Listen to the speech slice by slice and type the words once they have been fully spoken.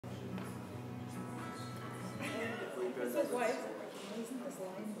like, why isn't this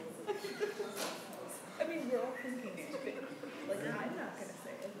line? I mean, we're all thinking it, but like, I'm not going to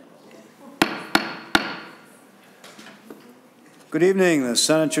say it. Good evening. The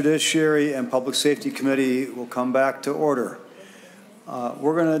Senate Judiciary and Public Safety Committee will come back to order.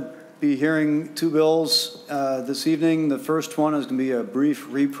 We're going to be hearing two bills this evening. The first one is going to be a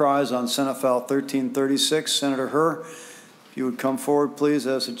brief reprise on Senate File 1336. Senator Herr, if you would come forward, please,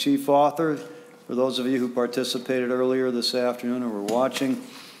 as the chief author. For those of you who participated earlier this afternoon or were watching,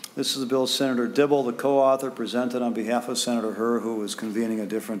 this is the bill Senator Dibble, the co-author, presented on behalf of Senator Herr, who was convening a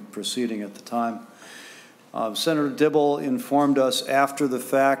different proceeding at the time. Senator Dibble informed us after the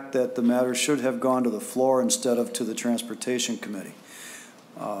fact that the matter should have gone to the floor instead of to the Transportation Committee.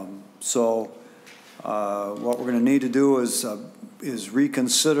 What we're going to need to do is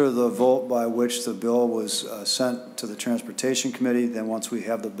reconsider the vote by which the bill was sent to the Transportation Committee. Then once we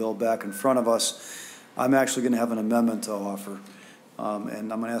have the bill back in front of us, I'm actually going to have an amendment to offer.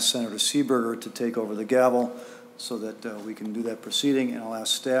 And I'm going to ask Senator Seeberger to take over the gavel so that we can do that proceeding. And I'll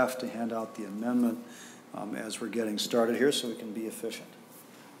ask staff to hand out the amendment as we're getting started here so we can be efficient.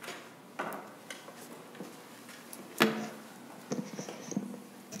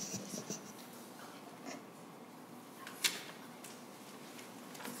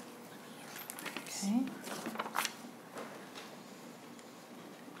 Okay.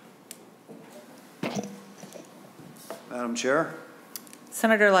 Madam Chair.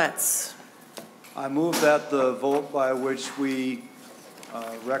 Senator Letts. I move that the vote by which we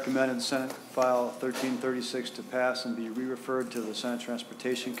recommended Senate File 1336 to pass and be re-referred to the Senate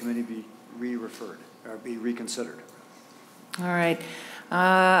Transportation Committee be reconsidered. All right.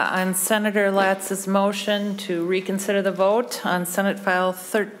 On Senator Latz's motion to reconsider the vote on Senate File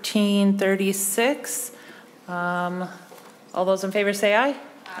 1336, all those in favor say aye.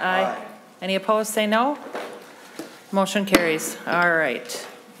 Aye. Any opposed say no. Motion carries. All right.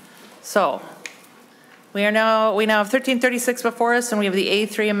 So we now have 1336 before us, and we have the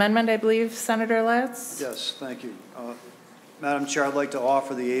A3 amendment, I believe, Senator Latz? Yes, thank you. Madam Chair, I'd like to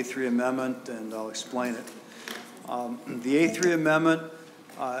offer the A3 amendment, and I'll explain it. The A3 amendment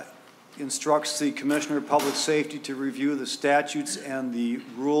instructs the Commissioner of Public Safety to review the statutes and the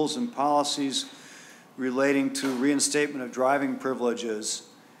rules and policies relating to reinstatement of driving privileges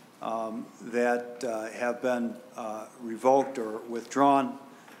that have been revoked or withdrawn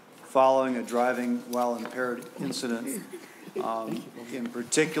following a driving while impaired incident. In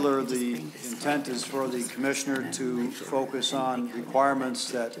particular, the intent is for the Commissioner to focus on requirements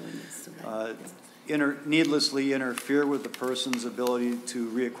that needlessly interfere with the person's ability to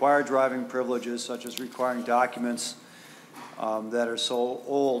reacquire driving privileges, such as requiring documents that are so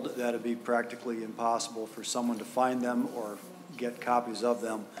old that it'd be practically impossible for someone to find them or get copies of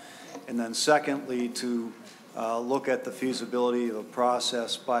them. And then secondly, to look at the feasibility of a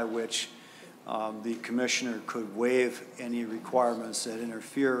process by which the Commissioner could waive any requirements that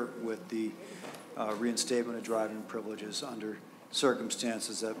interfere with the reinstatement of driving privileges under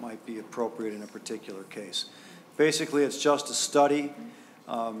circumstances that might be appropriate in a particular case. Basically, it's just a study.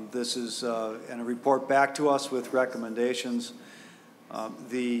 This is and a report back to us with recommendations.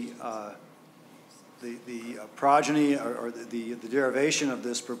 The progeny or the derivation of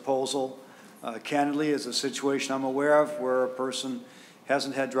this proposal, candidly, is a situation I'm aware of where a person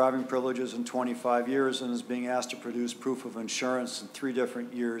hasn't had driving privileges in 25 years and is being asked to produce proof of insurance in 3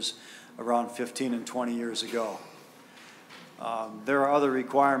 different years around 15 and 20 years ago. There are other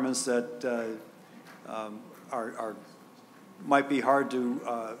requirements that might be hard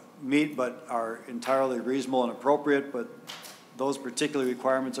to meet but are entirely reasonable and appropriate, but those particular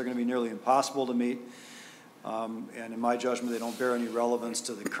requirements are going to be nearly impossible to meet. And in my judgment, they don't bear any relevance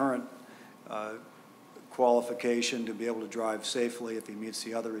to the current qualification to be able to drive safely if he meets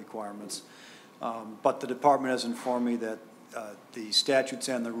the other requirements. But the department has informed me that the statutes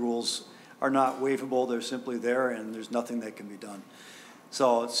and the rules are not waivable. They're simply there, and there's nothing that can be done.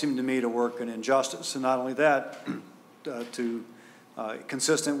 So it seemed to me to work an injustice, and not only that,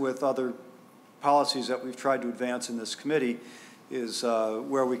 consistent with other policies that we've tried to advance in this committee, is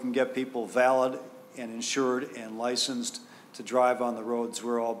where we can get people valid and insured and licensed to drive on the roads.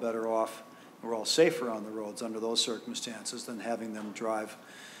 We're all better off, we're all safer on the roads under those circumstances than having them drive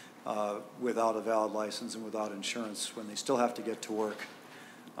without a valid license and without insurance when they still have to get to work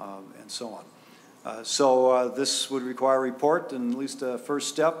and so on. This would require a report and at least a first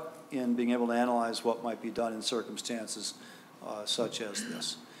step in being able to analyze what might be done in circumstances such as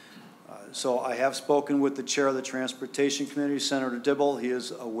this. So I have spoken with the chair of the Transportation Committee, Senator Dibble. He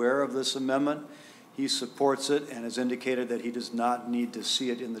is aware of this amendment. He supports it and has indicated that he does not need to see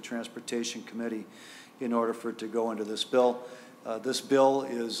it in the Transportation Committee in order for it to go into this bill. This bill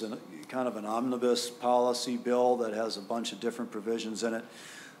is kind of an omnibus policy bill that has a bunch of different provisions in it.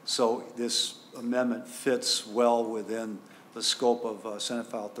 So this amendment fits well within the scope of Senate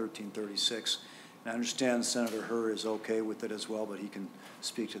File 1336. And I understand Senator Herr is okay with it as well, but he can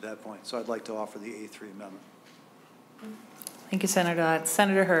speak to that point. So I'd like to offer the A3 amendment. Thank you, Senator Lotz.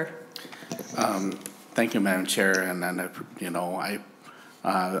 Senator Herr. Thank you, Madam Chair. And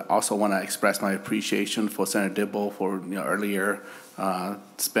I also want to express my appreciation for Senator Dibble for earlier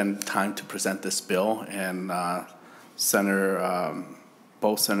spend time to present this bill, and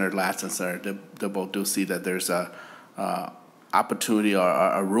both Senator Latz and Senator Dibble do see that there's a opportunity or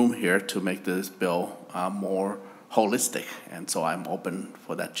a room here to make this bill more holistic, and so I'm open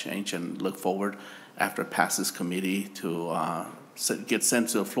for that change and look forward after it passes committee to get sent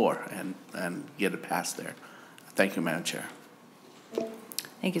to the floor and get it passed there. Thank you, Madam Chair.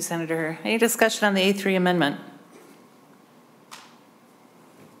 Thank you, Senator Herr. Any discussion on the A3 amendment?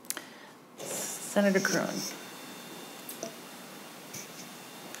 Senator Kroon.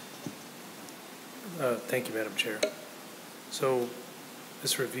 Thank you, Madam Chair. So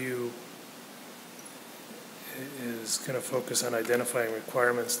this review is going to focus on identifying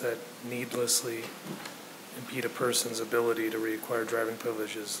requirements that needlessly impede a person's ability to reacquire driving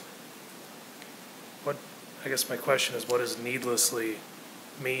privileges. I guess my question is, what does needlessly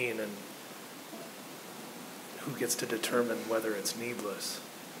mean, and who gets to determine whether it's needless?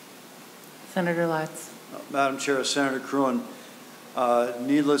 Senator Latz. Madam Chair, Senator Kroon,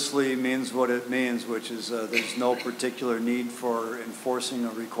 needlessly means what it means, which is there's no particular need for enforcing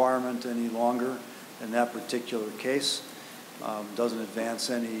a requirement any longer in that particular case. Doesn't advance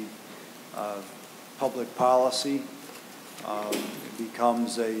any public policy. It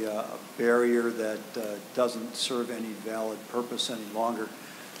becomes a barrier that doesn't serve any valid purpose any longer.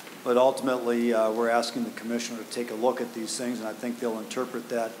 But ultimately, we're asking the Commissioner to take a look at these things, and I think they'll interpret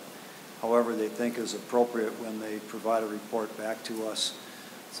that however they think is appropriate when they provide a report back to us.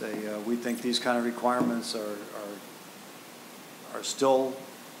 Say, we think these kind of requirements are still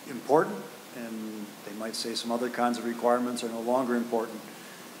important, and they might say some other kinds of requirements are no longer important.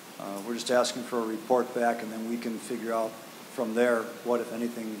 We're just asking for a report back, and then we can figure out from there what, if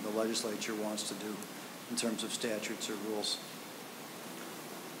anything, the legislature wants to do in terms of statutes or rules.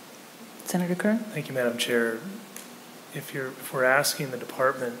 Senator Kern. Thank you, Madam Chair. If we're asking the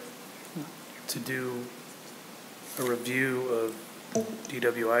department to do a review of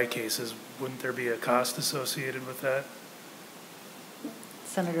DWI cases, wouldn't there be a cost associated with that?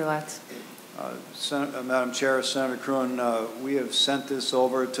 Senator Latz. Madam Chair, Senator Kroon, we have sent this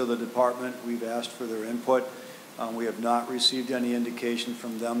over to the department. We've asked for their input. We have not received any indication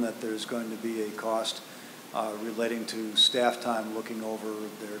from them that there's going to be a cost relating to staff time looking over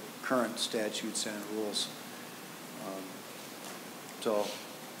their current statutes and rules. So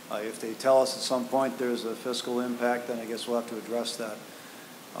if they tell us at some point there's a fiscal impact, then I guess we'll have to address that.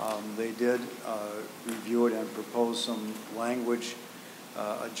 They did review it and propose some language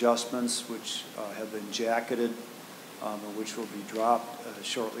adjustments which have been jacketed, which will be dropped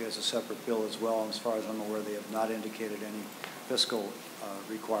shortly as a separate bill as well. And as far as I'm aware, they have not indicated any fiscal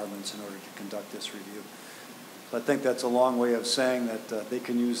requirements in order to conduct this review. So I think that's a long way of saying that they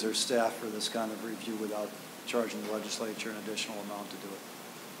can use their staff for this kind of review without charging the legislature an additional amount to do it.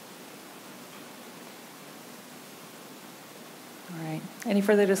 All right. Any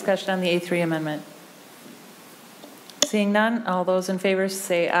further discussion on the A3 amendment? Seeing none, all those in favor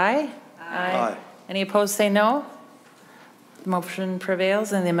say aye. Aye. Any opposed say no. The motion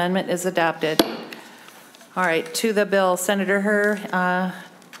prevails and the amendment is adopted. All right, to the bill. Senator Herr,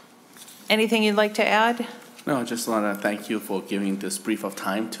 anything you'd like to add? No, I just want to thank you for giving this brief of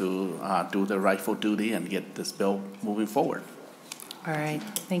time to do the rightful duty and get this bill moving forward. All right.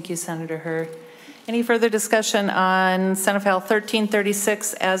 Thank you, Senator Herr. Any further discussion on Senate File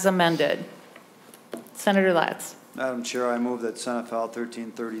 1336 as amended? Senator Latz. Madam Chair, I move that Senate File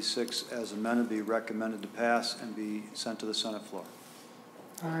 1336 as amended be recommended to pass and be sent to the Senate floor.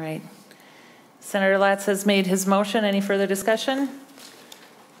 All right. Senator Latz has made his motion. Any further discussion?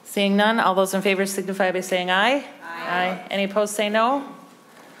 Seeing none, all those in favor signify by saying aye. Aye. Any opposed say no.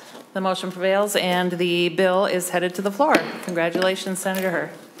 The motion prevails and the bill is headed to the floor. Congratulations, Senator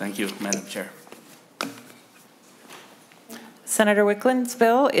Herr. Thank you, Madam Chair. Senator Wiklund's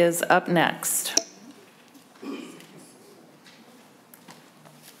bill is up next.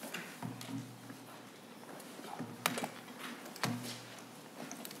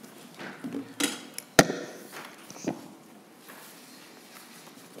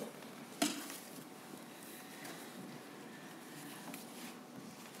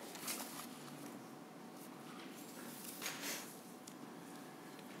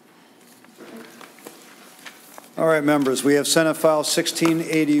 All right, members, we have Senate File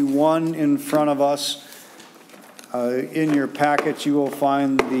 1681 in front of us. In your packet, you will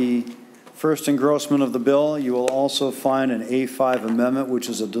find the first engrossment of the bill. You will also find an A5 amendment, which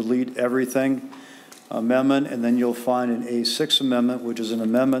is a delete everything amendment, and then you'll find an A6 amendment, which is an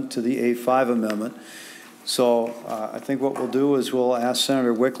amendment to the A5 amendment. So I think what we'll do is we'll ask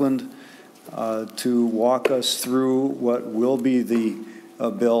Senator Wiklund to walk us through what will be the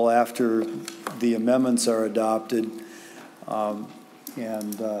bill after the amendments are adopted. I've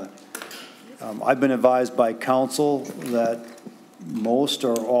been advised by counsel that most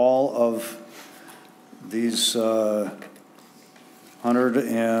or all of these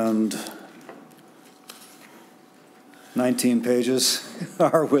 119 pages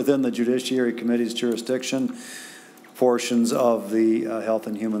are within the Judiciary Committee's jurisdiction, portions of the Health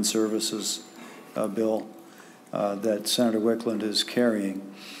and Human Services bill that Senator Wiklund is carrying.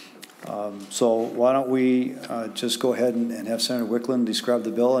 So why don't we just go ahead and have Senator Wiklund describe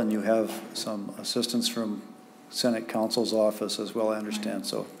the bill, and you have some assistance from Senate Counsel's office as well, I understand.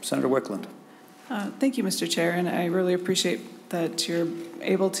 So Senator Wiklund. Thank you, Mr. Chair, and I really appreciate that you're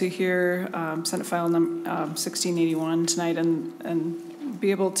able to hear Senate File 1681 tonight and be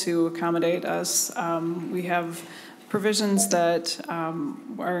able to accommodate us. We have provisions that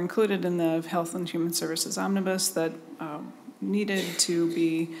are included in the Health and Human Services Omnibus that needed to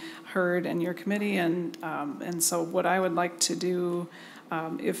be heard in your committee, and so what I would like to do,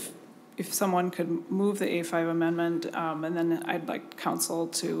 if someone could move the A5 amendment, and then I'd like council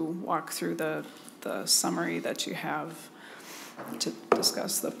to walk through the summary that you have to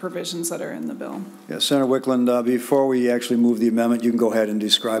discuss the provisions that are in the bill. Yeah, Senator Wiklund, before we actually move the amendment, you can go ahead and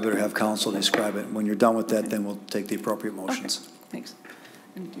describe it or have council describe it. When you're done with that, then we'll take the appropriate motions. Okay, thanks.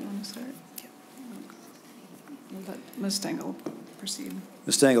 And do you want to start? Yeah. We'll let Ms. Stengel proceed.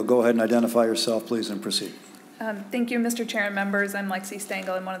 Ms. Stengel, go ahead and identify yourself, please, and proceed. Thank you, Mr. Chair and members. I'm Lexi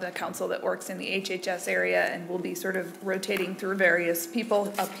Stengel. I'm one of the council that works in the HHS area, and we'll be sort of rotating through various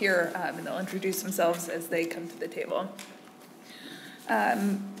people up here, and they'll introduce themselves as they come to the table.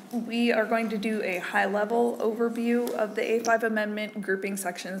 We are going to do a high-level overview of the A5 amendment, grouping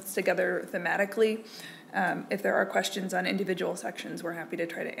sections together thematically. If there are questions on individual sections, we're happy to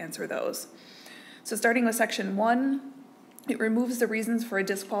try to answer those. So starting with section 1, it removes the reasons for a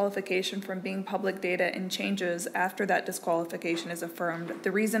disqualification from being public data and changes after that disqualification is affirmed,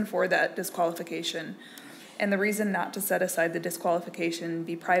 the reason for that disqualification, and the reason not to set aside the disqualification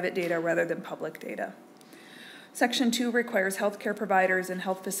be private data rather than public data. Section 2 requires healthcare providers and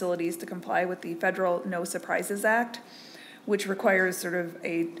health facilities to comply with the federal No Surprises Act, which requires sort of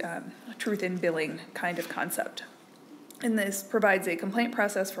a truth in billing kind of concept. And this provides a complaint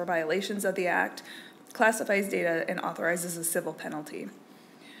process for violations of the act, classifies data, and authorizes a civil penalty.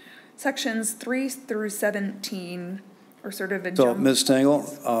 Sections 3 through 17 are sort of a So, Ms. Stengel,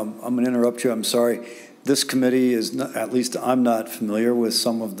 I'm going to interrupt you. I'm sorry. This committee is not, at least I'm not familiar with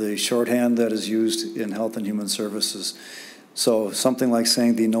some of the shorthand that is used in Health and Human Services. So something like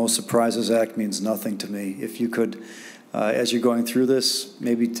saying the No Surprises Act means nothing to me. If you could, as you're going through this,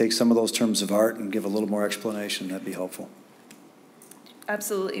 maybe take some of those terms of art and give a little more explanation, that'd be helpful.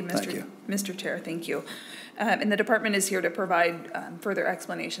 Absolutely, Mr. Chair, thank you. And the department is here to provide further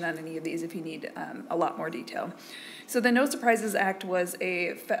explanation on any of these if you need a lot more detail. So the No Surprises Act was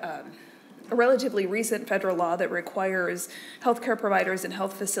a relatively recent federal law that requires healthcare providers and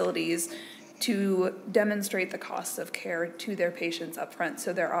health facilities to demonstrate the costs of care to their patients up front,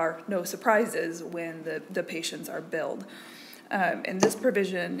 so there are no surprises when the patients are billed. And this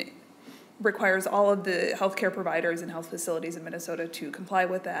provision requires all of the healthcare providers and health facilities in Minnesota to comply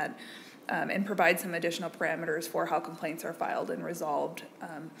with that, and provide some additional parameters for how complaints are filed and resolved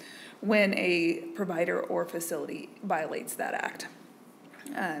when a provider or facility violates that act.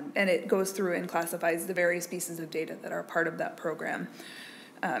 And it goes through and classifies the various pieces of data that are part of that program,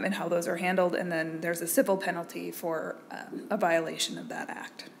 and how those are handled, and then there's a civil penalty for a violation of that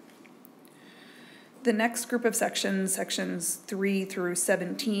act. The next group of sections, sections 3 through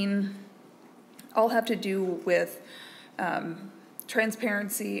 17, all have to do with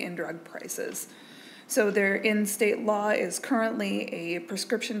transparency in drug prices. So there in state law is currently a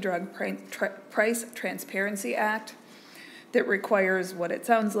Prescription Drug Price Transparency Act that requires what it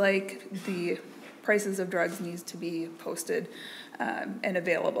sounds like, the prices of drugs needs to be posted and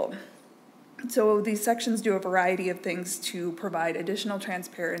available. So these sections do a variety of things to provide additional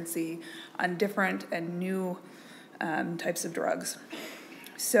transparency on different and new types of drugs.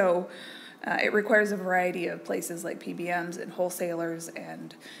 So it requires a variety of places like PBMs and wholesalers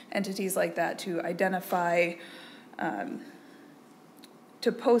and entities like that to identify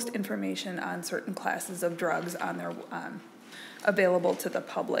to post information on certain classes of drugs on their, available to the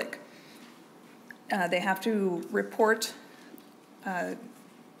public. They have to report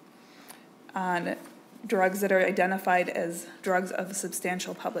on drugs that are identified as drugs of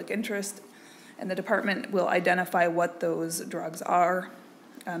substantial public interest, and the department will identify what those drugs are.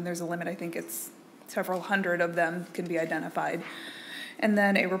 There's a limit, I think it's several hundred of them can be identified. And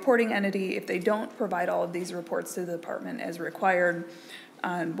then a reporting entity, if they don't provide all of these reports to the department as required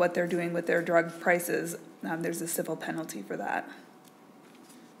on what they're doing with their drug prices, there's a civil penalty for that.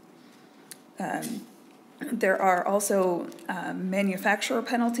 There are also manufacturer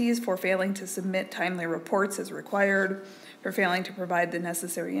penalties for failing to submit timely reports as required, for failing to provide the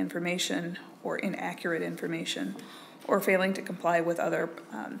necessary information or inaccurate information, or failing to comply with other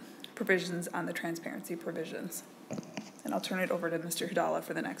provisions on the transparency provisions. And I'll turn it over to Mr. Hudala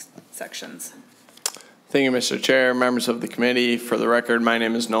for the next sections. Thank you, Mr. Chair, members of the committee. For the record, my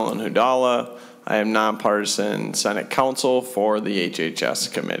name is Nolan Hudala. I am nonpartisan Senate counsel for the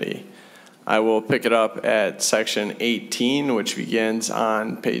HHS committee. I will pick it up at section 18, which begins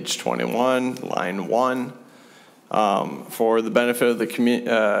on page 21, line 1. For the benefit of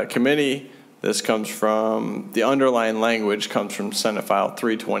the committee, this comes from, the underlying language comes from Senate File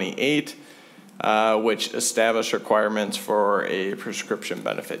 328, which established requirements for a prescription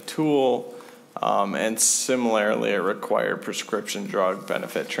benefit tool, and similarly, it required prescription drug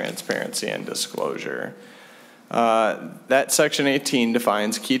benefit transparency and disclosure. That section 18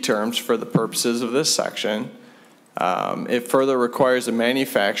 defines key terms for the purposes of this section. It further requires a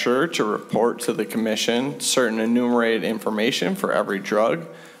manufacturer to report to the commission certain enumerated information for every drug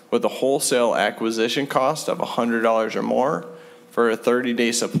with a wholesale acquisition cost of $100 or more for a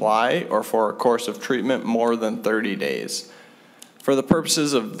 30-day supply or for a course of treatment more than 30 days. For the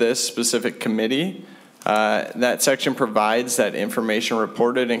purposes of this specific committee, that section provides that information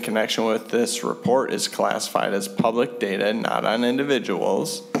reported in connection with this report is classified as public data, not on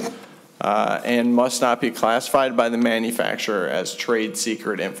individuals, and must not be classified by the manufacturer as trade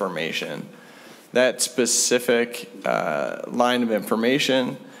secret information. That specific line of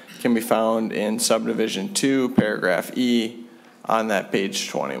information can be found in subdivision 2, paragraph E, on that page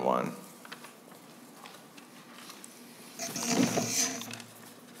 21.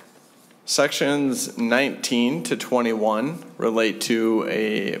 Sections 19 to 21 relate to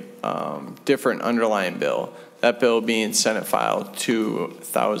a different underlying bill. That bill being Senate File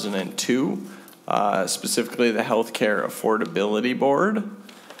 2002, specifically the Healthcare Affordability Board.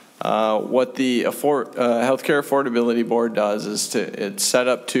 What the Healthcare Affordability Board does is it's set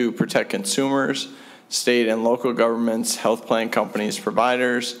up to protect consumers, state and local governments, health plan companies,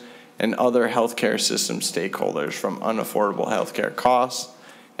 providers, and other healthcare system stakeholders from unaffordable healthcare costs,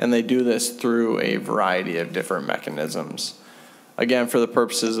 and they do this through a variety of different mechanisms. Again, for the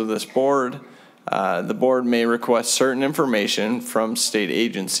purposes of this board, the board may request certain information from state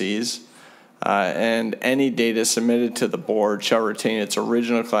agencies, and any data submitted to the board shall retain its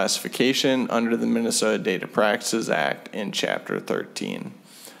original classification under the Minnesota Data Practices Act in Chapter 13.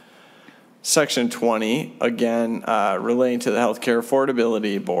 Section 20, again, relating to the Healthcare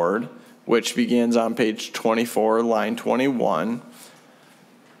Affordability Board, which begins on page 24, line 21,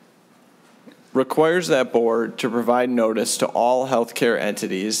 requires that board to provide notice to all healthcare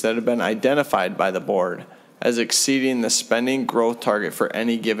entities that have been identified by the board as exceeding the spending growth target for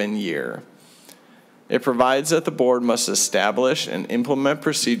any given year. It provides that the board must establish and implement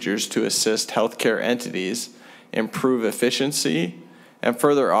procedures to assist healthcare entities improve efficiency, and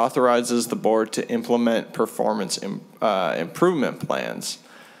further authorizes the board to implement performance improvement plans.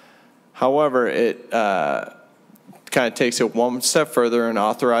 However, it kind of takes it one step further and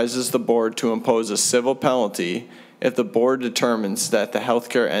authorizes the board to impose a civil penalty if the board determines that the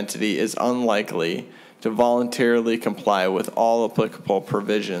healthcare entity is unlikely to voluntarily comply with all applicable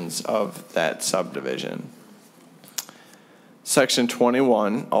provisions of that subdivision. Section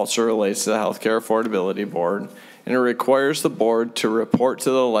 21 also relates to the Healthcare Affordability Board, and it requires the board to report to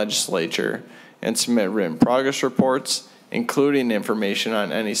the legislature and submit written progress reports, including information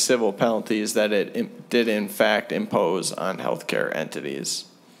on any civil penalties that it did in fact impose on healthcare entities.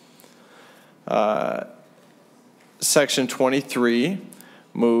 Section 23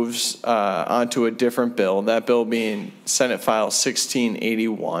 moves onto a different bill, that bill being Senate File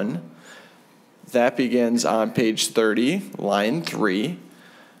 1681. That begins on page 30, line 3.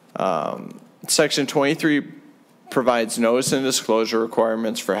 Section 23 provides notice and disclosure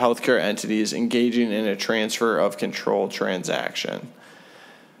requirements for healthcare entities engaging in a transfer of control transaction.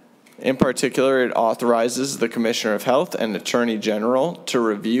 In particular, it authorizes the Commissioner of Health and Attorney General to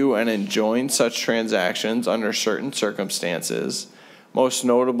review and enjoin such transactions under certain circumstances most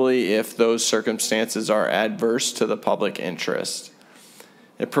notably if those circumstances are adverse to the public interest.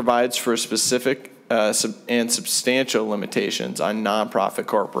 It provides for specific and substantial limitations on nonprofit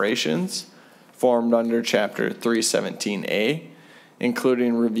corporations formed under Chapter 317A,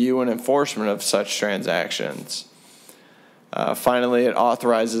 including review and enforcement of such transactions. Finally, it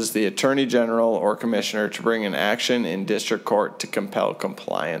authorizes the Attorney General or Commissioner to bring an action in district court to compel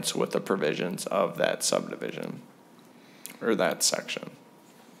compliance with the provisions of that subdivision or that section.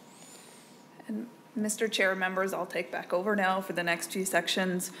 And Mr. Chair, members, I'll take back over now for the next two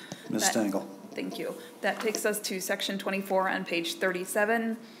sections. Ms. Stengel. Thank you. That takes us to section 24 on page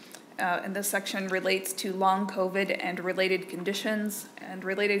 37. And this section relates to long COVID and related conditions. And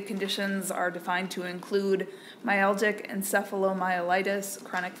related conditions are defined to include myalgic encephalomyelitis,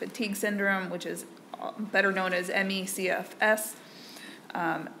 chronic fatigue syndrome, which is better known as ME/CFS,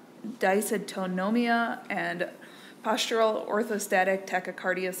 dysautonomia, and postural orthostatic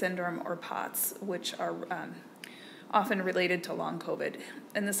tachycardia syndrome, or POTS, which are often related to long COVID.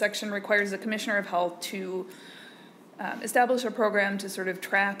 And this section requires the Commissioner of Health to establish a program to sort of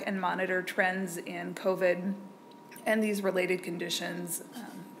track and monitor trends in COVID and these related conditions,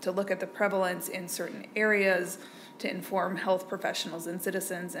 to look at the prevalence in certain areas, to inform health professionals and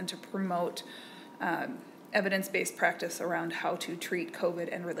citizens, and to promote evidence-based practice around how to treat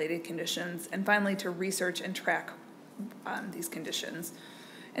COVID and related conditions, and finally to research and track these conditions.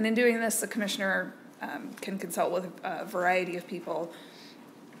 And in doing this, the Commissioner can consult with a variety of people,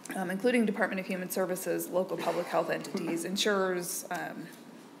 including Department of Human Services, local public health entities, insurers,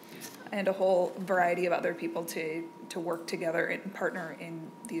 and a whole variety of other people to work together and partner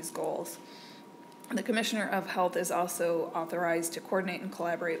in these goals. The Commissioner of Health is also authorized to coordinate and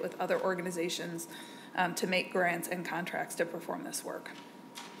collaborate with other organizations to make grants and contracts to perform this work.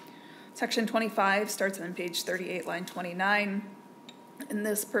 Section 25 starts on page 38, line 29. And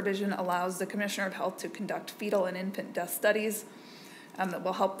this provision allows the Commissioner of Health to conduct fetal and infant death studies that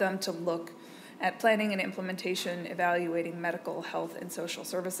will help them to look at planning and implementation, evaluating medical, health, and social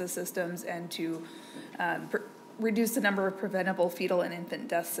services systems, and to reduce the number of preventable fetal and infant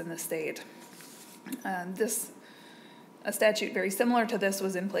deaths in the state. A statute very similar to this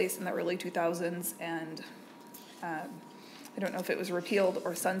was in place in the early 2000s, and I don't know if it was repealed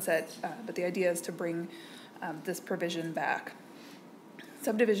or sunset, but the idea is to bring this provision back.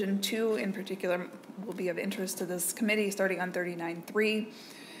 Subdivision 2 in particular will be of interest to this committee, starting on 39.3,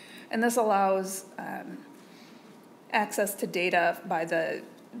 and this allows access to data by the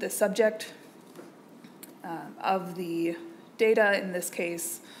subject of the data. In this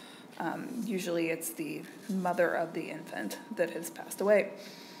case, usually it's the mother of the infant that has passed away.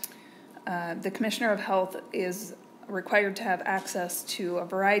 The Commissioner of Health is required to have access to a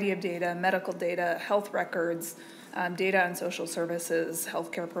variety of data, medical data, health records, data on social services,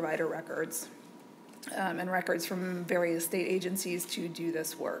 healthcare provider records, and records from various state agencies to do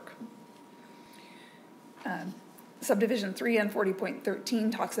this work. Subdivision 3 on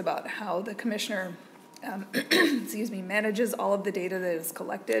 40.13 talks about how the Commissioner manages all of the data that is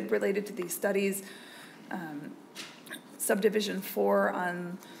collected related to these studies. Subdivision 4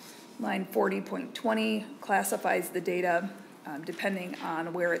 on line 40.20 classifies the data depending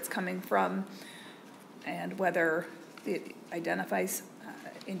on where it's coming from and whether it identifies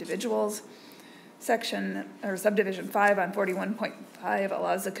individuals. Subdivision 5 on 41.5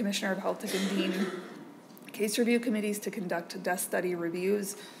 allows the Commissioner of Health to convene case review committees to conduct death study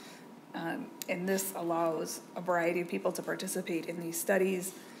reviews. And this allows a variety of people to participate in these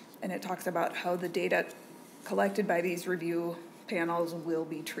studies, and it talks about how the data collected by these review panels will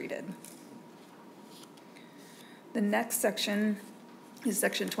be treated. The next section is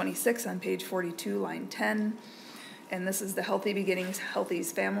section 26 on page 42, line 10, and this is the Healthy Beginnings, Healthy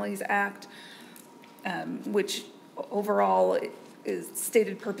Families Act, which overall is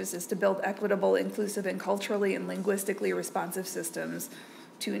stated purpose is to build equitable, inclusive, and culturally and linguistically responsive systems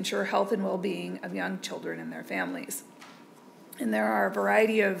to ensure health and well-being of young children and their families. And there are a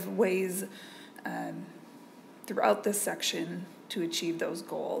variety of ways throughout this section to achieve those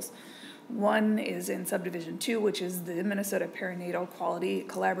goals. One is in subdivision 2, which is the Minnesota Perinatal Quality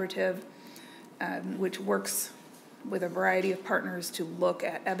Collaborative, which works with a variety of partners to look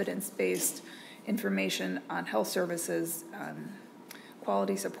at evidence-based information on health services,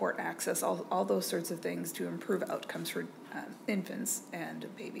 quality support access, all those sorts of things to improve outcomes for infants and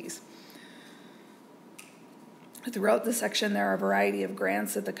babies. Throughout the section, there are a variety of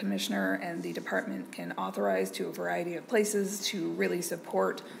grants that the Commissioner and the department can authorize to a variety of places to really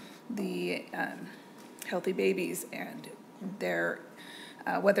support the healthy babies and their,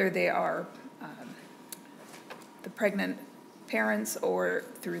 whether they are the pregnant parents or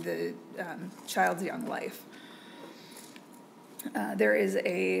through the child's young life. There is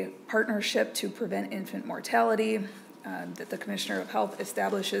a partnership to prevent infant mortality that the Commissioner of Health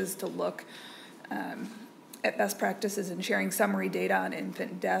establishes to look at best practices in sharing summary data on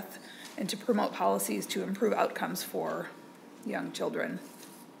infant death and to promote policies to improve outcomes for young children.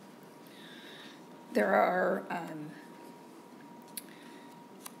 There are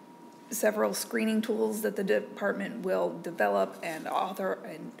several screening tools that the department will develop and offer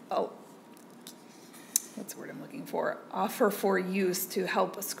for use to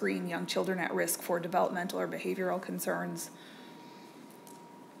help screen young children at risk for developmental or behavioral concerns.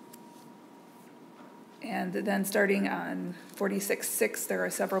 And then starting on 46.6, there are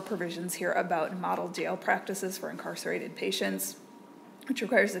several provisions here about model jail practices for incarcerated patients, which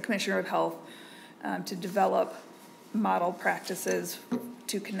requires the Commissioner of Health to develop model practices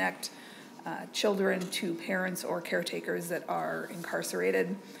to connect children to parents or caretakers that are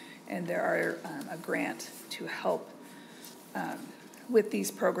incarcerated. And there are a grant to help with these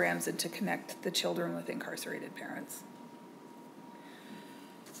programs and to connect the children with incarcerated parents.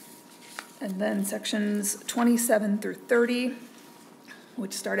 And then sections 27 through 30,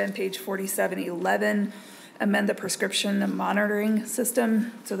 which start on page 4711, amend the prescription monitoring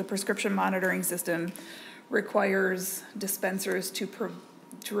system. So the prescription monitoring system requires dispensers to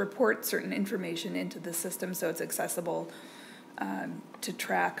report certain information into the system so it's accessible to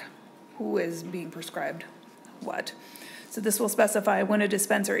track who is being prescribed what. So this will specify when a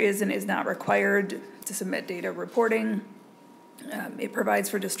dispenser is and is not required to submit data reporting. It provides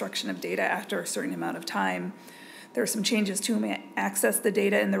for destruction of data after a certain amount of time. There are some changes to access the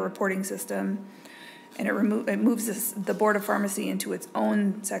data in the reporting system, and it moves the Board of Pharmacy into its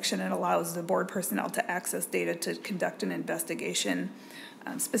own section and allows the board personnel to access data to conduct an investigation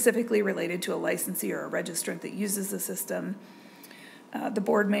specifically related to a licensee or a registrant that uses the system. The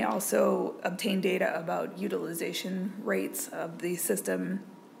board may also obtain data about utilization rates of the system.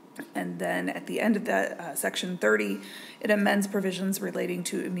 And then at the end of that, section 30, it amends provisions relating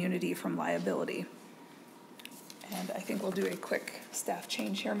to immunity from liability. And I think we'll do a quick staff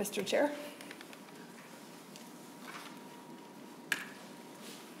change here, Mr. Chair.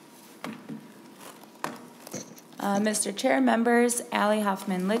 Mr. Chair, members, Allie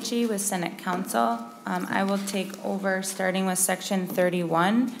Hoffman-Litchie with Senate Counsel. I will take over starting with Section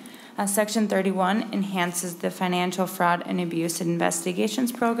 31. Section 31 enhances the Financial Fraud and Abuse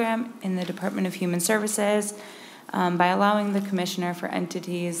Investigations Program in the Department of Human Services by allowing the Commissioner for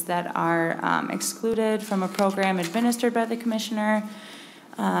entities that are excluded from a program administered by the Commissioner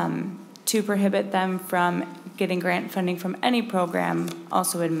to prohibit them from getting grant funding from any program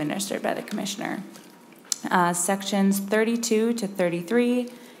also administered by the Commissioner. Sections 32 to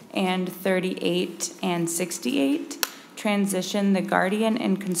 33 and 38 and 68 transition the guardian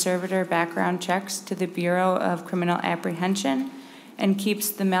and conservator background checks to the Bureau of Criminal Apprehension and keeps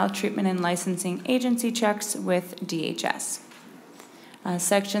the maltreatment and licensing agency checks with DHS.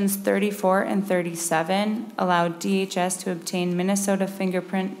 Sections 34 and 37 allow DHS to obtain Minnesota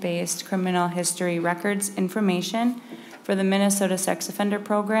fingerprint-based criminal history records information for the Minnesota Sex Offender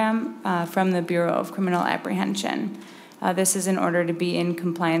Program from the Bureau of Criminal Apprehension. This is in order to be in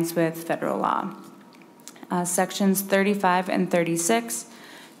compliance with federal law. Sections 35 and 36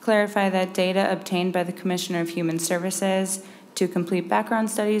 clarify that data obtained by the Commissioner of Human Services to complete background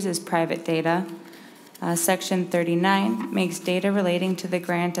studies is private data. Section 39 makes data relating to the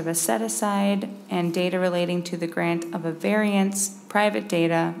grant of a set-aside and data relating to the grant of a variance private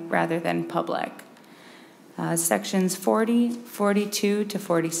data rather than public. Sections 40, 42 to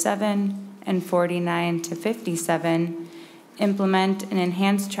 47, and 49 to 57 implement an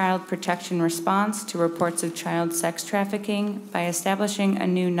enhanced child protection response to reports of child sex trafficking by establishing a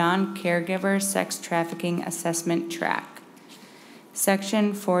new non-caregiver sex trafficking assessment track.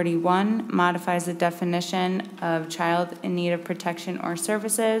 Section 41 modifies the definition of child in need of protection or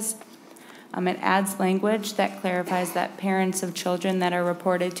services. It adds language that clarifies that parents of children that are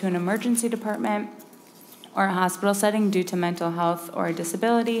reported to an emergency department or a hospital setting due to mental health or a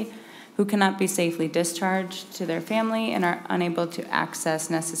disability who cannot be safely discharged to their family and are unable to access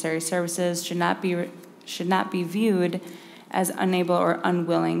necessary services should not be viewed as unable or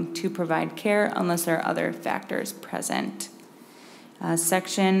unwilling to provide care unless there are other factors present.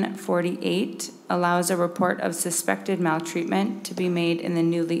 Section 48 allows a report of suspected maltreatment to be made in the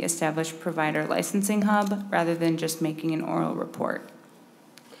newly established provider licensing hub rather than just making an oral report.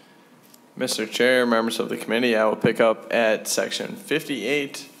 Mr. Chair, members of the committee, I will pick up at section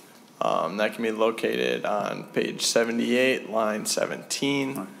 58. That can be located on page 78, line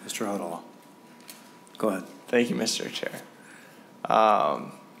 17. Mr. Huddle. Go ahead. Thank you, Mr. Chair.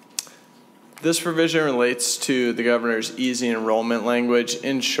 This provision relates to the governor's easy enrollment language.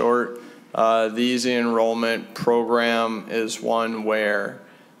 In short, the easy enrollment program is one where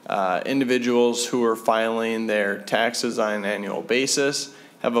individuals who are filing their taxes on an annual basis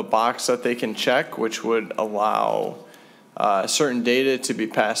have a box that they can check, which would allow certain data to be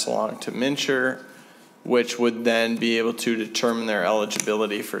passed along to MNsure, which would then be able to determine their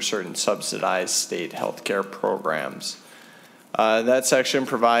eligibility for certain subsidized state healthcare programs. That section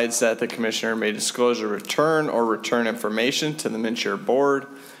provides that the commissioner may disclose a return or return information to the MNsure board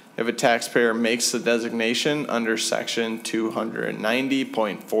if a taxpayer makes the designation under section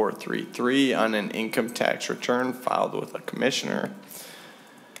 290.433 on an income tax return filed with a commissioner.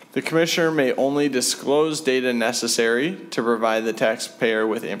 The commissioner may only disclose data necessary to provide the taxpayer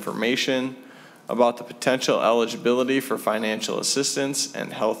with information about the potential eligibility for financial assistance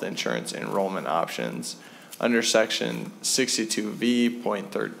and health insurance enrollment options under section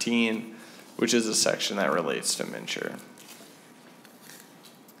 62V.13, which is a section that relates to MNsure.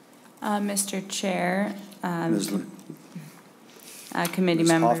 Mr. Chair, Ms. committee Ms.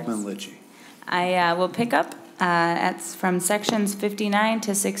 members. Hoffman-Litchi. I will pick up from sections 59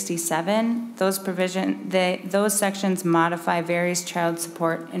 to 67. Those sections modify various child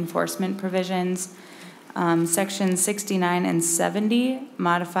support enforcement provisions. Sections 69 and 70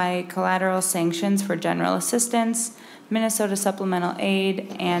 modify collateral sanctions for general assistance, Minnesota supplemental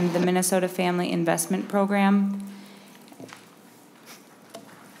aid, and the Minnesota Family Investment Program.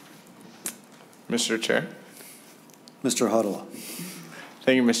 Mr. Chair. Mr. Huddle.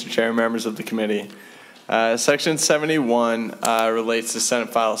 Thank you, Mr. Chair, members of the committee. Section 71 relates to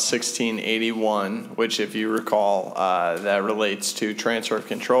Senate File 1681, which, if you recall, that relates to transfer of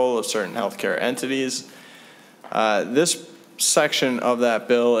control of certain healthcare entities. This section of that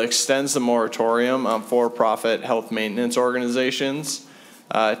bill extends the moratorium on for-profit health maintenance organizations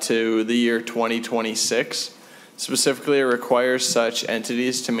to the year 2026. Specifically, it requires such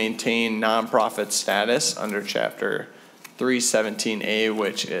entities to maintain nonprofit status under Chapter 317A,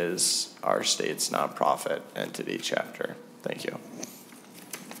 which is our state's nonprofit entity chapter. Thank you.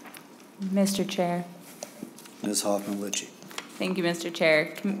 Mr. Chair. Ms. Hoffman-Litchi. Thank you, Mr.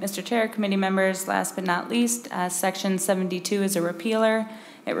 Chair. Mr. Chair, committee members, last but not least, Section 72 is a repealer.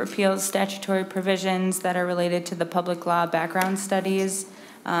 It repeals statutory provisions that are related to the public law background studies.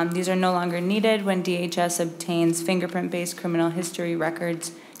 These are no longer needed when DHS obtains fingerprint-based criminal history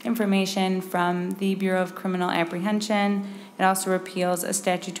records information from the Bureau of Criminal Apprehension. It also repeals a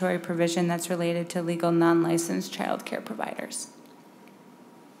statutory provision that's related to legal non-licensed child care providers.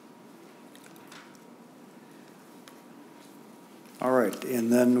 All right,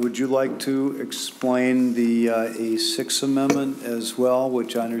 and then would you like to explain the A6 amendment as well,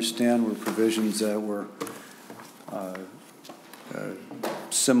 which I understand were provisions that were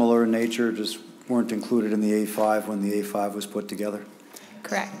similar in nature, just weren't included in the A5 when the A5 was put together?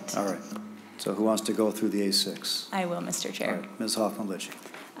 Correct. All right. So who wants to go through the A6? I will, Mr. Chair. Right. Ms. Hoffman-Litchi.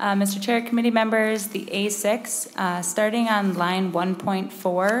 Mr. Chair, committee members, the A6, starting on line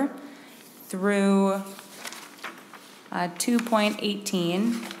 1.4 through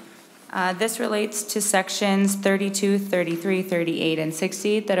 2.18. This relates to sections 32, 33, 38, and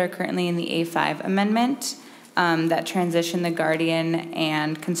 60 that are currently in the A5 amendment that transition the guardian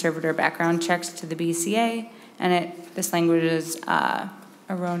and conservator background checks to the BCA, and this language is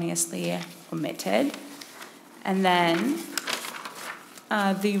erroneously omitted. And then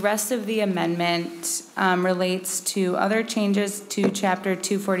the rest of the amendment relates to other changes to Chapter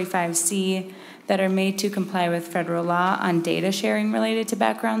 245C that are made to comply with federal law on data sharing related to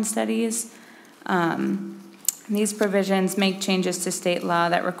background studies. These provisions make changes to state law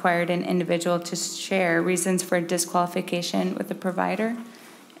that required an individual to share reasons for disqualification with the provider,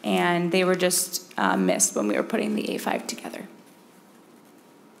 and they were just missed when we were putting the A5 together.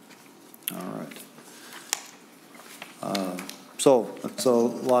 All right. So that's a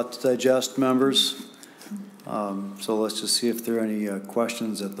lot to digest, members. So let's just see if there are any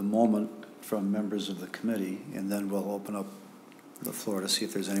questions at the moment from members of the committee, and then we'll open up the floor to see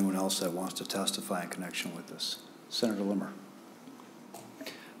if there's anyone else that wants to testify in connection with this. Senator Limmer.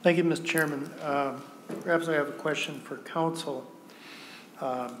 Thank you, Mr. Chairman. Perhaps I have a question for council.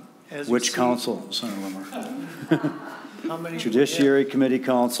 Which council, Senator Limmer? How many Judiciary Committee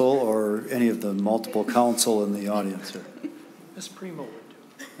council or any of the multiple council in the audience here? Ms. Primo would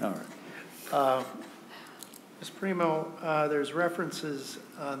do. All right. Ms. Primo, there's references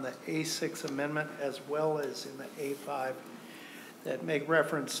on the A6 amendment as well as in the A5 that make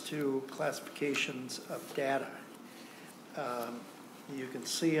reference to classifications of data. You can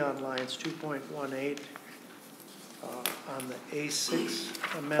see on lines 2.18 on the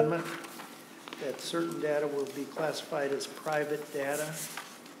A6 amendment, that certain data will be classified as private data,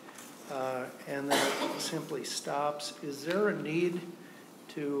 and then it simply stops. Is there a need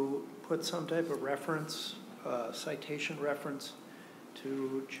to put some type of reference, citation reference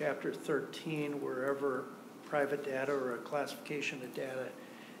to Chapter 13 wherever private data or a classification of data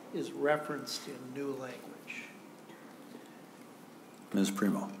is referenced in new language? Ms.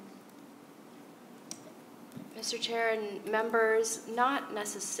 Primo. Mr. Chair and members, not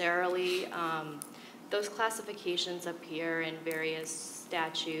necessarily. Those classifications appear in various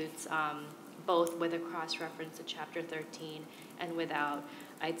statutes, both with a cross-reference to Chapter 13 and without.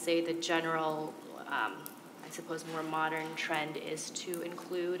 I'd say the general, I suppose, more modern trend is to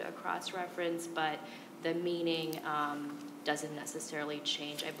include a cross-reference, but the meaning doesn't necessarily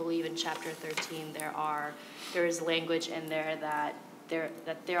change. I believe in Chapter 13 there is language in there that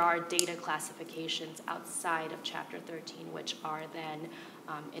there are data classifications outside of Chapter 13, which are then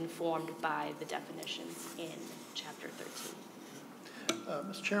informed by the definitions in Chapter 13.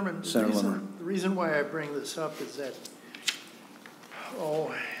 Mr. Chairman, Senator the reason why I bring this up is that,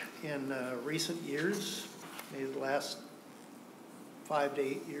 in recent years, maybe the last 5 to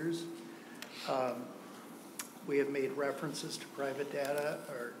 8 years, we have made references to private data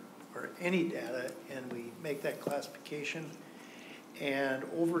or any data, and we make that classification. And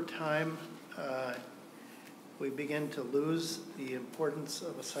over time, we begin to lose the importance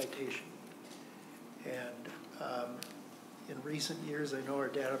of a citation. And in recent years, I know our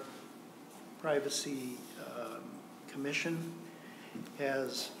Data Privacy Commission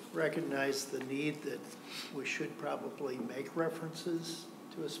has recognized the need that we should probably make references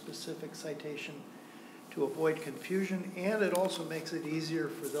to a specific citation to avoid confusion, and it also makes it easier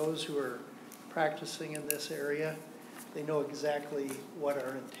for those who are practicing in this area. They know exactly what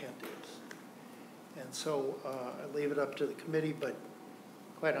our intent is. And so I leave it up to the committee, but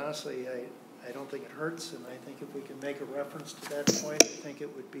quite honestly, I don't think it hurts, and I think if we can make a reference to that point, I think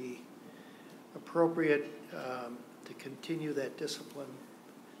it would be appropriate to continue that discipline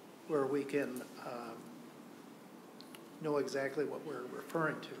where we can know exactly what we're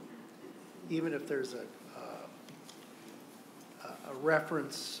referring to, even if there's a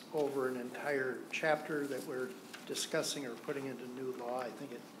reference over an entire chapter that we're discussing or putting into new law. I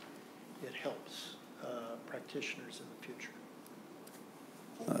think it helps practitioners in the future.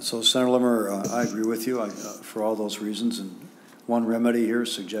 So, Senator Limmer, I agree with you for all those reasons. And one remedy here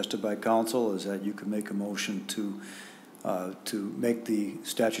suggested by council is that you can make a motion to make the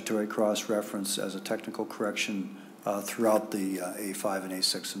statutory cross-reference as a technical correction throughout the A5 and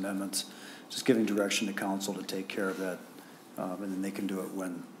A6 amendments, just giving direction to council to take care of that, and then they can do it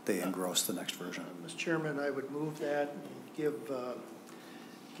when they engross the next version. Mr. Chairman, I would move that and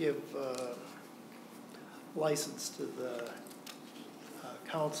give license to the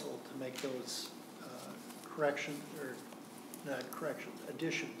council to make those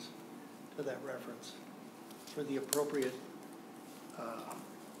additions to that reference for the appropriate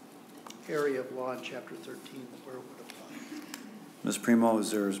area of law in Chapter 13 where it would apply. Ms. Primo,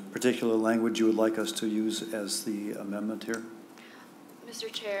 is there a particular language you would like us to use as the amendment here?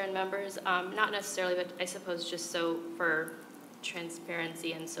 Mr. Chair and members, not necessarily, but I suppose just so for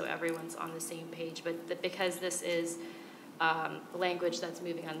transparency and so everyone's on the same page, but because this is language that's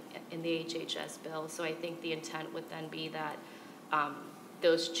moving on in the HHS bill, so I think the intent would then be that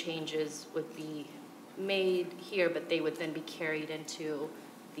those changes would be made here, but they would then be carried into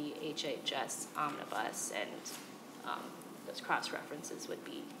the HHS omnibus, and those cross-references would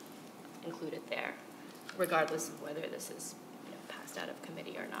be included there, regardless of whether this is passed out of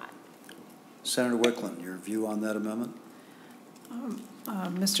committee or not. Senator Wiklund, your view on that amendment?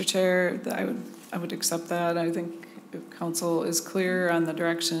 Mr. Chair, I would accept that. I think if council is clear on the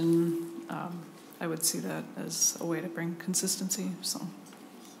direction, I would see that as a way to bring consistency. So,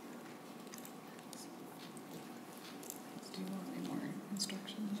 do you want any more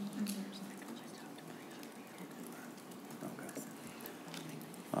instructions?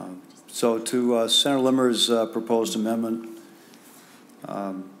 Okay. So to Senator Limmer's proposed amendment,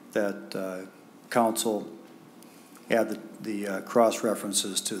 that council add the cross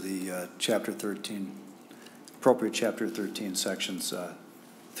references to the Chapter 13, appropriate Chapter 13 sections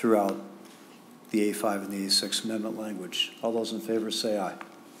throughout the A5 and the A6 amendment language. All those in favor say aye.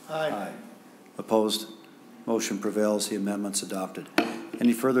 Aye. Opposed? Motion prevails. The amendment's adopted.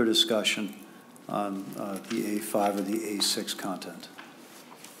 Any further discussion on the A5 or the A6 content?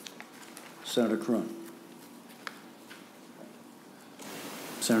 Senator Kroon.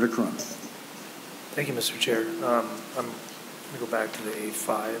 Senator Kroon. Thank you, Mr. Chair. I'm going to go back to the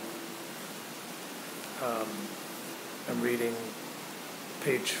A5. I'm reading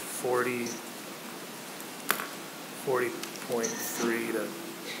page 40, 40.3 to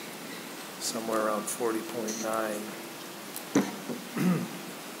somewhere around 40.9.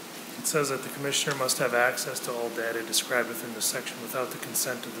 It says that the commissioner must have access to all data described within the section without the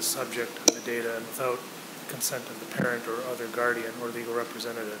consent of the subject of the data and without the consent of the parent or other guardian or legal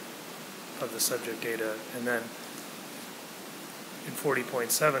representative of the subject data. And then in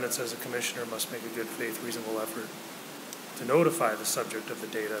 40.7, it says the commissioner must make a good faith, reasonable effort to notify the subject of the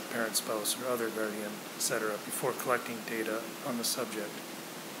data, parent, spouse, or other guardian, etc., before collecting data on the subject.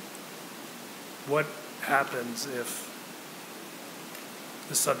 What happens if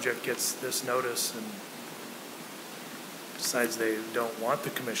the subject gets this notice and decides they don't want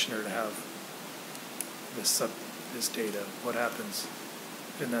the commissioner to have this data? What happens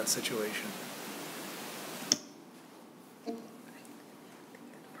in that situation?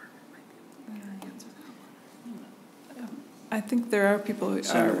 I think there are people,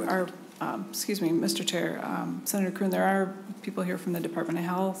 excuse me, Mr. Chair, Senator Kroon, there are people here from the Department of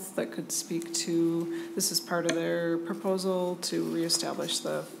Health that could speak to, this is part of their proposal to reestablish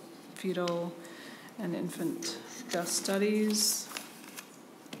the fetal and infant death studies.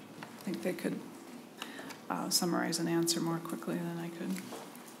 I think they could summarize and answer more quickly than I could.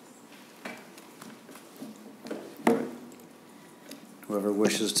 Whoever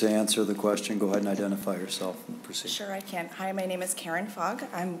wishes to answer the question, go ahead and identify yourself and proceed. Sure, I can. Hi, my name is Karen Fogg.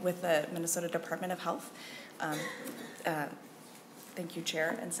 I'm with the Minnesota Department of Health. Thank you,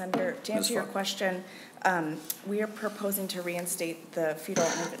 Chair and Senator. To answer your question, we are proposing to reinstate the fetal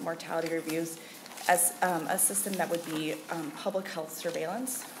and infant mortality reviews as a system that would be public health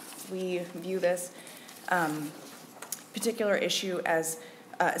surveillance. We view this particular issue as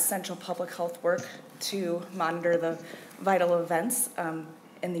essential public health work to monitor the vital events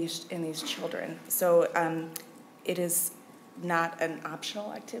in these children. So it is not an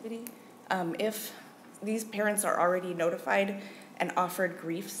optional activity. If these parents are already notified and offered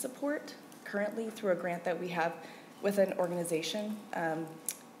grief support currently through a grant that we have with an organization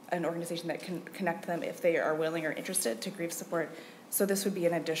that can connect them if they are willing or interested to grief support. So this would be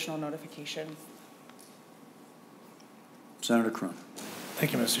an additional notification. Senator Kroon.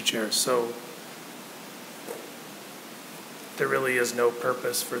 Thank you, Mr. Chair. So there really is no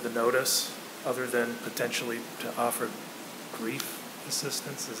purpose for the notice other than potentially to offer grief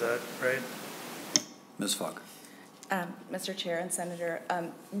assistance. Is that right? Ms. Fogg. Mr. Chair and Senator,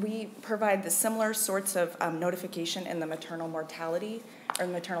 we provide the similar sorts of notification in the maternal mortality or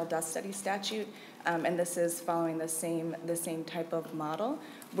maternal death study statute, and this is following the same type of model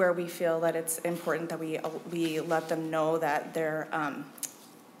where we feel that it's important that we let them know that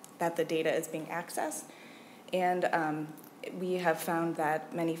that the data is being accessed, and we have found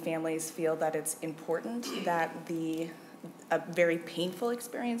that many families feel that it's important that a very painful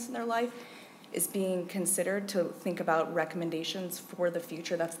experience in their life is being considered to think about recommendations for the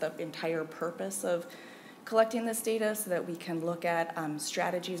future. That's the entire purpose of collecting this data, so that we can look at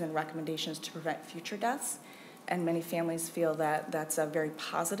strategies and recommendations to prevent future deaths. And many families feel that that's a very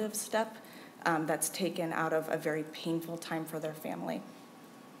positive step that's taken out of a very painful time for their family.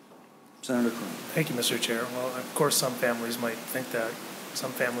 Senator Kroon. Thank you, Mr. Chair. Well, of course, some families might think that.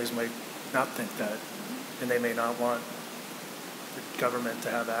 Some families might not think that, and they may not want the government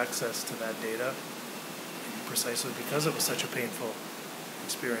to have access to that data precisely because it was such a painful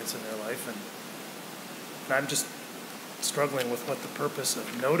experience in their life. And I'm just struggling with what the purpose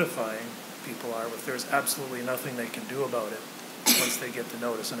of notifying people are if there's absolutely nothing they can do about it once they get the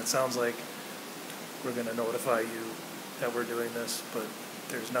notice. And it sounds like we're going to notify you that we're doing this, but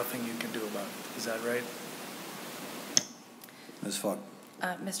there's nothing you can do about it. Is that right? Ms. Fogg.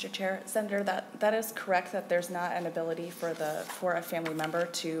 Mr. Chair, Senator, that is correct, that there's not an ability for a family member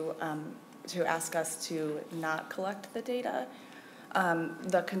to ask us to not collect the data.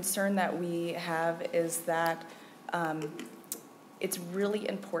 The concern that we have is that it's really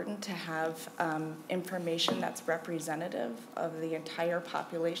important to have information that's representative of the entire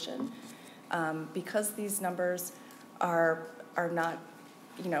population, because these numbers are not,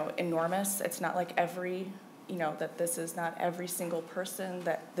 enormous. It's not like that this is not every single person,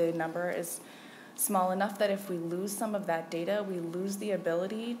 that the number is small enough that if we lose some of that data, we lose the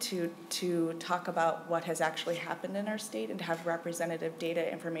ability to talk about what has actually happened in our state and to have representative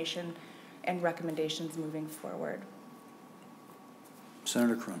data, information, and recommendations moving forward.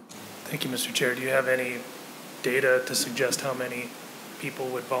 Senator Kroon. Thank you, Mr. Chair. Do you have any data to suggest how many people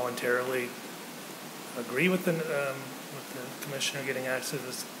would voluntarily agree with the commissioner getting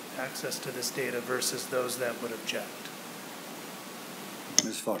access to this data versus those that would object?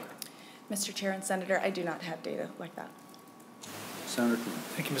 Ms. Fogg. Mr. Chair and Senator, I do not have data like that. Senator Kuhn.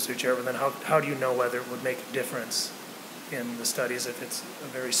 Thank you, Mr. Chair. But then how do you know whether it would make a difference in the studies if it's a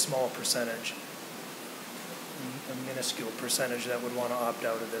very small percentage, a minuscule percentage that would want to opt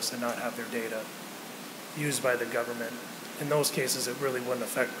out of this and not have their data used by the government? In those cases, it really wouldn't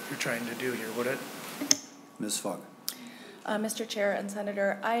affect what you're trying to do here, would it? Ms. Fogg. Mr. Chair and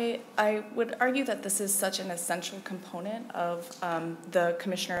Senator, I would argue that this is such an essential component of the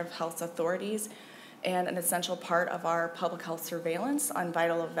Commissioner of Health's authorities and an essential part of our public health surveillance on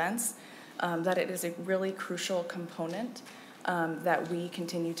vital events, that it is a really crucial component that we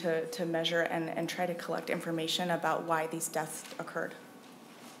continue to measure and try to collect information about why these deaths occurred.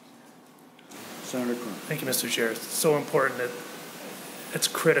 Senator Kuhn. Thank you, Mr. Chair. It's so important that it's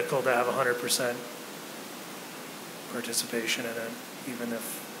critical to have 100% participation in it, even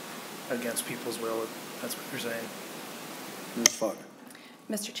if against people's will. That's what you're saying. Ms. Fogg.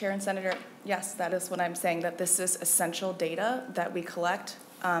 Mr. Chair and Senator, yes, that is what I'm saying, that this is essential data that we collect.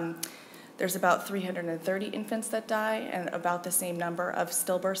 There's about 330 infants that die and about the same number of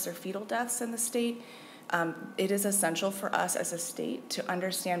stillbirths or fetal deaths in the state. It is essential for us as a state to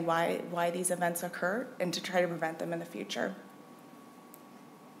understand why these events occur and to try to prevent them in the future.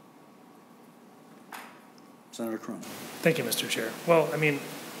 Senator Krohn. Thank you, Mr. Chair. Well, I mean,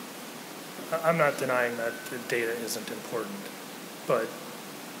 I'm not denying that the data isn't important, but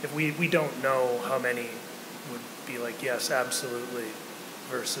if we don't know how many would be like, yes, absolutely,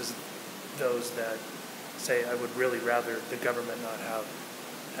 versus those that say, I would really rather the government not have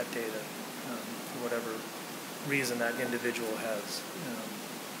that data, for whatever reason that individual has.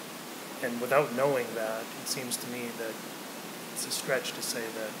 And without knowing that, it seems to me that it's a stretch to say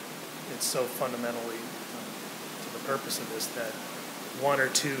that it's so fundamentally to the purpose of this that one or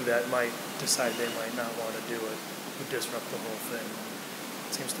two that might decide they might not want to do it would disrupt the whole thing.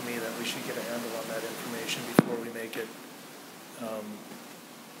 It seems to me that we should get a handle on that information before we make it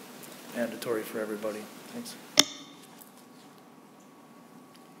mandatory for everybody. Thanks.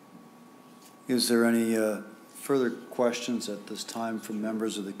 Is there any further questions at this time from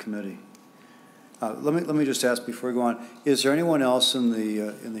members of the committee? Let me just ask before we go on: is there anyone else in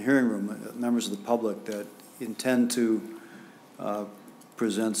the hearing room, members of the public, that intend to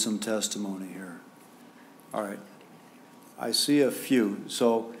present some testimony here? All right. I see a few.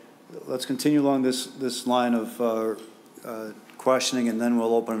 So let's continue along this line of questioning, and then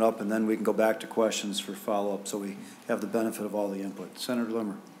we'll open it up, and then we can go back to questions for follow-up so we have the benefit of all the input. Senator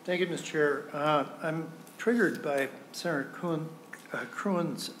Limmer. Thank you, Mr. Chair. I'm triggered by Senator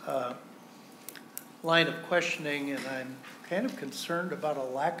Kruen's line of questioning, and I'm kind of concerned about a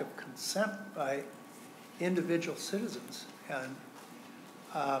lack of consent by individual citizens. And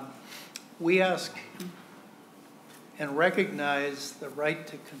we ask and recognize the right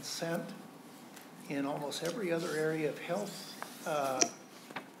to consent in almost every other area of health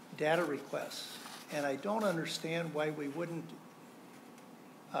data requests. And I don't understand why we wouldn't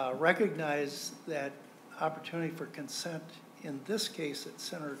recognize that opportunity for consent in this case that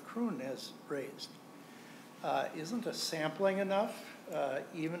Senator Kroon has raised. Isn't a sampling enough,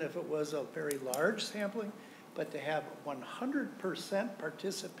 even if it was a very large sampling, but to have 100%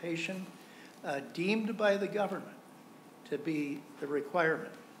 participation deemed by the government to be the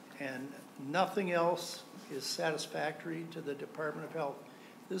requirement, and nothing else is satisfactory to the Department of Health.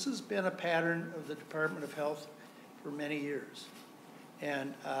 This has been a pattern of the Department of Health for many years.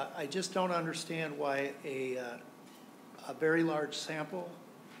 And I just don't understand why a very large sample,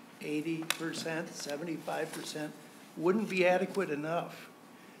 80%, 75%, wouldn't be adequate enough.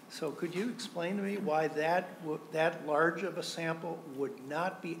 So could you explain to me why that large of a sample would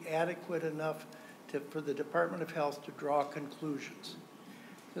not be adequate enough for the Department of Health to draw conclusions?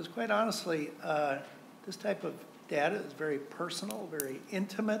 Because quite honestly, this type of data is very personal, very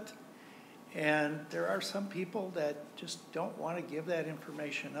intimate, and there are some people that just don't want to give that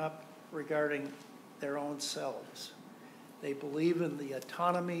information up regarding their own selves. They believe in the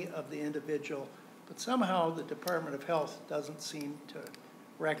autonomy of the individual, but somehow the Department of Health doesn't seem to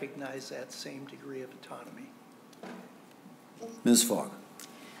recognize that same degree of autonomy. Ms. Fogg.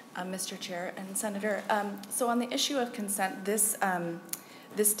 Mr. Chair and Senator, so on the issue of consent, this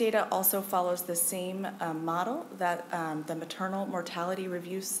data also follows the same model that the Maternal Mortality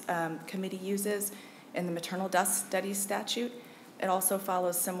Reviews Committee uses in the Maternal Death Studies statute. It also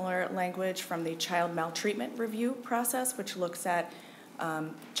follows similar language from the Child Maltreatment Review process, which looks at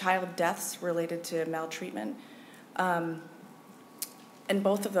child deaths related to maltreatment. And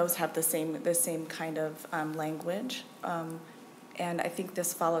both of those have the same kind of language. And I think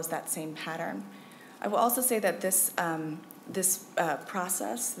this follows that same pattern. I will also say that This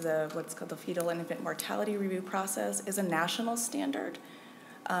process, what's called the fetal and infant mortality review process, is a national standard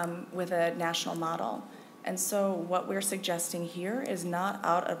with a national model. And so what we're suggesting here is not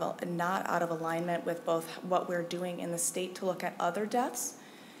out of alignment with both what we're doing in the state to look at other deaths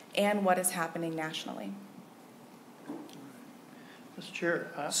and what is happening nationally. Mr.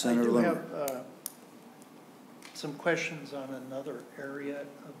 Chair, I Senator do Limmer. have some questions on another area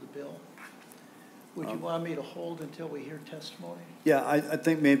of the bill. Would you want me to hold until we hear testimony? Yeah, I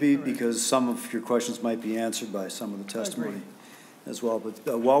think maybe All right. because some of your questions might be answered by some of the I agree. testimony as well.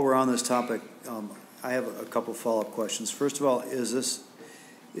 But while we're on this topic, I have a couple follow-up questions. First of all, is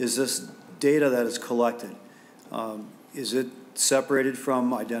this data that is collected, is it separated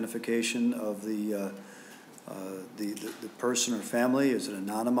from identification of the person or family? Is it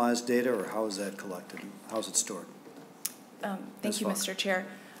anonymized data, or how is that collected? How is it stored? Thank you, Mr. Chair.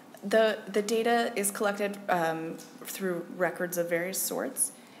 The data is collected through records of various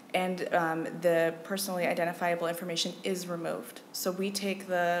sorts, and the personally identifiable information is removed. So we take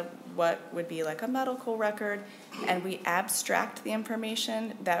what would be like a medical record, and we abstract the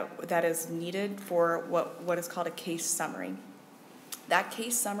information that is needed for what is called a case summary. That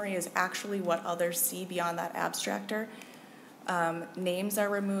case summary is actually what others see beyond that abstractor. Names are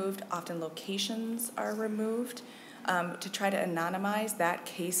removed, often locations are removed, to try to anonymize that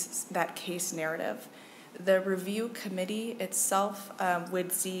case narrative. The review committee itself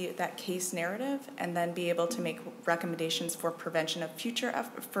would see that case narrative and then be able to make recommendations for prevention of future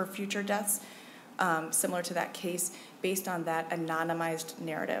deaths similar to that case based on that anonymized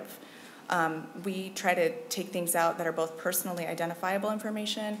narrative. We try to take things out that are both personally identifiable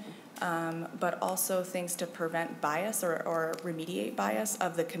information, but also things to prevent bias or remediate bias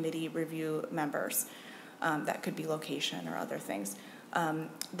of the committee review members. That could be location or other things.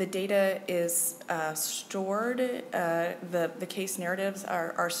 The data is stored, the case narratives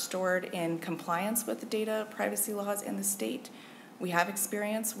are stored in compliance with the data privacy laws in the state. We have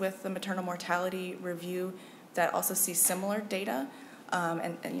experience with the maternal mortality review that also sees similar data.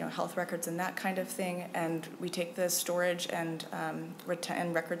 And health records and that kind of thing, and we take the storage and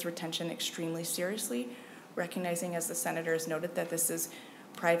records retention extremely seriously, recognizing, as the senator has noted, that this is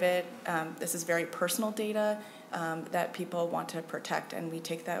private, this is very personal data that people want to protect, and we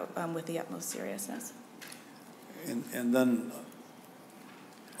take that with the utmost seriousness. And then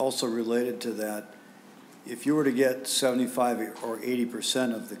also related to that, if you were to get 75 or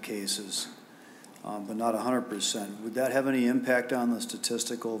 80% of the cases, but not 100%. Would that have any impact on the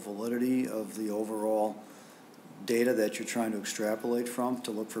statistical validity of the overall data that you're trying to extrapolate from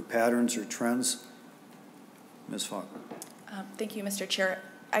to look for patterns or trends? Ms. Falk. Thank you, Mr. Chair.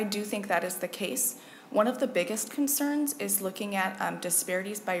 I do think that is the case. One of the biggest concerns is looking at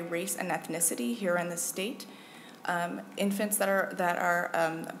disparities by race and ethnicity here in the state. Infants that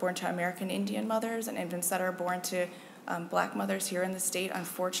are born to American Indian mothers and infants that are born to Black mothers here in the state,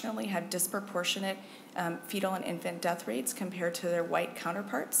 unfortunately, have disproportionate fetal and infant death rates compared to their white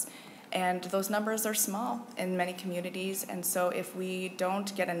counterparts. And those numbers are small in many communities. And so if we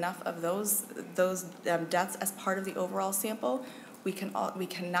don't get enough of those deaths as part of the overall sample, we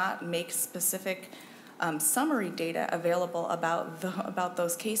cannot make specific summary data available about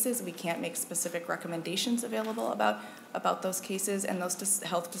those cases. We can't make specific recommendations available about those cases, and those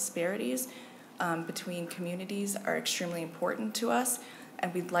health disparities between communities are extremely important to us,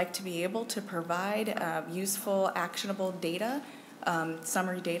 and we'd like to be able to provide useful, actionable data,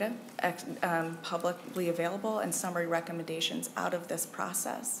 summary data, publicly available, and summary recommendations out of this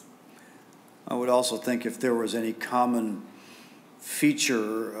process. I would also think if there was any common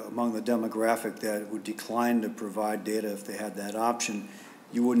feature among the demographic that would decline to provide data if they had that option,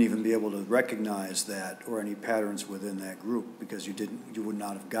 you wouldn't even be able to recognize that or any patterns within that group because you would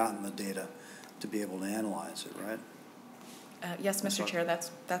not have gotten the data to be able to analyze it, right? Yes, Mr. Chair,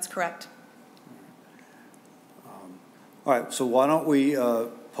 that's correct. All right, so why don't we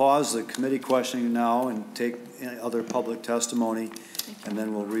pause the committee questioning now and take other public testimony, and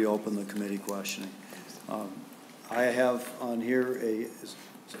then we'll reopen the committee questioning. I have on here is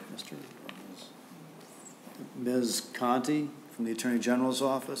it Ms. Conti from the Attorney General's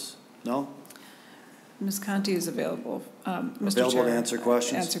office? No? Ms. Conti is available. Mr. Available Chair, to answer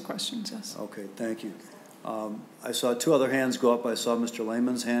questions? Answer questions, yes. Okay, thank you. I saw two other hands go up. I saw Mr.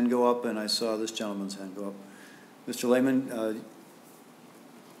 Lehman's hand go up, and I saw this gentleman's hand go up. Mr. Lehman,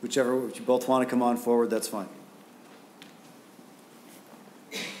 whichever, if you both want to come on forward, that's fine.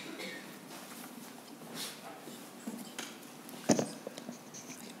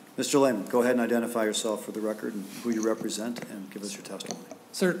 Mr. Lehman, go ahead and identify yourself for the record and who you represent, and give us your testimony.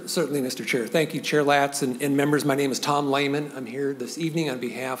 Certainly, Mr. Chair. Thank you, Chair Latz and members. My name is Tom Lehman. I'm here this evening on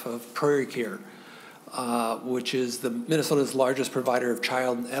behalf of Prairie Care, which is Minnesota's largest provider of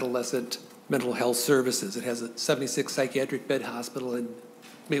child and adolescent mental health services. It has a 76 psychiatric bed hospital in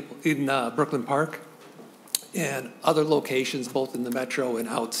Brooklyn Park and other locations both in the metro and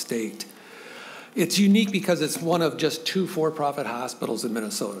outstate. It's unique because it's one of just 2 for-profit hospitals in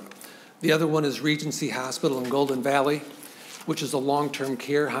Minnesota. The other one is Regency Hospital in Golden Valley, which is a long-term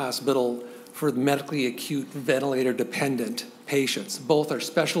care hospital for medically acute ventilator-dependent patients. Both are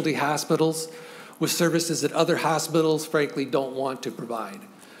specialty hospitals with services that other hospitals, frankly, don't want to provide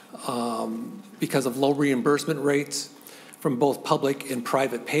because of low reimbursement rates from both public and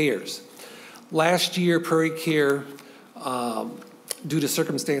private payers. Last year, Prairie Care, due to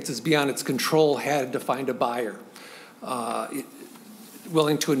circumstances beyond its control, had to find a buyer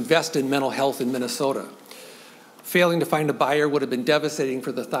willing to invest in mental health in Minnesota. Failing to find a buyer would have been devastating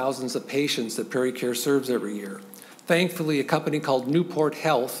for the thousands of patients that Prairie Care serves every year. Thankfully, a company called Newport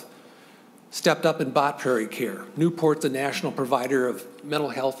Health stepped up and bought Prairie Care. Newport's a national provider of mental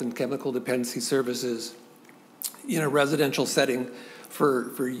health and chemical dependency services in a residential setting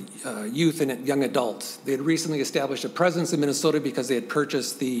for youth and young adults. They had recently established a presence in Minnesota because they had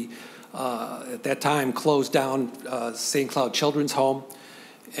purchased the, at that time, closed down St. Cloud Children's Home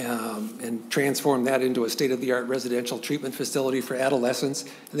and transformed that into a state-of-the-art residential treatment facility for adolescents.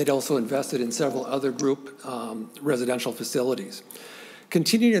 And they'd also invested in several other group residential facilities.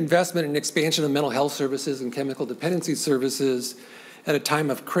 Continued investment and expansion of mental health services and chemical dependency services at a time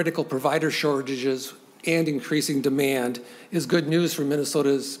of critical provider shortages and increasing demand is good news for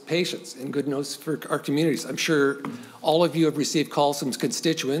Minnesota's patients and good news for our communities. I'm sure all of you have received calls from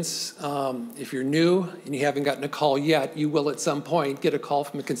constituents. If you're new and you haven't gotten a call yet, you will at some point get a call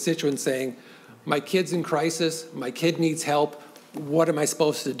from a constituent saying, my kid's in crisis, my kid needs help, what am I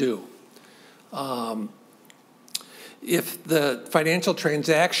supposed to do? If the financial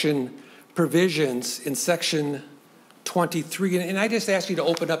transaction provisions in section 23, and I just ask you to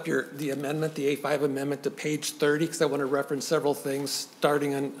open up the amendment, the A5 amendment, to page 30, because I want to reference several things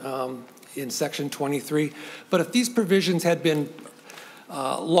starting in section 23. But if these provisions had been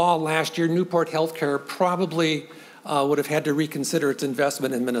law last year, Newport Healthcare probably would have had to reconsider its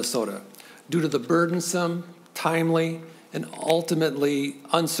investment in Minnesota due to the burdensome, timely, and ultimately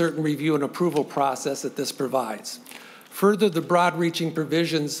uncertain review and approval process that this provides. Further, the broad-reaching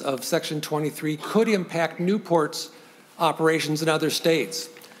provisions of section 23 could impact Newport's operations in other states,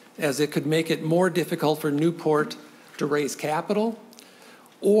 as it could make it more difficult for Newport to raise capital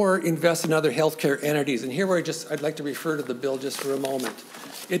or invest in other healthcare entities. And here where I'd like to refer to the bill just for a moment.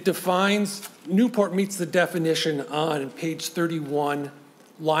 It defines, Newport meets the definition on page 31,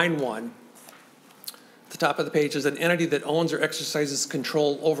 line 1. At the top of the page is an entity that owns or exercises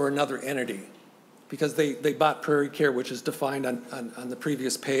control over another entity, because they bought Prairie Care, which is defined on the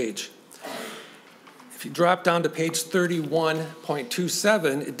previous page. If you drop down to page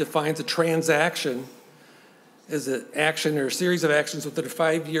 31.27, it defines a transaction as an action or a series of actions within a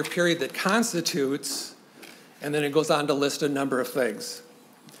 5-year period that constitutes, and then it goes on to list a number of things.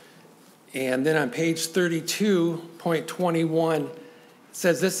 And then on page 32.21, it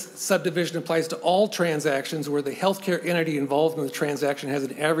says this subdivision applies to all transactions where the healthcare entity involved in the transaction has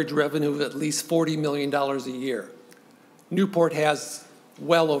an average revenue of at least $40 million a year. Newport has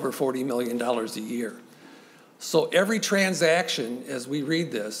well over $40 million a year. So every transaction, as we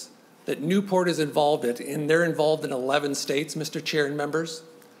read this, that Newport is involved in, and they're involved in 11 states, Mr. Chair and members,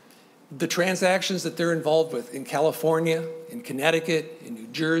 the transactions that they're involved with in California, in Connecticut, in New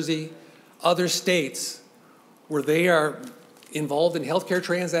Jersey, other states where they are involved in healthcare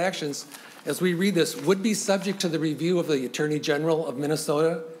transactions, as we read this, would be subject to the review of the Attorney General of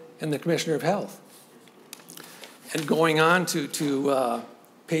Minnesota and the Commissioner of Health. And going on to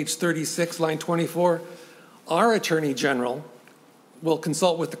page 36, line 24, our Attorney General will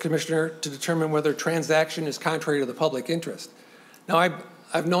consult with the Commissioner to determine whether a transaction is contrary to the public interest. Now,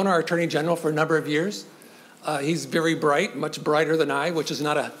 I've known our Attorney General for a number of years. He's very bright, much brighter than I, which is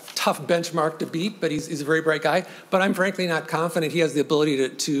not a tough benchmark to beat, but he's a very bright guy. But I'm frankly not confident he has the ability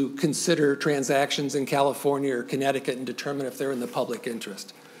to consider transactions in California or Connecticut and determine if they're in the public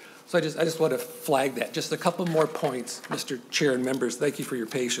interest. So I just want to flag that. Just a couple more points, Mr. Chair and members. Thank you for your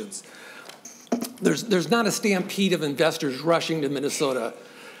patience. There's not a stampede of investors rushing to Minnesota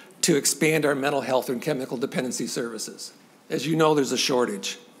to expand our mental health and chemical dependency services. As you know, there's a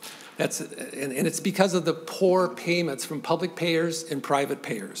shortage. And it's because of the poor payments from public payers and private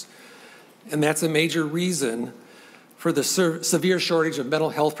payers. And that's a major reason for the severe shortage of mental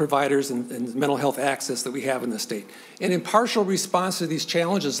health providers and mental health access that we have in the state. And in partial response to these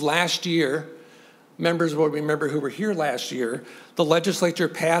challenges, last year, members will remember who were here last year, the legislature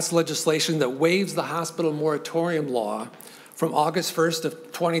passed legislation that waives the hospital moratorium law from August 1st of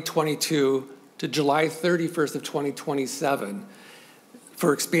 2022 to July 31st of 2027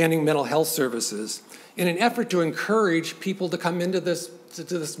 for expanding mental health services in an effort to encourage people to come into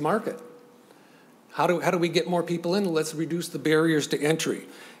this market. How do we get more people in? Let's reduce the barriers to entry.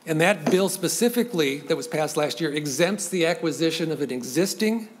 And that bill specifically that was passed last year exempts the acquisition of an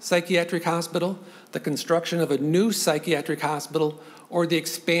existing psychiatric hospital, the construction of a new psychiatric hospital, or the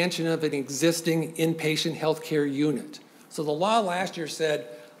expansion of an existing inpatient healthcare unit. So the law last year said,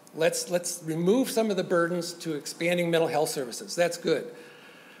 let's remove some of the burdens to expanding mental health services. That's good.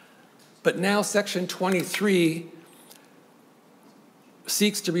 But now Section 23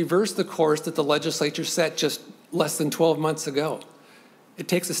 seeks to reverse the course that the legislature set just less than 12 months ago. It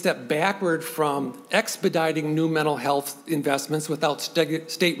takes a step backward from expediting new mental health investments without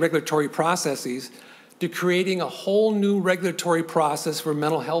state regulatory processes to creating a whole new regulatory process for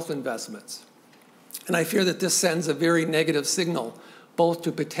mental health investments. And I fear that this sends a very negative signal both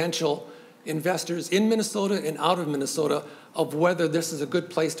to potential investors in Minnesota and out of Minnesota of whether this is a good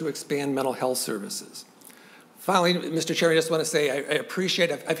place to expand mental health services. Finally, Mr. Chair, I just want to say I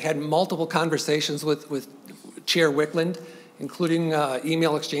appreciate, I've had multiple conversations with Chair Wiklund, including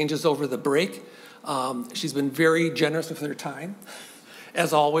email exchanges over the break. She's been very generous with her time,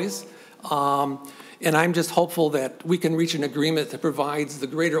 as always. And I'm just hopeful that we can reach an agreement that provides the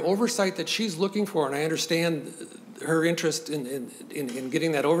greater oversight that she's looking for, and I understand her interest in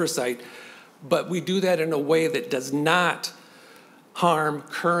getting that oversight, but we do that in a way that does not harm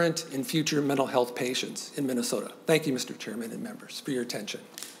current and future mental health patients in Minnesota. Thank you, Mr. Chairman and members, for your attention.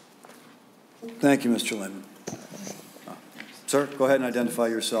 Thank you, Mr. Lindman. Sir, go ahead and identify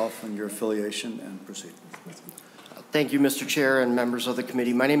yourself and your affiliation and proceed. Thank you, Mr. Chair and members of the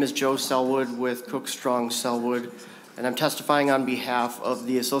committee. My name is Joe Selwood with Cook Strong Selwood, and I'm testifying on behalf of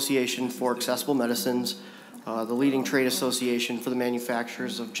the Association for Accessible Medicines, the leading trade association for the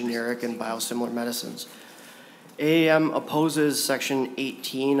manufacturers of generic and biosimilar medicines. AAM opposes Section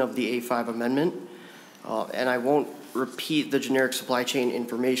 18 of the A5 amendment, and I won't repeat the generic supply chain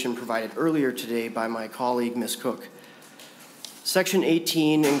information provided earlier today by my colleague, Ms. Cook. Section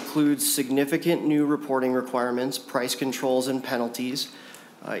 18 includes significant new reporting requirements, price controls, and penalties,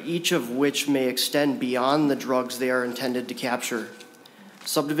 each of which may extend beyond the drugs they are intended to capture.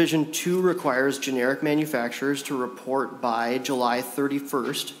 Subdivision 2 requires generic manufacturers to report by July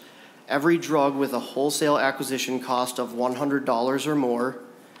 31st every drug with a wholesale acquisition cost of $100 or more,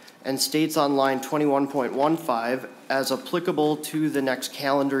 and states on line 21.15 as applicable to the next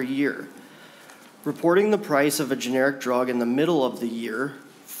calendar year. Reporting the price of a generic drug in the middle of the year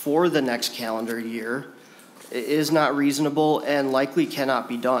for the next calendar year is not reasonable and likely cannot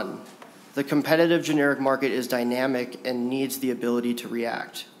be done. The competitive generic market is dynamic and needs the ability to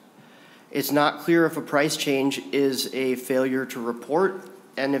react. It's not clear if a price change is a failure to report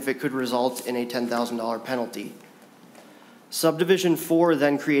and if it could result in a $10,000 penalty. Subdivision 4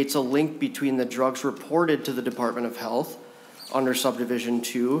 then creates a link between the drugs reported to the Department of Health under Subdivision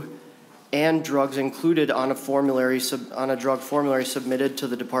 2 and drugs included on a drug formulary submitted to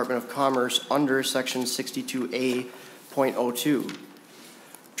the Department of Commerce under Section 62A.02.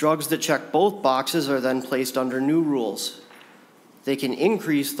 Drugs that check both boxes are then placed under new rules. They can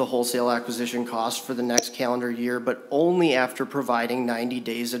increase the wholesale acquisition cost for the next calendar year, but only after providing 90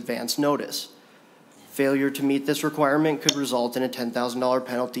 days advance notice. Failure to meet this requirement could result in a $10,000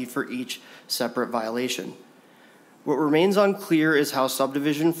 penalty for each separate violation. What remains unclear is how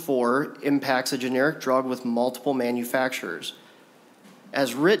Subdivision 4 impacts a generic drug with multiple manufacturers.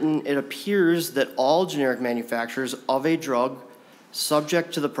 As written, it appears that all generic manufacturers of a drug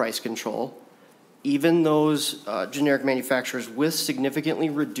subject to the price control, even those generic manufacturers with significantly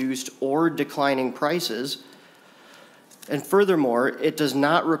reduced or declining prices. And furthermore, it does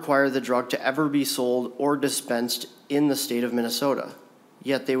not require the drug to ever be sold or dispensed in the state of Minnesota,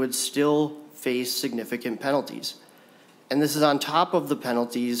 yet they would still face significant penalties. And this is on top of the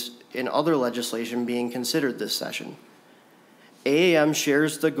penalties in other legislation being considered this session. AAM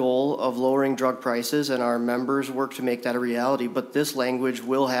shares the goal of lowering drug prices, and our members work to make that a reality, but this language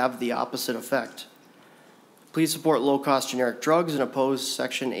will have the opposite effect. Please support low-cost generic drugs and oppose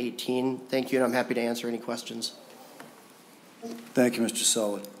Section 18. Thank you, and I'm happy to answer any questions. Thank you, Mr.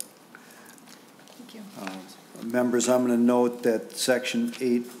 Selwood. Thank you. Members, I'm going to note that Section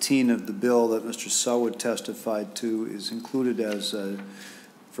 18 of the bill that Mr. Selwood testified to is included as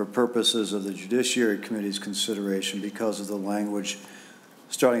for purposes of the Judiciary Committee's consideration because of the language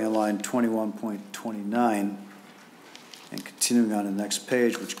starting on line 21.29 and continuing on the next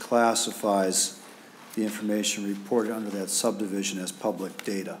page, which classifies the information reported under that subdivision as public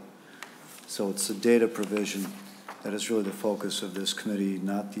data. So it's the data provision that is really the focus of this committee,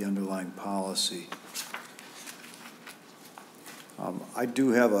 not the underlying policy. I do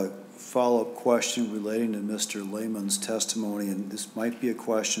have a follow-up question relating to Mr. Lehman's testimony, and this might be a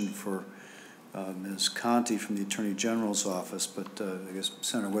question for Ms. Conti from the Attorney General's office, but I guess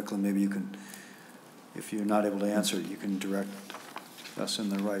Senator Wiklund, maybe you can, if you're not able to answer it, you can direct us in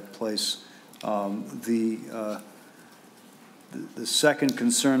the right place. The second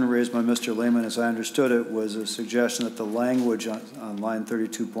concern raised by Mr. Lehman, as I understood it, was a suggestion that the language on line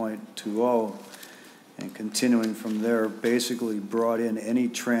 32.20 and continuing from there basically brought in any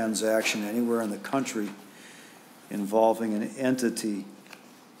transaction anywhere in the country involving an entity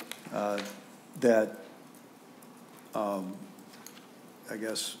that, I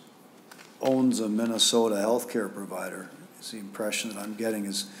guess, owns a Minnesota healthcare provider. It's the impression that I'm getting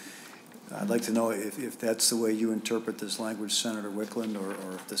is, I'd like to know if that's the way you interpret this language, Senator Wiklund,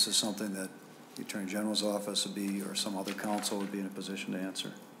 or if this is something that the Attorney General's office would be, or some other counsel would be in a position to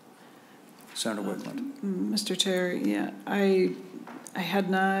answer. Senator Wiklund. Mr. Chair, yeah, I had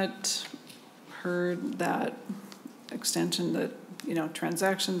not heard that extension that, you know,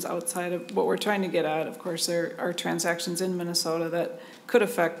 transactions outside of what we're trying to get at. Of course, there are transactions in Minnesota that could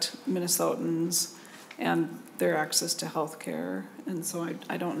affect Minnesotans and their access to health care. And so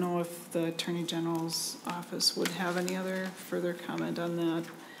I don't know if the Attorney General's office would have any other further comment on that.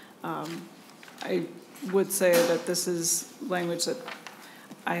 I would say that this is language that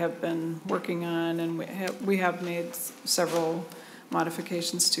I have been working on, and we have made several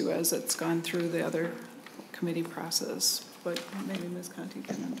modifications to as it's gone through the other committee process. But maybe Ms. Conti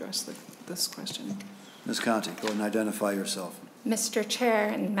can address this question. Ms. Conti, go ahead and identify yourself. Mr. Chair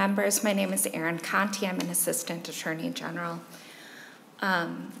and members, my name is Erin Conti. I'm an Assistant Attorney General.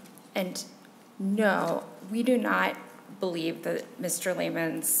 And no, we do not believe that Mr.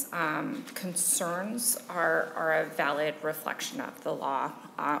 Lehman's concerns are a valid reflection of the law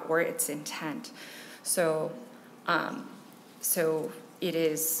or its intent. So, so it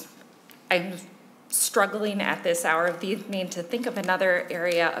is, I'm struggling at this hour of the evening to think of another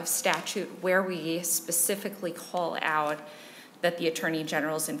area of statute where we specifically call out that the Attorney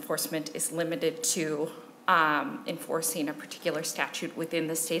General's enforcement is limited to enforcing a particular statute within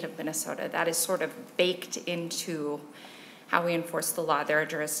the state of Minnesota. That is sort of baked into how we enforce the law. There are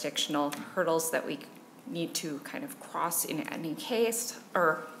jurisdictional hurdles that we need to kind of cross in any case,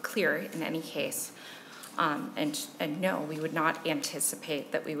 or clear in any case. And no, we would not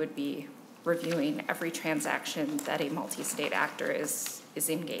anticipate that we would be reviewing every transaction that a multi-state actor is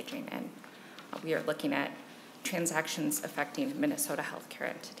engaging in. We are looking at transactions affecting Minnesota healthcare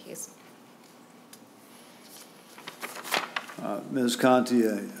entities. Ms. Conti,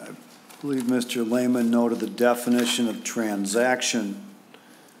 I believe Mr. Lehman noted the definition of transaction.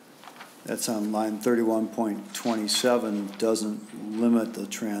 That's on line 31.27, doesn't limit the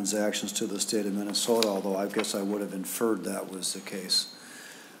transactions to the state of Minnesota, although I guess I would have inferred that was the case.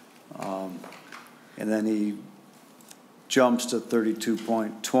 And then he jumps to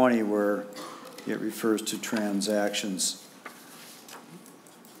 32.20 where it refers to transactions,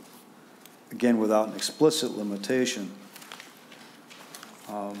 again, without an explicit limitation.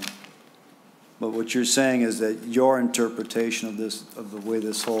 But what you're saying is that your interpretation of this, of the way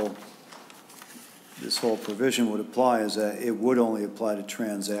this whole provision would apply, is that it would only apply to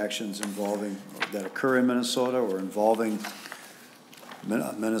transactions involving, that occur in Minnesota or involving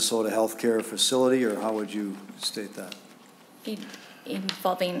a Minnesota healthcare facility, or how would you state that?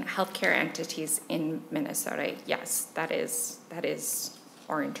 Involving healthcare entities in Minnesota, yes, that is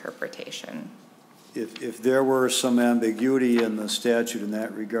our interpretation. If there were some ambiguity in the statute in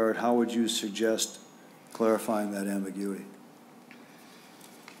that regard, how would you suggest clarifying that ambiguity?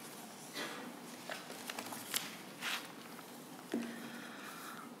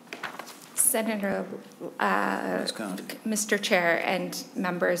 Senator, Mr. Chair and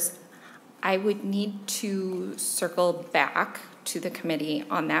members, I would need to circle back to the committee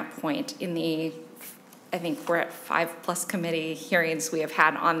on that point. In the, I think we're at 5+ committee hearings we have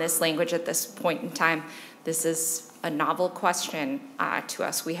had on this language at this point in time. This is a novel question to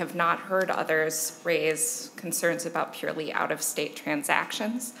us. We have not heard others raise concerns about purely out-of-state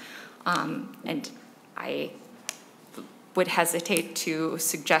transactions, and I would hesitate to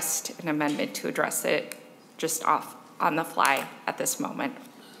suggest an amendment to address it just off on the fly at this moment.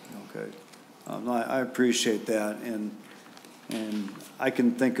 Okay. I appreciate that, and And I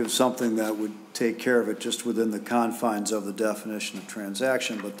can think of something that would take care of it just within the confines of the definition of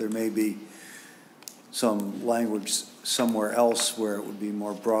transaction, but there may be some language somewhere else where it would be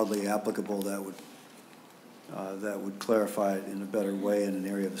more broadly applicable that would clarify it in a better way in an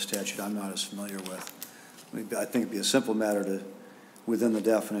area of the statute I'm not as familiar with. I think it'd be a simple matter to, within the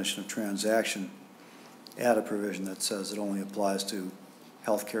definition of transaction, add a provision that says it only applies to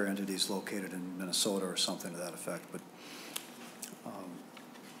healthcare entities located in Minnesota or something to that effect. But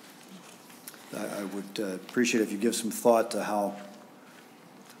I would appreciate if you give some thought to how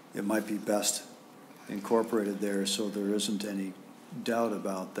it might be best incorporated there so there isn't any doubt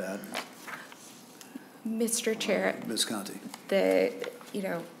about that. Mr. Chair. Ms. Conti.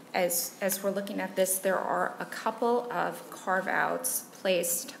 As we're looking at this, there are a couple of carve-outs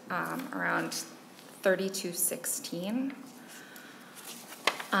placed around 3216.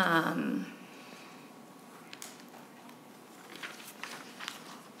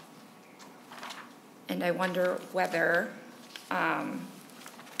 And I wonder whether, or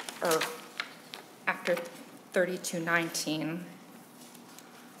after 3219,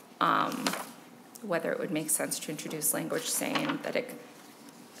 whether it would make sense to introduce language saying that a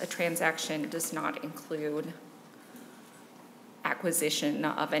transaction does not include acquisition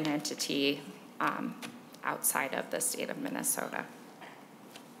of an entity outside of the state of Minnesota.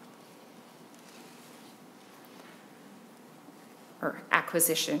 Or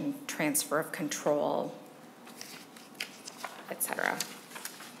acquisition, transfer of control, et cetera.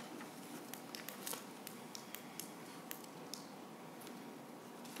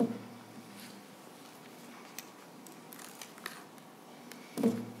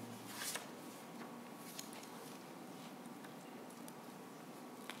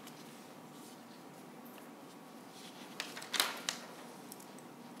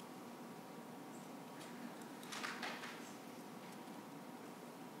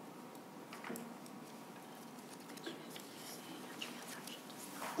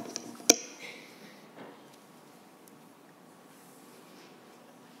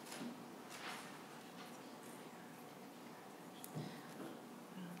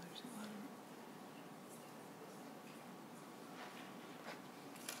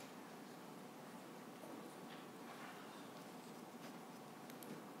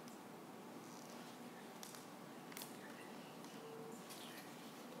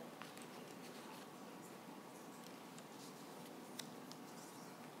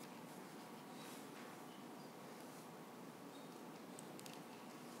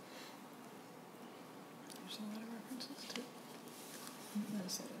 There's a lot of references to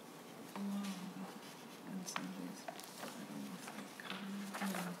Minnesota law and some of these. I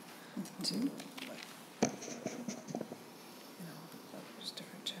don't know if there's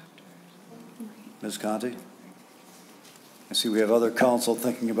different chapters. Ms. Conti? I see we have other counsel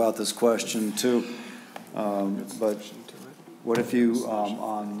thinking about this question too. But what if you,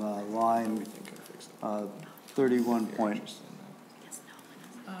 on line 31 point,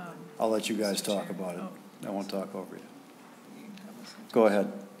 I'll let you guys talk about it. I won't talk over you. Go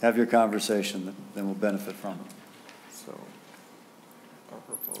ahead. Have your conversation, then we'll benefit from it. So our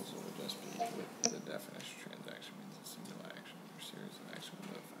proposal would just be with the definition of transaction means a single action or series of action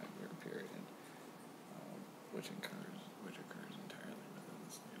within a 5-year period, which occurs entirely within the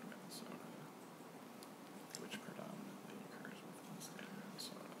state of Minnesota, which predominantly occurs within the state of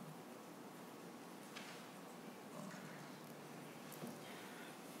Minnesota.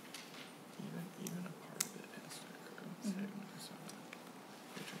 Even a part of it has to occur in the state of Minnesota,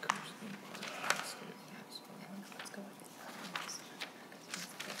 which occurs in part of the state of Minnesota. Let's go with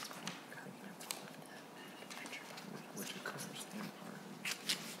which occurs in part of the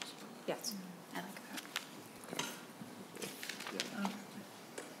state of Minnesota. Yes, I like that.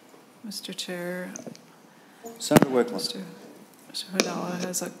 Mr. Chair. Senator Wiklund. Mr. Hudala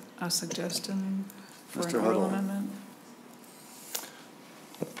has a suggestion for an oral amendment.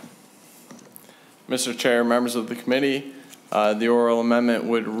 Mr. Chair, members of the committee, the oral amendment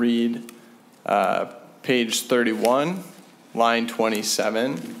would read page 31, line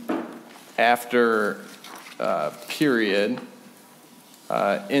 27, after period,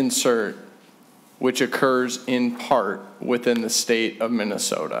 insert, which occurs in part within the state of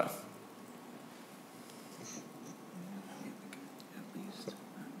Minnesota.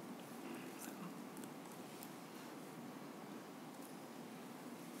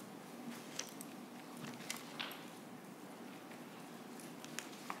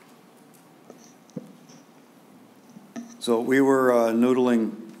 So we were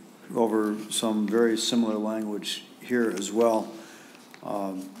noodling over some very similar language here as well.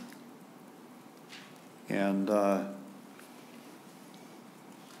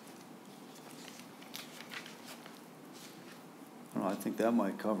 I think that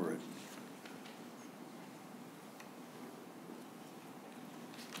might cover it.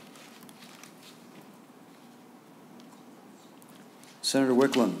 Senator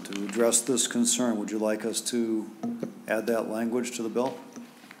Wiklund, to address this concern, would you like us to add that language to the bill?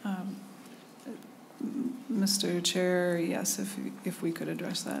 Mr. Chair, yes, if we could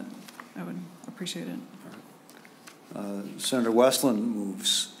address that, I would appreciate it. Senator Westland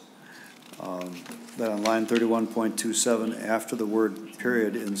moves that on line 31.27, after the word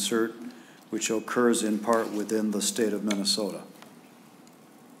period, insert which occurs in part within the state of Minnesota.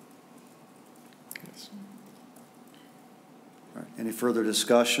 Yes. All right. Any further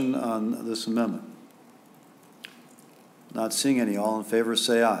discussion on this amendment? Not seeing any. All in favor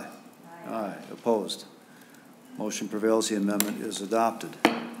say aye. Aye. Aye. Opposed? Motion prevails. The amendment is adopted.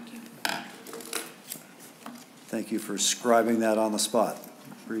 Thank you for scribing that on the spot.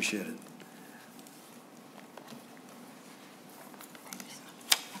 Appreciate it.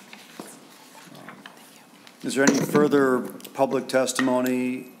 Is there any further public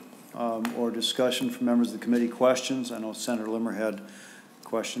testimony or discussion from members of the committee? Questions? I know Senator Limmer had a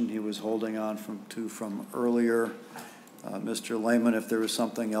question he was holding on from earlier. Mr. Lehman, if there was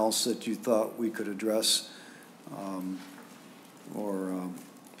something else that you thought we could address, or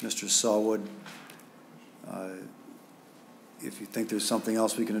Mr. Selwood, if you think there's something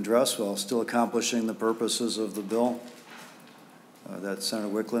else we can address while still accomplishing the purposes of the bill that Senator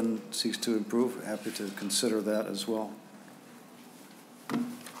Wiklund seeks to improve, happy to consider that as well.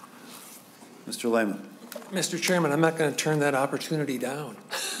 Mr. Lehman. Mr. Chairman, I'm not going to turn that opportunity down.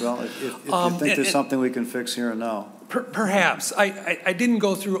 Well, if you think there's something we can fix here and now. Perhaps. I didn't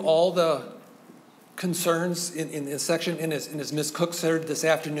go through all the concerns in this section, and as Ms. Cook said this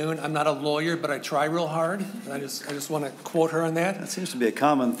afternoon, I'm not a lawyer, but I try real hard. And I just want to quote her on that. That seems to be a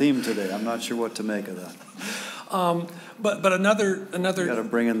common theme today. I'm not sure what to make of that. But another. You got to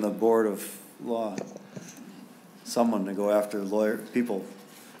bring in the board of law, someone to go after people.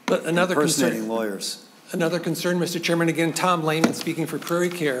 But another impersonating lawyers. Another concern, Mr. Chairman. Again, Tom Lehman speaking for Prairie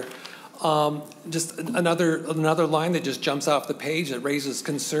Care. Just another line that just jumps off the page that raises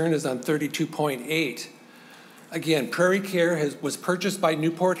concern is on 32.8. Again, Prairie Care was purchased by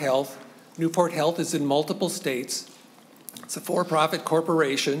Newport Health. Newport Health is in multiple states. It's a for-profit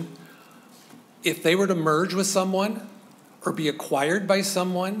corporation. If they were to merge with someone or be acquired by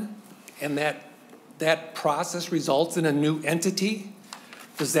someone, and that process results in a new entity,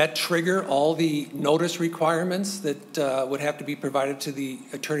 does that trigger all the notice requirements that would have to be provided to the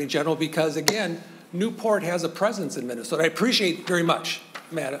Attorney General? Because again, Newport has a presence in Minnesota. I appreciate very much,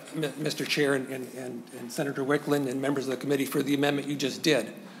 Mr. Chair and Senator Wiklund and members of the committee for the amendment you just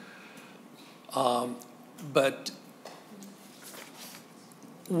did. But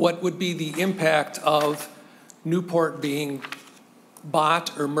what would be the impact of Newport being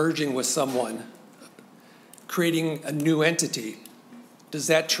bought or merging with someone, creating a new entity? Does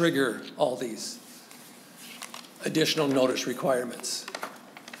that trigger all these additional notice requirements?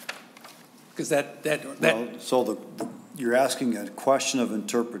 Because so you're asking a question of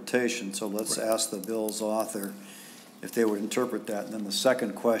interpretation. So let's ask the bill's author if they would interpret that, and then the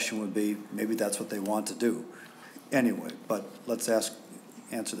second question would be maybe that's what they want to do anyway. But let's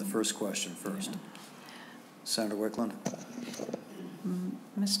answer the first question first. Yeah. Senator Wiklund.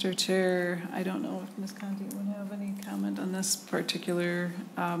 Mr. Chair, I don't know if Ms. Conti would have any comment on this particular.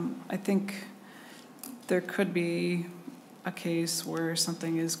 I think there could be a case where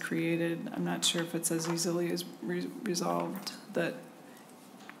something is created. I'm not sure if it's as easily as resolved that,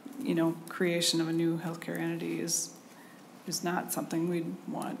 creation of a new healthcare entity is not something we'd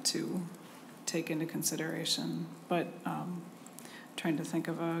want to take into consideration. But trying to think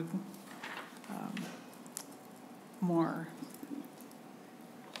of a more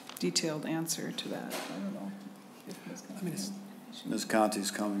detailed answer to that. I don't know if Ms. Conti's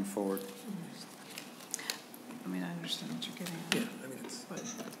coming forward. I understand what you're getting at. Yeah, it's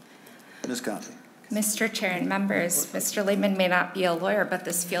Ms. Conti. Mr. Chair and members, Mr. Lehman may not be a lawyer, but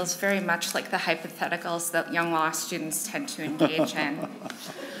this feels very much like the hypotheticals that young law students tend to engage in.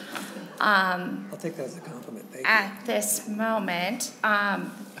 I'll take that as a compliment. Thank you. At this moment, I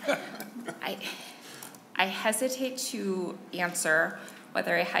hesitate to answer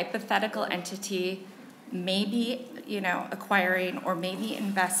whether a hypothetical entity may be, acquiring or maybe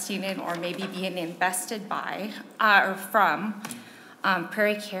investing in or maybe being invested by or from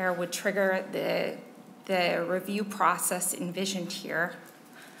Prairie Care would trigger the review process envisioned here.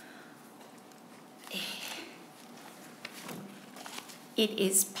 It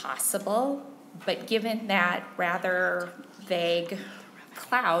is possible, but given that rather vague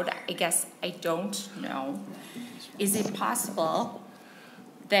cloud, I guess I don't know Is it possible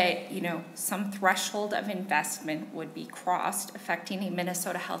that, you know, some threshold of investment would be crossed affecting a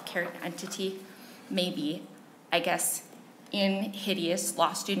Minnesota healthcare entity? Maybe. I guess in hideous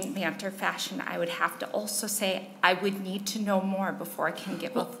law student banter fashion, I would have to also say I would need to know more before I can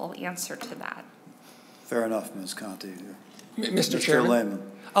give a full answer to that. Fair enough, Ms. Conti. Mr. Chairman,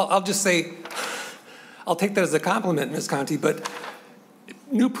 Lehman. I'll just say, I'll take that as a compliment, Ms. Conti, but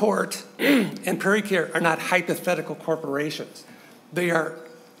Newport and Prairie Care are not hypothetical corporations. They are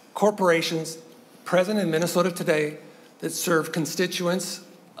corporations present in Minnesota today that serve constituents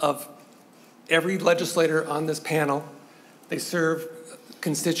of every legislator on this panel. They serve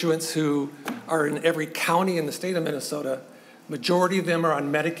constituents who are in every county in the state of Minnesota. Majority of them are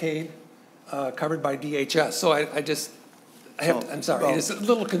on Medicaid, covered by DHS. So I'm sorry, it's a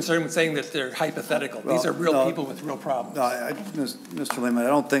little concerned with saying that they're hypothetical. These are real people with real problems. No, Mr. Lehman, I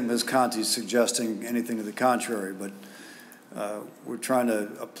don't think Ms. Conti's suggesting anything to the contrary, but we're trying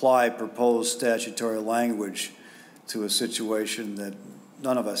to apply proposed statutory language to a situation that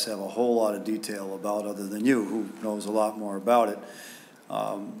none of us have a whole lot of detail about other than you, who knows a lot more about it.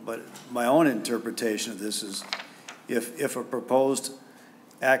 But my own interpretation of this is if a proposed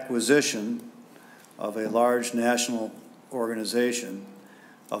acquisition of a large national organization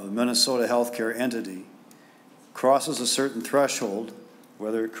of a Minnesota healthcare entity crosses a certain threshold,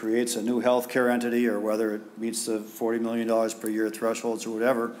 whether it creates a new healthcare entity or whether it meets the $40 million per year thresholds or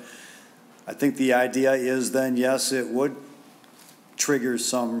whatever, I think the idea is then, yes, it would trigger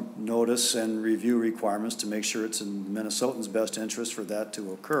some notice and review requirements to make sure it's in Minnesotans' best interest for that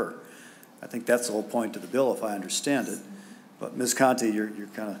to occur. I think that's the whole point of the bill, if I understand it. But Ms. Conti, you're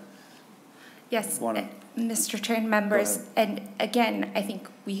kind of... Yes, Mr. Chair and members, and again, I think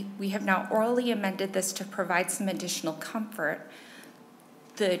we have now orally amended this to provide some additional comfort.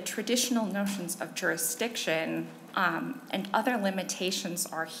 The traditional notions of jurisdiction and other limitations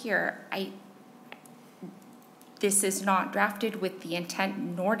are here. This is not drafted with the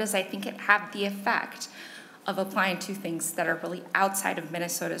intent, nor does I think it have the effect of applying to things that are really outside of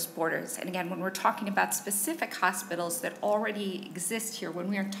Minnesota's borders. And again, when we're talking about specific hospitals that already exist here, when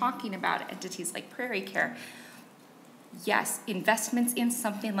we are talking about entities like Prairie Care, yes, investments in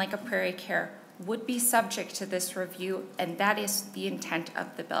something like a Prairie Care would be subject to this review, and that is the intent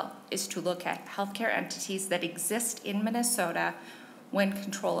of the bill, is to look at healthcare entities that exist in Minnesota when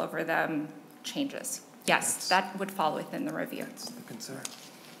control over them changes. Yes, that would fall within the review. That's the concern.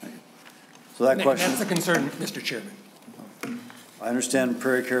 So that question... That's the concern, Mr. Chairman. I understand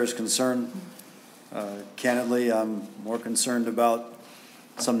Prairie Care's concern. Candidly, I'm more concerned about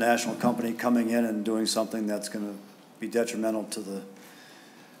some national company coming in and doing something that's going to be detrimental to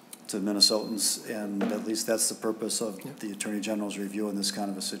Minnesotans, and at least that's the purpose of the Attorney General's review in this kind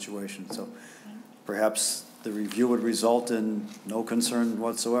of a situation. So perhaps the review would result in no concern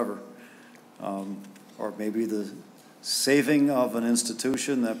whatsoever, or maybe the saving of an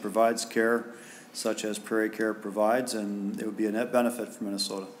institution that provides care such as Prairie Care provides, and it would be a net benefit for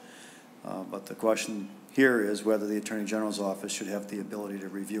Minnesota. But the question here is whether the Attorney General's office should have the ability to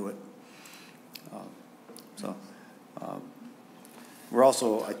review it. We're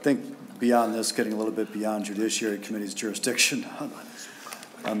also, I think, beyond this, getting a little bit beyond Judiciary Committee's jurisdiction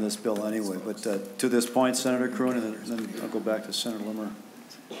on this bill anyway. But to this point, Senator Kroon, and then I'll go back to Senator Limmer.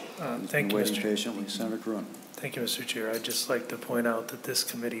 Thank you, waiting Mr. patiently. Senator Kroon. Thank you, Mr. Chair. I'd just like to point out that this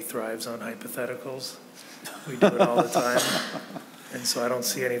committee thrives on hypotheticals. We do it all the time. And so I don't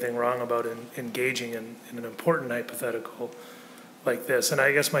see anything wrong about engaging in an important hypothetical like this. And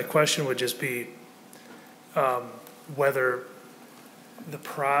I guess my question would just be whether the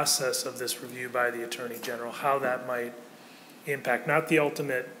process of this review by the Attorney General, how that might impact, not the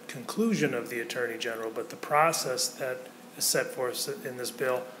ultimate conclusion of the Attorney General, but the process that is set forth in this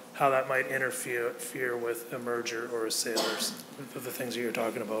bill, how that might interfere with a merger or a sale of the things that you're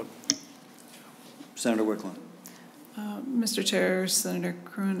talking about. Senator Wiklund. Mr. Chair, Senator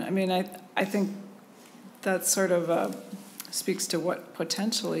Kroon, I mean, I think that sort of speaks to what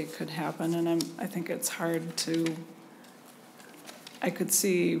potentially could happen, and I think it's hard to, I could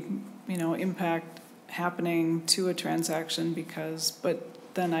see, you know, impact happening to a transaction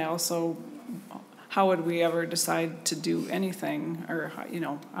but then I also, how would we ever decide to do anything, or, you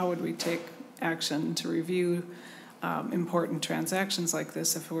know, how would we take action to review important transactions like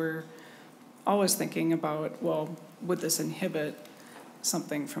this if we're always thinking about, well, would this inhibit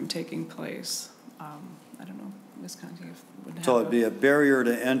something from taking place? I don't know, Ms. Conti, would have So it'd be a barrier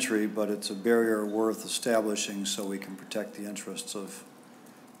to entry, but it's a barrier worth establishing so we can protect the interests of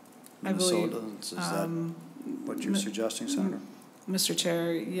Minnesotans. Is that what you're suggesting, Senator? Mr.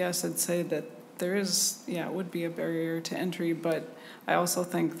 Chair, yes, I'd say that there is, yeah, it would be a barrier to entry, but I also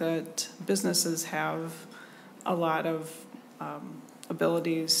think that businesses have a lot of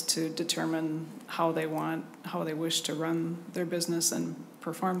abilities to determine how they wish to run their business and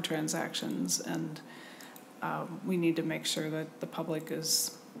perform transactions, and we need to make sure that the public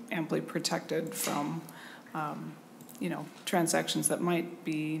is amply protected from transactions that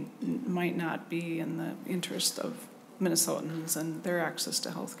might not be in the interest of Minnesotans and their access to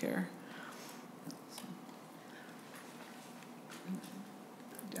health care.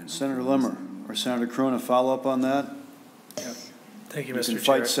 Senator Limmer or Senator Kroon, a follow-up on that? Thank you, You Mr. can Chair.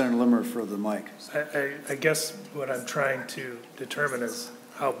 fight Senator Limmer for the mic. I guess what I'm trying to determine is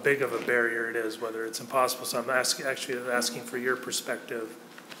how big of a barrier it is, whether it's impossible. So I'm asking for your perspective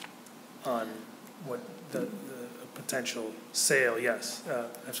on what the potential sale. Yes,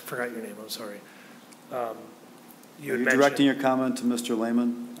 I forgot your name. I'm sorry. You're directing your comment to Mr.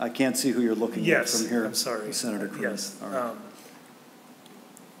 Lehman? I can't see who you're looking at from here. I'm sorry. Senator Kroon. Yes. All right.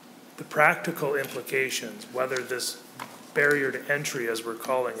 The practical implications, whether this barrier to entry, as we're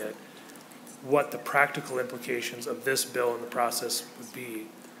calling it, what the practical implications of this bill and the process would be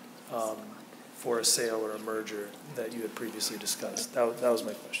for a sale or a merger that you had previously discussed. That was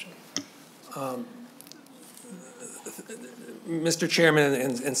my question. Mr. Chairman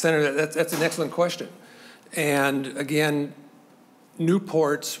and Senator, that's an excellent question. And again,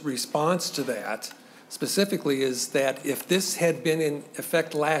 Newport's response to that specifically is that if this had been in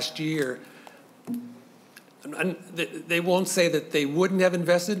effect last year, they won't say that they wouldn't have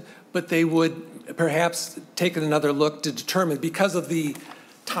invested, but they would perhaps take another look to determine, because of the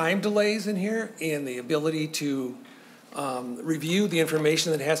time delays in here and the ability to review the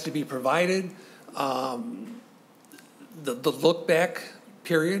information that has to be provided, the look back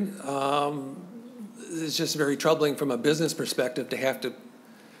period is just very troubling from a business perspective to have to,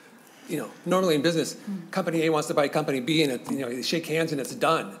 normally in business, company A wants to buy company B and they shake hands and it's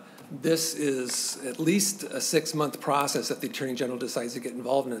done. This is at least a 6-month process if the Attorney General decides to get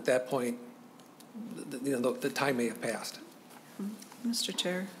involved, and at that point, the time may have passed. Mr.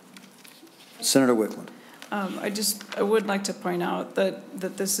 Chair. Senator Wiklund. I would like to point out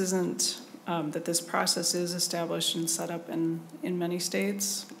that this isn't, that this process is established and set up in many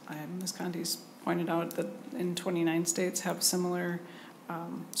states. Ms. Conti's pointed out that in 29 states have similar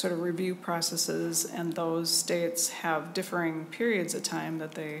sort of review processes, and those states have differing periods of time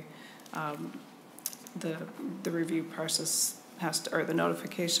that they, the review process or the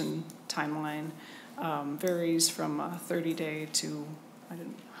notification timeline varies from a 30-day to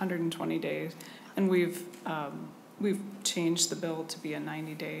 120 days, and we've changed the bill to be a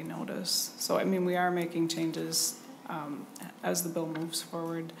 90-day notice. So I mean, we are making changes as the bill moves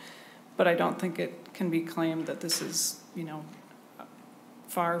forward, but I don't think it can be claimed that this is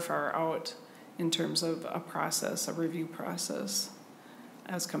far out in terms of a review process,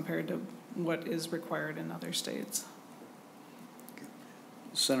 as compared to what is required in other states.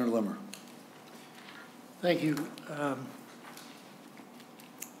 Senator Limmer. Thank you.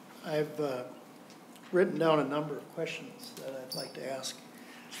 I've written down a number of questions that I'd like to ask.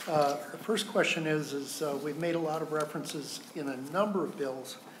 The first question is we've made a lot of references in a number of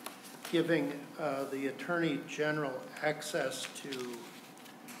bills giving the Attorney General access to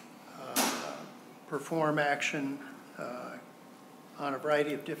perform action on a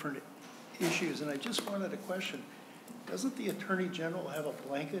variety of different issues. And I just wanted to question, doesn't the Attorney General have a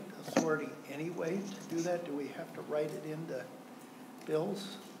blanket authority anyway to do that? Do we have to write it into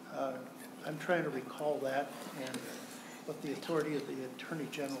bills? I'm trying to recall that and what the authority of the Attorney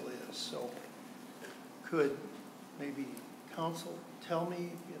General is. So could maybe counsel tell me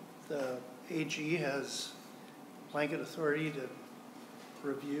if the AG has blanket authority to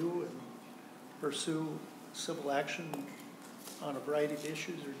review and pursue civil action on a variety of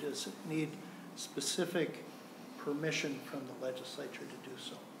issues, or does it need specific permission from the legislature to do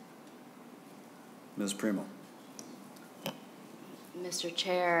so? Ms. Primo. Mr.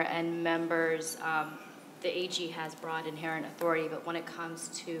 Chair and members, the AG has broad inherent authority, but when it comes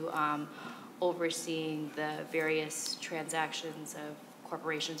to overseeing the various transactions of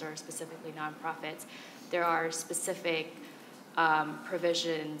corporations or specifically nonprofits, there are specific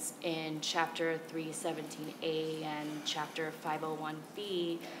provisions in Chapter 317A and Chapter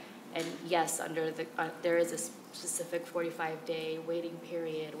 501B, and yes, under the there is a specific 45-day waiting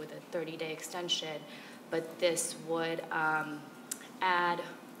period with a 30-day extension, but this would add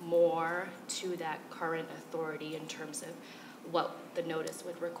more to that current authority in terms of what the notice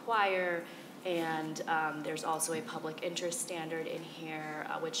would require, and there's also a public interest standard in here,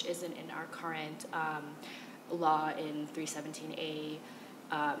 which isn't in our current law in 317A.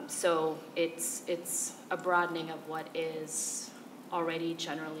 So it's a broadening of what is already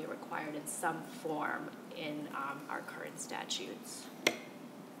generally required in some form in our current statutes.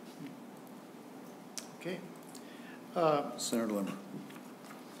 Okay. Senator Limmer.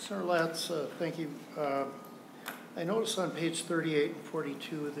 Senator Latz, thank you. I noticed on page 38 and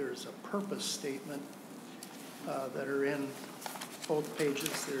 42 there's a purpose statement that are in both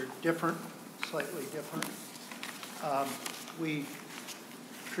pages. They're different, slightly different. We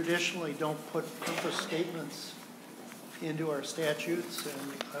traditionally don't put purpose statements into our statutes,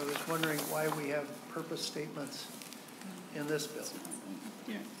 and I was wondering why we have purpose statements in this bill.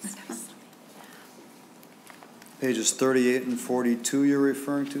 Pages 38 and 42 you're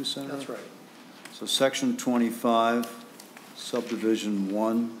referring to, Senator? That's right. So section 25, subdivision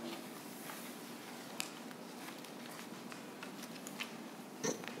 1.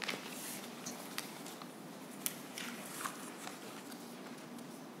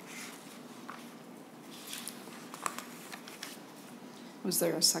 Was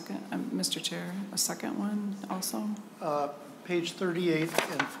there a second, Mr. Chair, a second one also? Page 38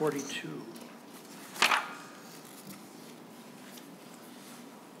 and 42.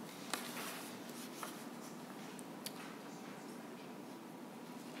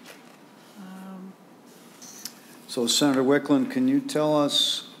 So Senator Wiklund, can you tell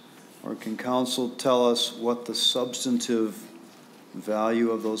us, or can council tell us what the substantive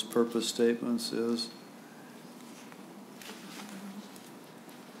value of those purpose statements is?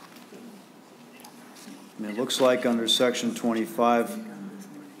 I mean, it looks like under section 25,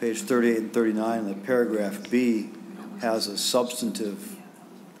 page 38 and 39, the paragraph B has a substantive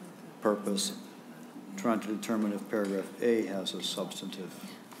purpose, trying to determine if paragraph A has a substantive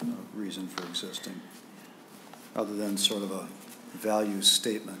reason for existing, other than sort of a value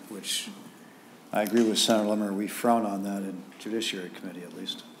statement, which I agree with Senator Limmer, we frown on that in Judiciary Committee at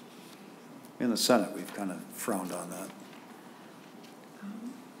least. In the Senate, we've kind of frowned on that.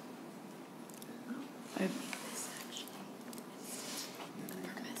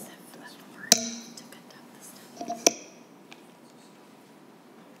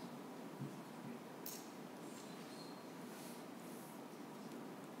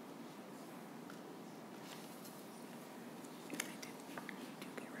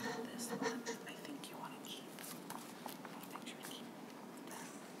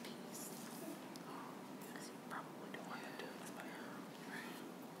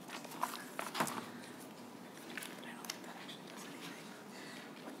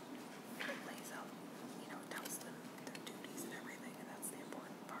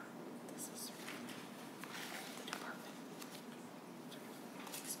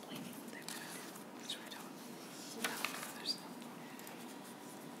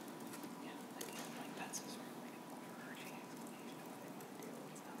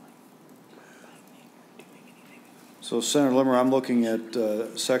 So, Senator Limmer, I'm looking at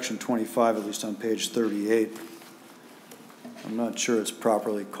section 25, at least on page 38. I'm not sure it's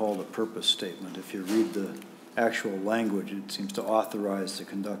properly called a purpose statement. If you read the actual language, it seems to authorize the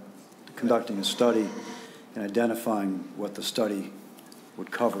conducting a study and identifying what the study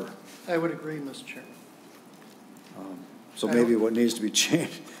would cover. I would agree, Mr. Chairman. So maybe what needs to be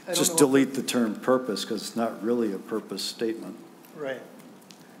changed, just delete the term purpose, because it's not really a purpose statement. Right.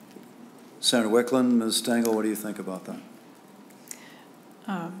 Senator Wiklund, Ms. Stengel, what do you think about that?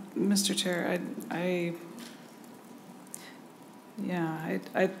 Mr. Chair, I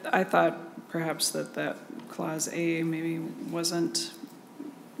thought perhaps that clause A maybe wasn't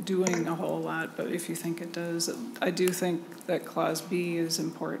doing a whole lot, but if you think it does, I do think that clause B is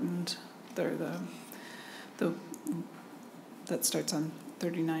important. There, that starts on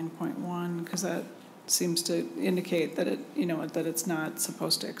 39.1, because that seems to indicate that that it's not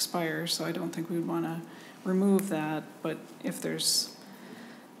supposed to expire. So I don't think we'd want to remove that. But if there's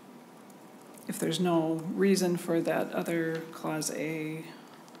no reason for that other clause A,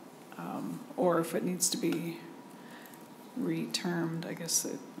 or if it needs to be retermed, I guess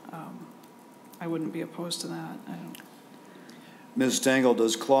I wouldn't be opposed to that. Ms. Stengel,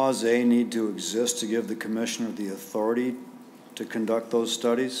 does clause A need to exist to give the commissioner the authority to conduct those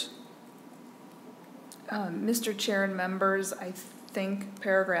studies? Mr. Chair and members, I think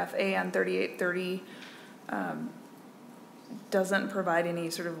paragraph A on 3830 doesn't provide any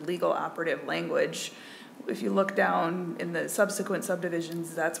sort of legal operative language. If you look down in the subsequent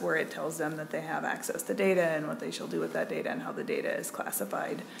subdivisions, that's where it tells them that they have access to data and what they shall do with that data and how the data is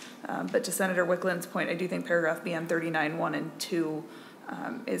classified. But to Senator Wiklund's point, I do think paragraph B on 39.1 and 2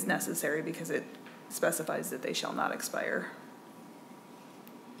 is necessary because it specifies that they shall not expire.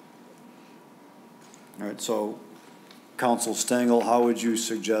 All right, so Council Stengel, how would you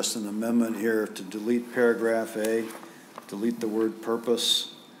suggest an amendment here to delete paragraph A, delete the word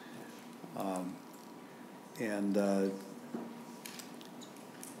purpose, and on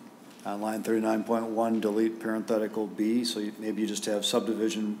line 39.1, delete parenthetical B, so maybe you just have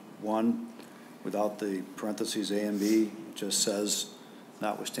subdivision 1 without the parentheses A and B. It just says,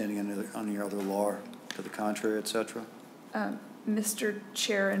 notwithstanding any other law to the contrary, et cetera. Mr.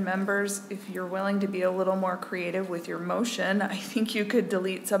 Chair and members, if you're willing to be a little more creative with your motion, I think you could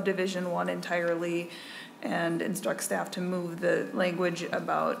delete subdivision 1 entirely and instruct staff to move the language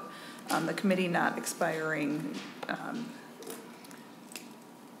about the committee not expiring.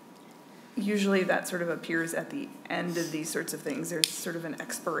 Usually that sort of appears at the end of these sorts of things. There's sort of an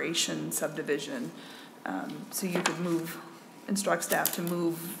expiration subdivision. So you could instruct staff to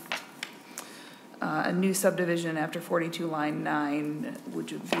move a new subdivision after 42 line 9,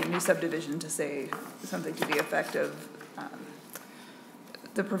 which would be a new subdivision to say something to the effect of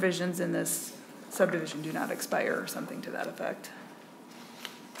the provisions in this subdivision do not expire, or something to that effect.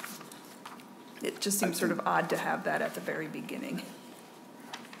 It just seems sort of odd to have that at the very beginning.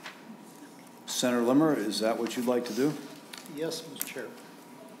 Senator Limmer, is that what you'd like to do? Yes, Mr. Chair.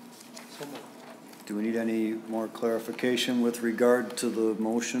 So moved. Do we need any more clarification with regard to the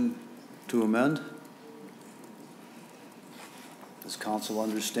motion to amend? Does council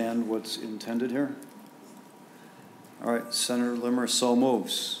understand what's intended here? All right, Senator Limmer so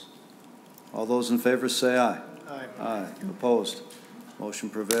moves. All those in favor say aye. Aye. Aye. Opposed? Motion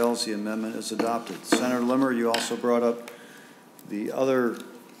prevails. The amendment is adopted. Senator Limmer, you also brought up the other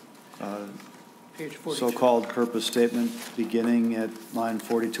Page 42. so-called purpose statement beginning at line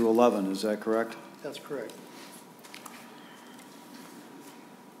 4211. Is that correct? That's correct.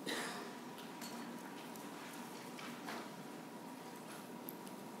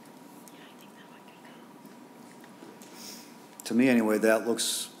 To me, anyway, that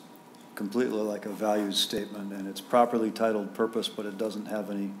looks completely like a values statement, and it's properly titled purpose, but it doesn't have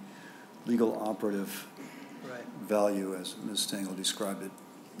any legal operative value as Ms. Stengel described it.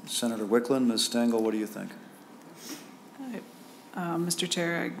 Senator Wiklund, Ms. Stengel, what do you think? Mr.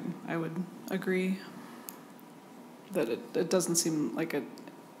 Chair, I would agree that it doesn't seem like it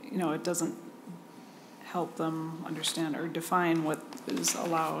doesn't help them understand or define what is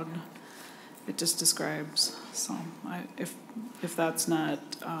allowed. It just describes. So if that's not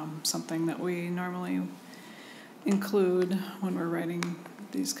something that we normally include when we're writing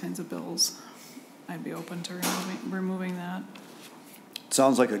these kinds of bills, I'd be open to removing that.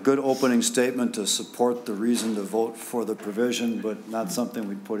 Sounds like a good opening statement to support the reason to vote for the provision, but not something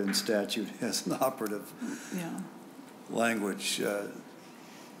we'd put in statute as an operative language.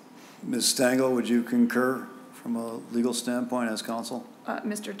 Ms. Stengel, would you concur from a legal standpoint as counsel?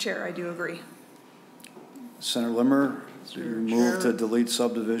 Mr. Chair, I do agree. Senator Limmer, you move to delete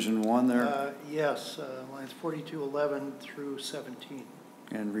subdivision 1 there? Yes, lines 4211 through 17.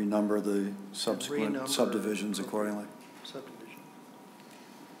 And renumber the subsequent subdivisions accordingly. Subdivision.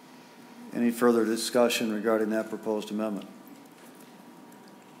 Any further discussion regarding that proposed amendment?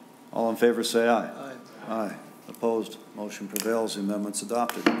 All in favor say aye. Aye. Aye. Opposed? Motion prevails. The amendment's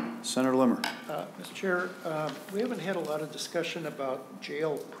adopted. Senator Limmer. Mr. Chair, we haven't had a lot of discussion about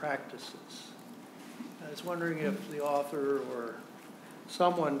jail practices. I was wondering if the author or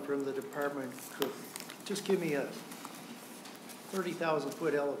someone from the department could just give me a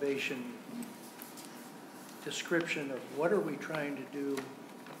 30,000-foot elevation description of what are we trying to do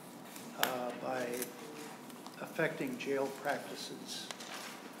by affecting jail practices.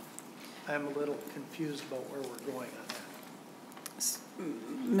 I'm a little confused about where we're going on that.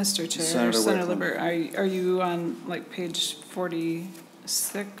 Mr. Chair, Senator Limber, are you on like page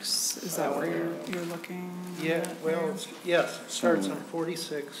 46? Is that where you're looking? Yeah, well, yes, it starts on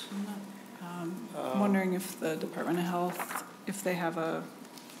 46. I'm wondering if the Department of Health, if they have a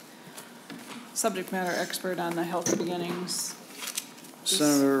subject matter expert on the health beginnings.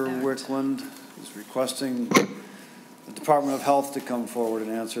 Senator Wiklund is requesting the Department of Health to come forward and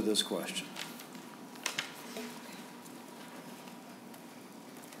answer this question.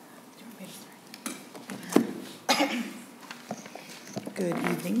 Good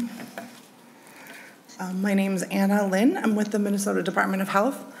evening. My name is Anna Lynn. I'm with the Minnesota Department of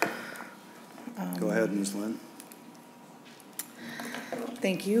Health. Go ahead, Ms. Lynn.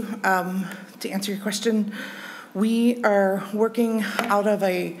 Thank you. To answer your question, we are working out of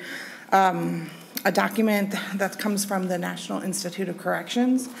a document that comes from the National Institute of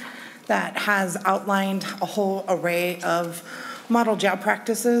Corrections that has outlined a whole array of model jail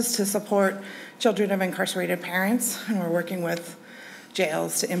practices to support children of incarcerated parents, and we're working with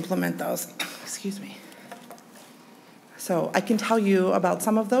jails to implement those. Excuse me. So I can tell you about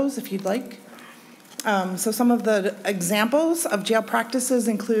some of those if you'd like. So some of the examples of jail practices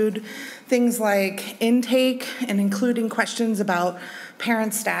include things like intake and including questions about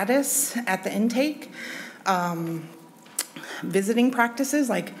parent status at the intake. Visiting practices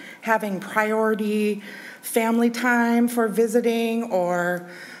like having priority family time for visiting, or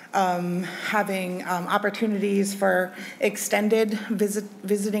having opportunities for extended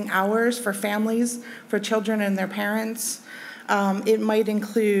visiting hours for families, for children and their parents. It might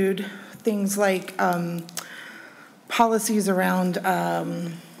include things like policies around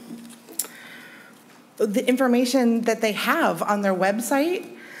the information that they have on their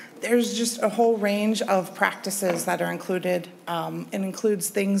website. There's just a whole range of practices that are included. It includes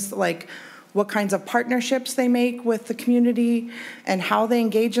things like what kinds of partnerships they make with the community and how they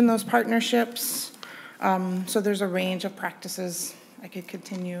engage in those partnerships. So there's a range of practices. I could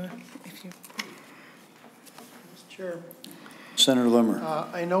continue if you. Mr. Chair. Senator Limmer.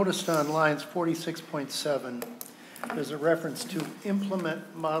 I noticed on lines 46.7, there's a reference to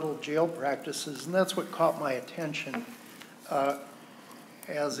implement model jail practices, and that's what caught my attention.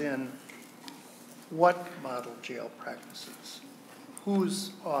 As in, what model jail practices?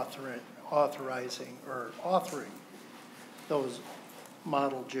 Who's authorizing or authoring those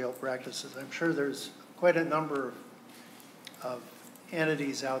model jail practices? I'm sure there's quite a number of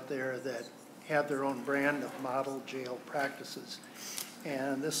entities out there that have their own brand of model jail practices,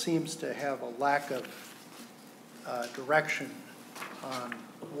 and this seems to have a lack of direction on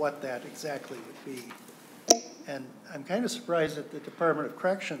what that exactly would be. And I'm kind of surprised that the Department of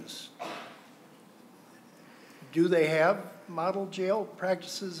Corrections, do they have model jail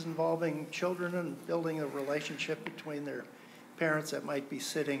practices involving children and building a relationship between their parents that might be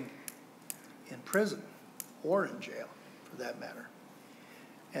sitting in prison or in jail, for that matter?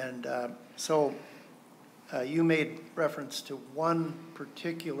 And so you made reference to one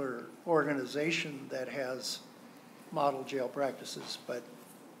particular organization that has model jail practices, but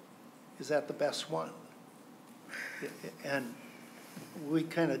is that the best one? And we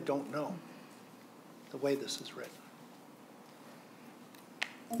kind of don't know the way this is written.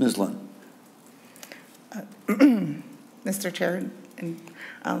 Ms. Lynn. Mr. Chair and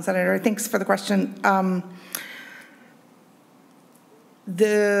Senator, thanks for the question.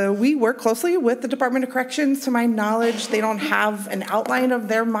 We work closely with the Department of Corrections. To my knowledge, they don't have an outline of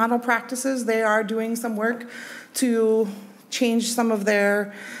their model practices. They are doing some work to change some of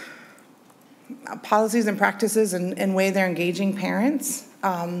their policies and practices and way they're engaging parents.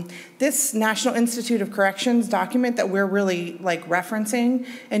 This National Institute of Corrections document that we're really like referencing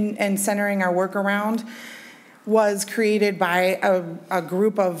and centering our work around was created by a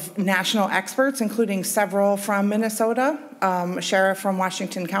group of national experts, including several from Minnesota, a sheriff from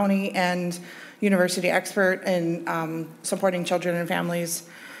Washington County, and university expert in supporting children and families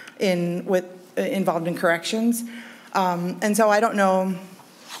involved in corrections. And so I don't know,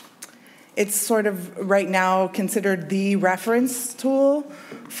 it's sort of right now considered the reference tool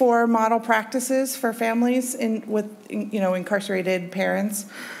for model practices for families with incarcerated parents.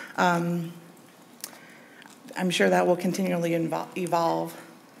 I'm sure that will continually evolve.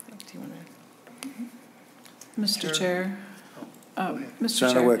 Do you want to? Mr. Chair. Mr.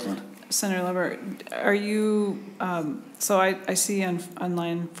 Senator Wiklund. Senator Limmer, are you, so I see on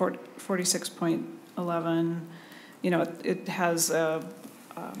line 46.11, it has a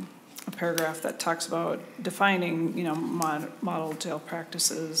paragraph that talks about defining, model jail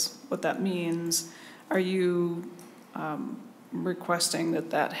practices, what that means. Are you requesting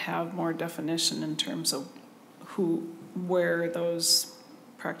that have more definition in terms of where those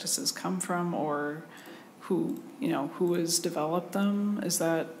practices come from, or who has developed them? Is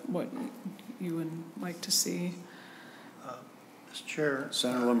that what you would like to see? Mr. Chair.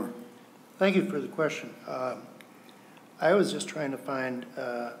 Senator Limmer. Thank you for the question. I was just trying to find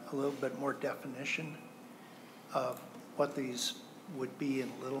a little bit more definition of what these would be in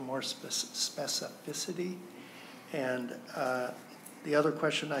a little more specificity. And the other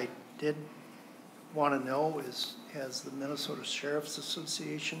question I did want to know is, has the Minnesota Sheriff's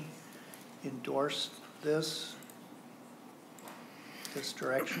Association endorsed this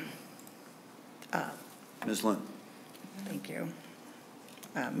direction? Ms. Lynn. Thank you.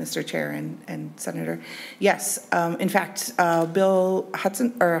 Mr. Chair and Senator. Yes, in fact, Bill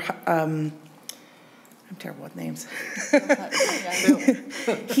Hudson, or I'm terrible with names.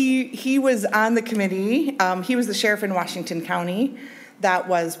 He was on the committee. He was the sheriff in Washington County. That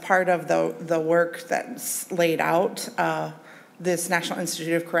was part of the work that's laid out, this National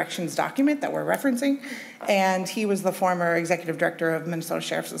Institute of Corrections document that we're referencing. And he was the former executive director of Minnesota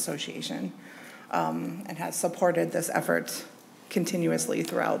Sheriff's Association. and has supported this effort continuously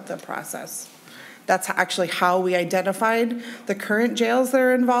throughout the process. That's actually how we identified the current jails that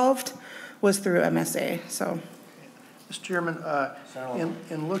are involved, was through MSA. So, Mr. Chairman,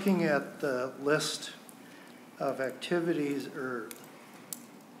 in looking at the list of activities or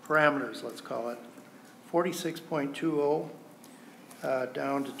parameters, let's call it, 46.20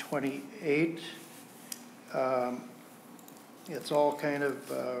 down to 28, it's all kind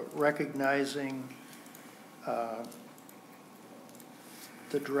of recognizing the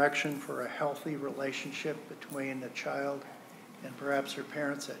direction for a healthy relationship between a child and perhaps their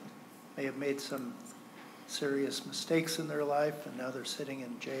parents that may have made some serious mistakes in their life and now they're sitting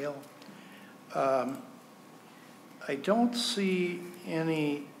in jail. I don't see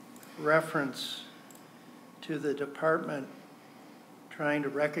any reference to the department trying to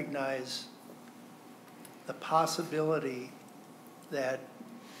recognize the possibility that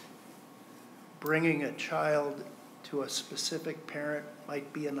bringing a child to a specific parent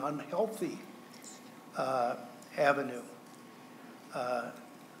might be an unhealthy avenue.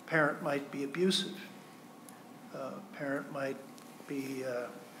 Parent might be abusive. Parent might be a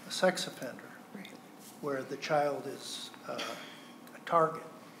sex offender, where the child is a target.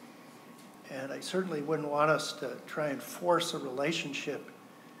 And I certainly wouldn't want us to try and force a relationship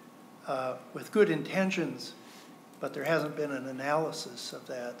with good intentions, but there hasn't been an analysis of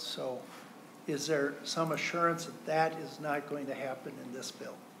that. So is there some assurance that that is not going to happen in this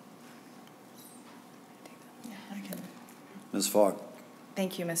bill? Yeah, I can. Ms. Fogg.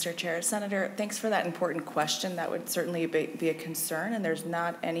 Thank you, Mr. Chair. Senator, thanks for that important question. That would certainly be a concern, and there's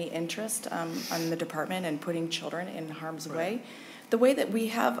not any interest on the department in putting children in harm's way. The way that we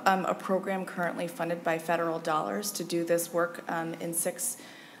have a program currently funded by federal dollars to do this work in six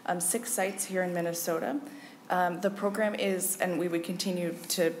sites here in Minnesota. The program is, and we would continue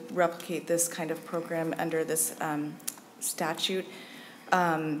to replicate this kind of program under this statute,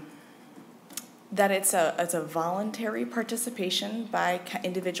 that it's a voluntary participation by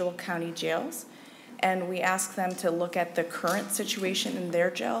individual county jails. And we ask them to look at the current situation in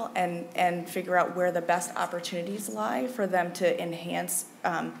their jail and figure out where the best opportunities lie for them to enhance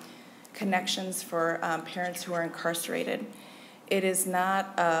connections for parents who are incarcerated. It is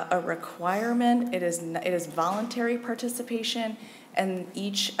not a requirement. It is voluntary participation, and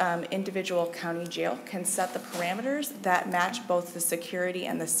each individual county jail can set the parameters that match both the security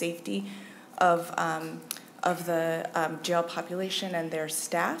and the safety of the jail population and their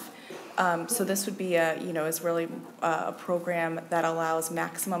staff. So this would be is really a program that allows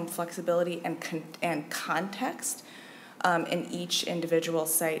maximum flexibility and context in each individual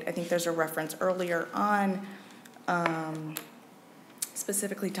site. I think there's a reference earlier on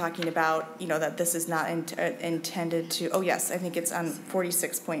specifically talking about, that this is not intended to, oh yes, I think it's on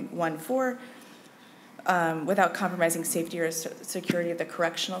 46.14, without compromising safety or security of the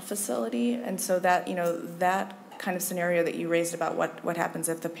correctional facility. And so that, that kind of scenario that you raised about what happens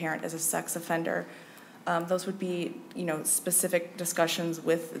if the parent is a sex offender, those would be, specific discussions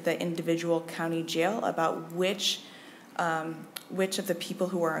with the individual county jail about which of the people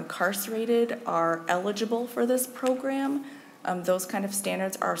who are incarcerated are eligible for this program. Those kind of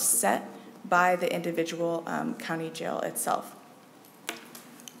standards are set by the individual county jail itself.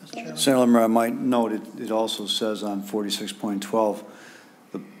 Senator Limmer, I might note it also says on 46.12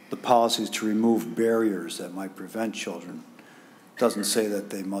 the policy is to remove barriers that might prevent children. It doesn't say that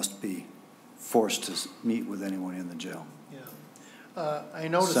they must be forced to meet with anyone in the jail. Yeah. I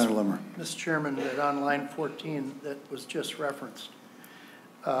noticed, Senator Limmer. Mr. Chairman, that on line 14 that was just referenced,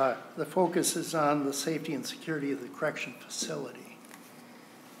 the focus is on the safety and security of the correction facility.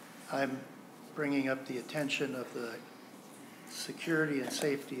 I'm bringing up the attention of the security and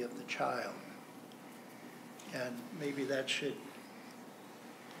safety of the child. And maybe that should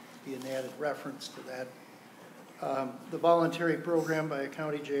be an added reference to that. The voluntary program by a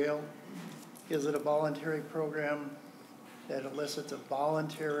county jail, is it a voluntary program that elicits a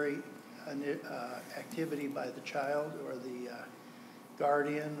voluntary activity by the child or the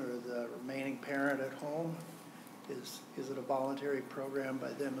guardian or the remaining parent at home? Is it a voluntary program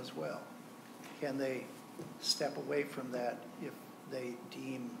by them as well? Can they step away from that if they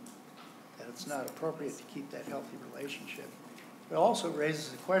deem that it's not appropriate to keep that healthy relationship? It also raises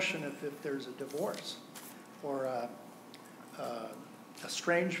the question if there's a divorce or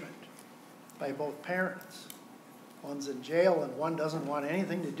estrangement by both parents. One's in jail and one doesn't want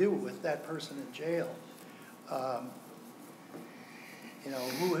anything to do with that person in jail.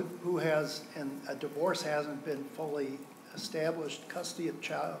 Who has, and a divorce hasn't been fully established, custody of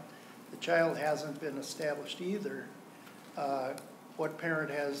child, the child hasn't been established either. What parent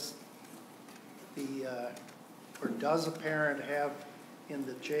has or does a parent have in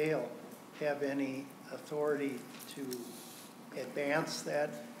the jail have any authority to advance that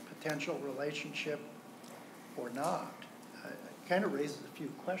potential relationship or not? It kind of raises a few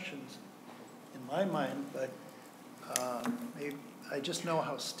questions in my mind, but maybe I just know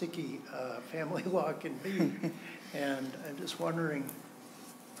how sticky family law can be, and I'm just wondering,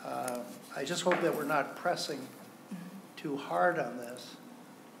 I just hope that we're not pressing too hard on this.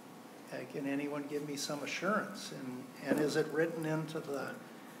 Can anyone give me some assurance? And is it written into the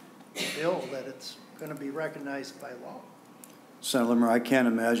bill that it's going to be recognized by law? Senator Limmer, I can't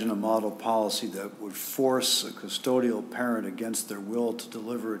imagine a model policy that would force a custodial parent against their will to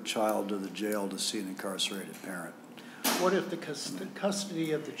deliver a child to the jail to see an incarcerated parent. What if the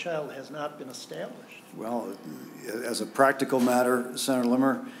custody of the child has not been established? Well, as a practical matter, Senator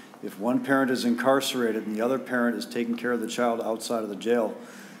Limmer, if one parent is incarcerated and the other parent is taking care of the child outside of the jail,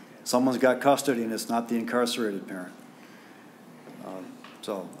 someone's got custody and it's not the incarcerated parent.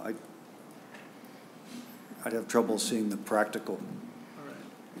 So I'd have trouble seeing the practical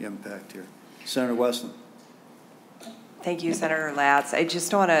impact here. Senator Westland. Thank you, Senator Latz. I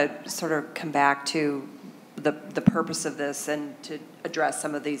just want to sort of come back to the purpose of this and to address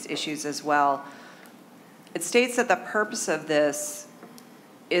some of these issues as well. It states that the purpose of this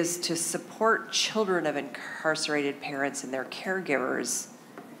is to support children of incarcerated parents and their caregivers.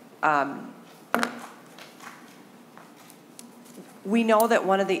 We know that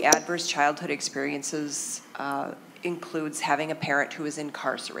one of the adverse childhood experiences includes having a parent who is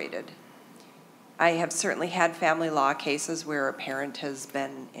incarcerated. I have certainly had family law cases where a parent has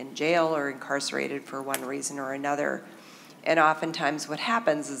been in jail or incarcerated for one reason or another. And oftentimes what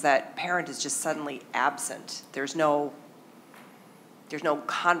happens is that parent is just suddenly absent. There's no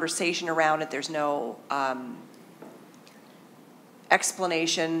conversation around it. There's no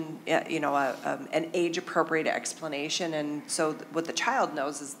explanation, an age-appropriate explanation. And so what the child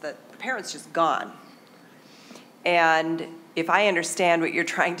knows is that the parent's just gone. And if I understand what you're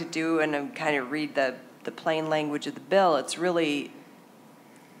trying to do and kind of read the plain language of the bill, it's really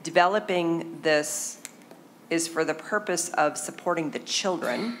developing this is for the purpose of supporting the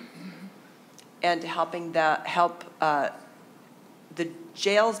children and helping help the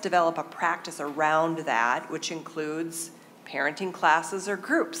jails develop a practice around that, which includes parenting classes or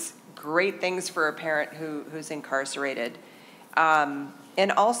groups. Great things for a parent who's incarcerated.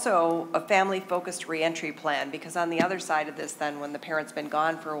 And also a family-focused reentry plan, because on the other side of this then, when the parent's been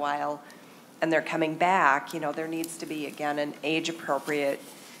gone for a while and they're coming back, there needs to be, again, an age-appropriate,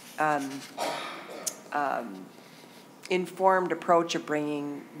 informed approach of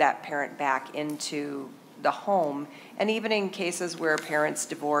bringing that parent back into the home. And even in cases where the parents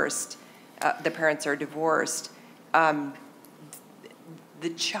are divorced, the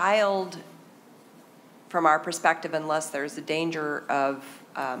child, from our perspective, unless there's a danger of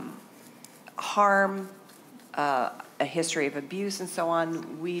harm, a history of abuse and so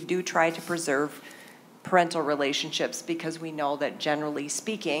on, we do try to preserve parental relationships because we know that generally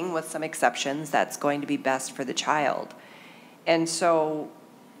speaking, with some exceptions, that's going to be best for the child. And so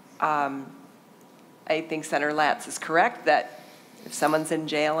I think Senator Latz is correct that if someone's in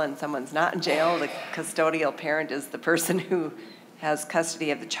jail and someone's not in jail, the custodial parent is the person who has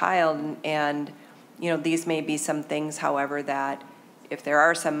custody of the child. And these may be some things, however, that if there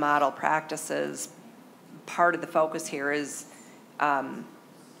are some model practices, part of the focus here is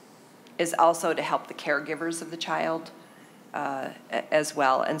also to help the caregivers of the child as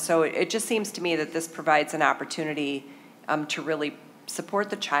well. And so it just seems to me that this provides an opportunity to really support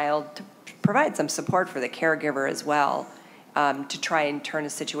the child, to provide some support for the caregiver as well, to try and turn a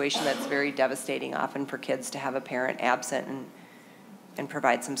situation that's very devastating often for kids to have a parent absent and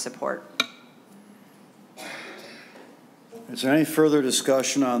provide some support. Is there any further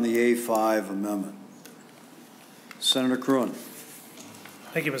discussion on the A5 amendment? Senator Cruin.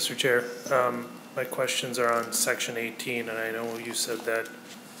 Thank you, Mr. Chair. My questions are on Section 18, and I know you said that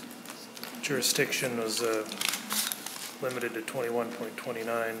jurisdiction was limited to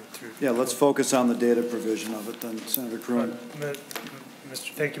 21.29 through... Yeah, let's focus on the data provision of it then, Senator Cruin.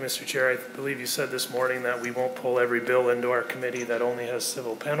 Thank you, Mr. Chair. I believe you said this morning that we won't pull every bill into our committee that only has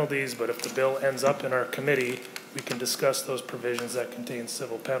civil penalties, but if the bill ends up in our committee, we can discuss those provisions that contain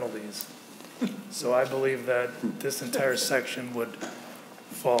civil penalties. So I believe that this entire section would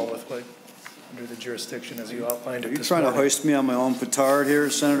fall under the jurisdiction as you outlined it this morning. Are you trying to hoist me on my own petard here,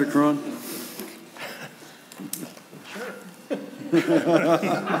 Senator Cruin?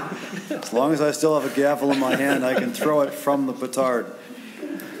 As long as I still have a gavel in my hand, I can throw it from the petard.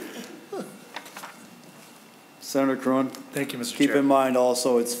 Senator Kroon? Thank you, Mr. Keep Chair. in mind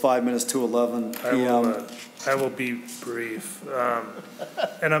also, it's 5 minutes to 11 p.m. I will be brief.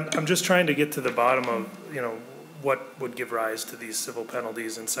 And I'm just trying to get to the bottom of, what would give rise to these civil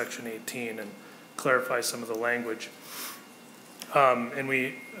penalties in Section 18 and clarify some of the language. And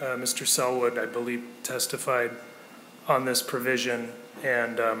Mr. Selwood, I believe, testified on this provision,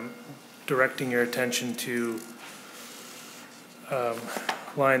 and directing your attention to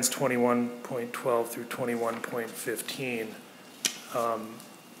lines 21.12 through 21.15.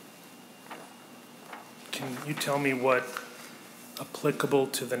 Can you tell me what applicable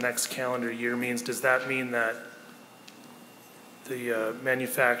to the next calendar year means? Does that mean that the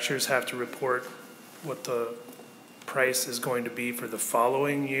manufacturers have to report what the price is going to be for the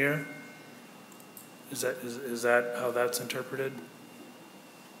following year? Is that how that's interpreted?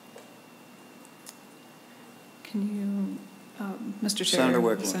 Can you, Mr. Chair? Senator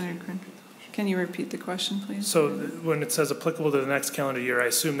Wiklund. Senator Kroon, can you repeat the question, please? So when it says applicable to the next calendar year, I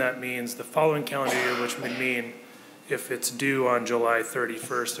assume that means the following calendar year, which would mean if it's due on July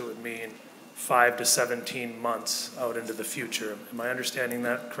 31st, it would mean 5 to 17 months out into the future. Am I understanding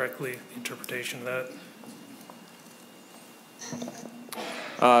that correctly, the interpretation of that?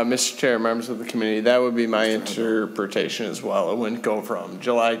 Mr. Chair, members of the committee, that would be my interpretation as well. It wouldn't go from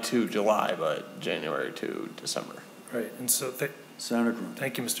July to July, but January to December. Right, and so Senator Kroon.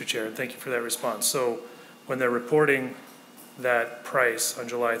 thank you, Mr. Chair, and thank you for that response. So when they're reporting that price on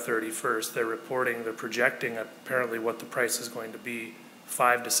July 31st, they're projecting apparently what the price is going to be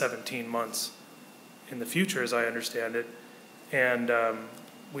 5 to 17 months in the future, as I understand it. And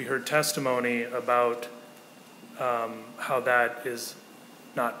we heard testimony about how that is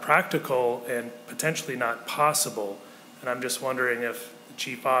not practical and potentially not possible. And I'm just wondering if the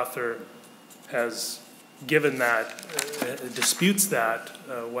chief author has given that, disputes that,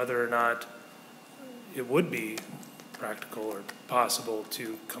 whether or not it would be practical or possible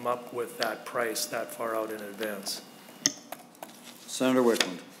to come up with that price that far out in advance. Senator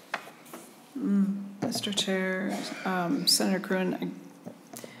Wiklund. Mr. Chair, Senator Kroon,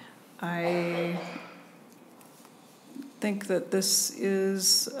 I think that this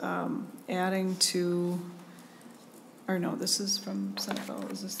is adding to, or no, this is from Senate bill.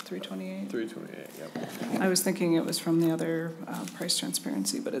 Is this 328? 328, yep. I was thinking it was from the other price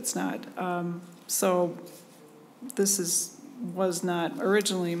transparency, but it's not. So this was not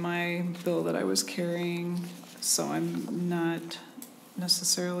originally my bill that I was carrying, so I'm not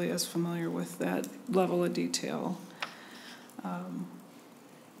necessarily as familiar with that level of detail.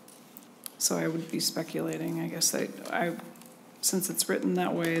 So I would be speculating. I guess since it's written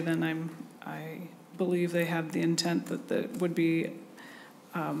that way, then I believe they have the intent that it would be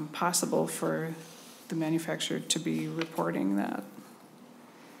possible for the manufacturer to be reporting that.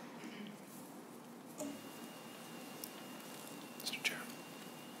 Mr. Chair.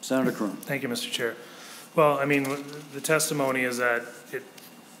 Senator Kroon. Thank you, Mr. Chair. Well, I mean, the testimony is that it,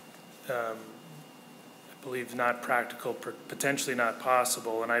 I believe, not practical, potentially not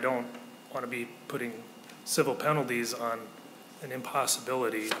possible, and I don't want to be putting civil penalties on an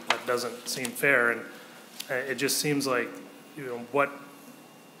impossibility. That doesn't seem fair, and it just seems like, what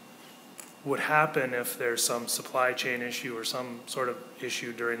would happen if there's some supply chain issue or some sort of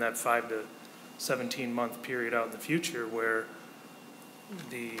issue during that 5 to 17 month period out in the future where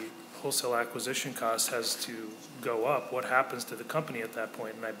the wholesale acquisition cost has to go up. What happens to the company at that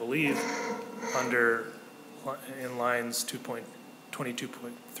point? And I believe in lines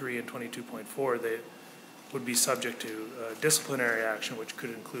 22.3 and 22.4, they would be subject to disciplinary action, which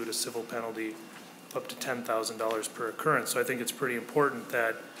could include a civil penalty up to $10,000 per occurrence. So I think it's pretty important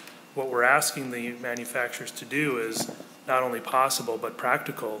that what we're asking the manufacturers to do is not only possible but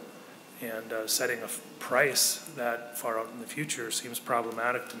practical, and setting a price that far out in the future seems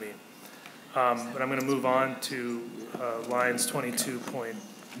problematic to me. But I'm going to move on to lines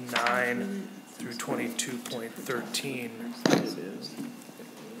 22.9 through 22.13.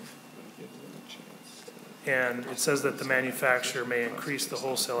 And it says that the manufacturer may increase the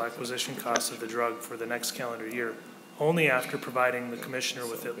wholesale acquisition cost of the drug for the next calendar year only after providing the commissioner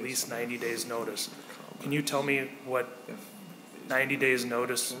with at least 90 days notice. Can you tell me what 90 days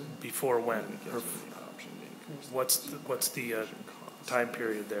notice before when? Or what's the time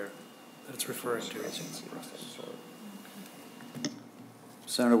period there that it's referring to?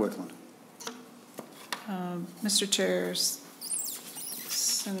 Senator Wiklund. Mr. Chair,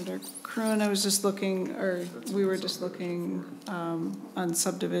 Senator Kroon, I was just looking, or we were just looking on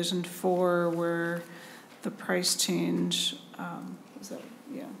subdivision 4 where the price change, is that,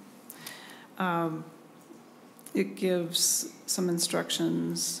 yeah. It gives some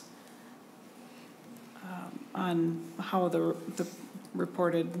instructions on how the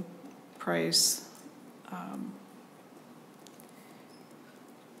reported price,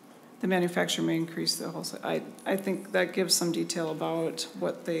 the manufacturer may increase the wholesale. I think that gives some detail about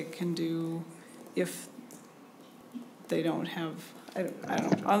what they can do if they don't have, I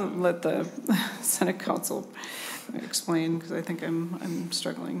don't know, I'll let the Senate Council explain, because I think I'm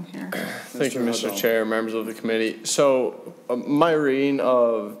struggling here. Thank you, Mr. Chair, members of the committee. So my reading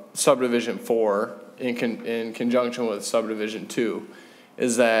of subdivision 4 in conjunction with subdivision 2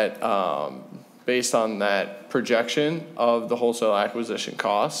 is that based on that projection of the wholesale acquisition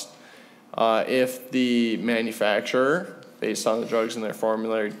cost, if the manufacturer, based on the drugs in their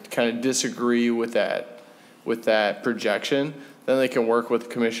formulary, kind of disagree with that projection, then they can work with the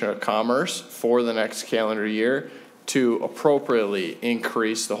Commissioner of Commerce for the next calendar year to appropriately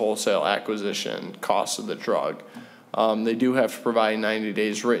increase the wholesale acquisition cost of the drug. They do have to provide 90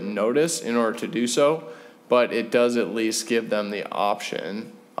 days written notice in order to do so, but it does at least give them the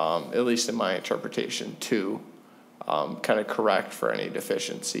option, at least in my interpretation, to kind of correct for any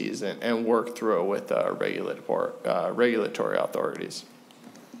deficiencies and work through it with regulatory authorities.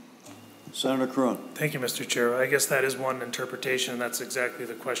 Senator Kroon. Thank you, Mr. Chair. I guess that is one interpretation, and that's exactly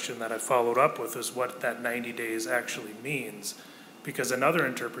the question that I followed up with, is what that 90 days actually means. Because another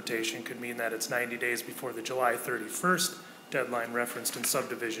interpretation could mean that it's 90 days before the July 31st deadline referenced in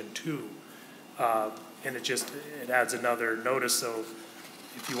subdivision 2. And it adds another notice. So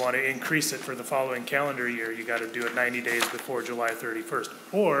if you want to increase it for the following calendar year, you got to do it 90 days before July 31st.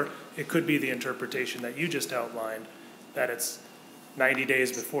 Or it could be the interpretation that you just outlined, that it's 90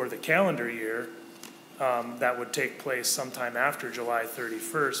 days before the calendar year, that would take place sometime after July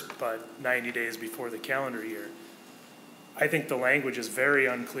 31st, but 90 days before the calendar year. I think the language is very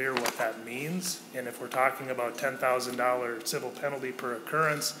unclear what that means, and if we're talking about $10,000 civil penalty per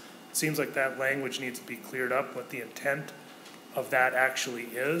occurrence, it seems like that language needs to be cleared up, what the intent of that actually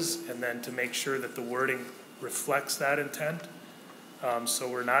is, and then to make sure that the wording reflects that intent. So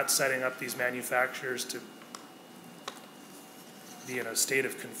we're not setting up these manufacturers to be in a state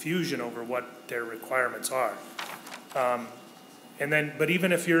of confusion over what their requirements are. But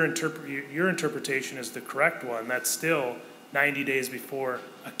even if your interpretation is the correct one, that's still 90 days before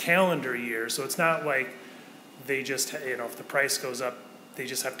a calendar year. So it's not like they just, if the price goes up, they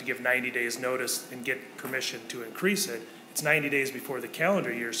just have to give 90 days notice and get permission to increase it. It's 90 days before the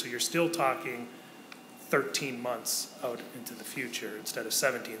calendar year, so you're still talking 13 months out into the future instead of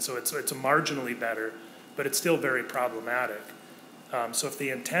 17. So it's marginally better, but it's still very problematic. So if the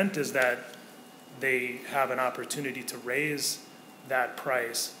intent is that they have an opportunity to raise that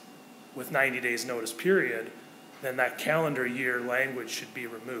price with 90 days notice period, then that calendar year language should be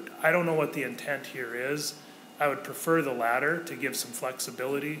removed. I don't know what the intent here is. I would prefer the latter, to give some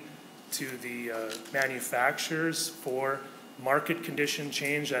flexibility to the manufacturers for market condition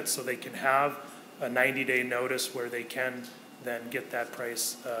change, that so they can have a 90-day notice where they can then get that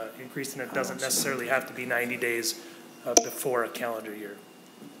price increased, and it doesn't necessarily have to be 90 days before a calendar year.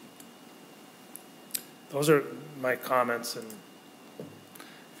 Those are my comments, and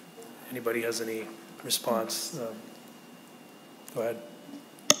anybody has any response, go ahead.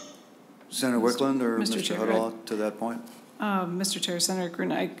 Senator Wiklund or Mr. Mr. Chair, Huddle to that point? Mr. Chair, Senator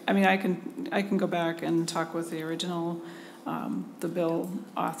Green, I can go back and talk with the original, the bill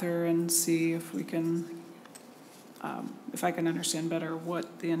author, and see if we can, if I can understand better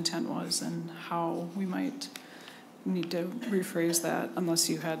what the intent was and how we might need to rephrase that, unless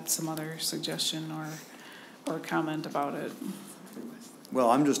you had some other suggestion or comment about it. Well,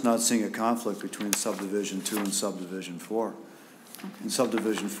 I'm just not seeing a conflict between subdivision 2 and subdivision 4. Okay. And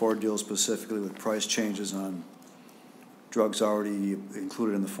subdivision 4 deals specifically with price changes on drugs already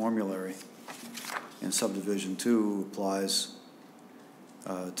included in the formulary. And subdivision 2 applies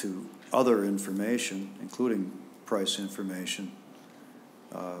to other information, including price information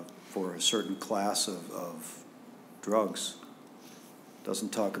for a certain class of drugs. Doesn't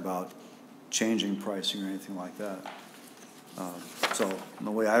talk about changing pricing or anything like that. So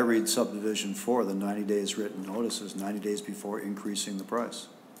the way I read subdivision 4, the 90 days written notice is 90 days before increasing the price.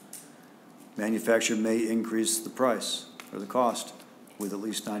 Manufacturer may increase the price or the cost with at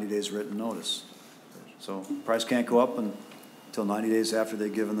least 90 days written notice. So price can't go up until 90 days after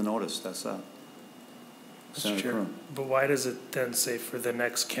they've given the notice. That's that. Mr. Chair, but why does it then say for the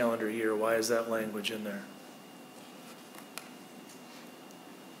next calendar year? Why is that language in there?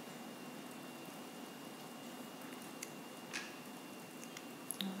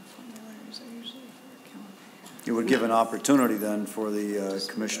 It would give an opportunity then for the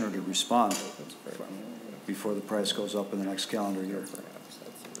commissioner to respond before the price goes up in the next calendar year.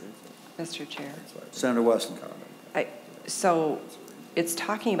 Mr. Chair. Senator Westland. So it's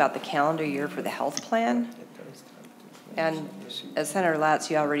talking about the calendar year for the health plan. And as Senator Latz,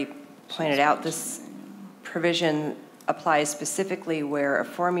 you already pointed out, this provision applies specifically where a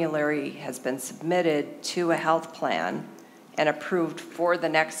formulary has been submitted to a health plan and approved for the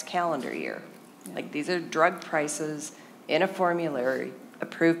next calendar year. Like these are drug prices in a formulary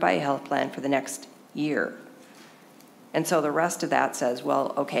approved by a health plan for the next year. And so the rest of that says,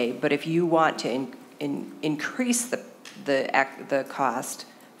 well, okay, but if you want to increase the cost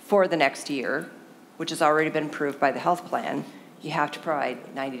for the next year, which has already been approved by the health plan, you have to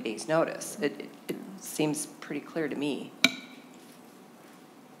provide 90 days notice. It seems pretty clear to me.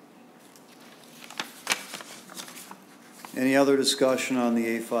 Any other discussion on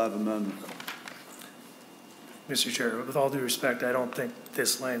the A5 amendment? Mr. Chair, with all due respect, I don't think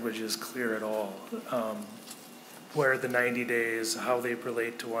this language is clear at all. Where the 90 days, how they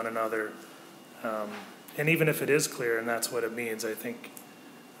relate to one another. And even if it is clear and that's what it means, I think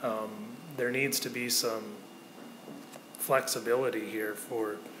there needs to be some flexibility here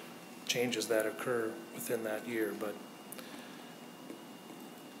for changes that occur within that year. But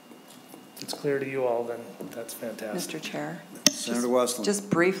if it's clear to you all, then that's fantastic. Mr. Chair. Senator Westland. Just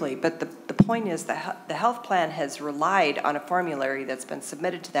briefly, but the point is the health plan has relied on a formulary that's been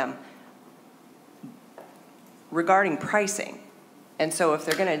submitted to them regarding pricing. And so if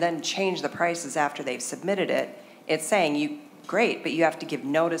they're going to then change the prices after they've submitted it, it's saying, great, but you have to give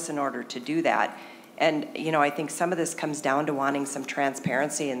notice in order to do that. And, you know, I think some of this comes down to wanting some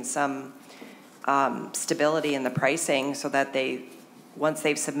transparency and some stability in the pricing so that once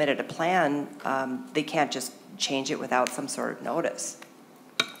they've submitted a plan, they can't just change it without some sort of notice.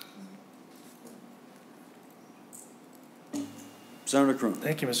 Senator Kroon.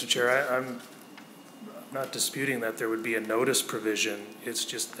 Thank you, Mr. Chair. I'm not disputing that there would be a notice provision. It's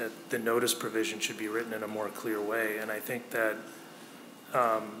just that the notice provision should be written in a more clear way. And I think that,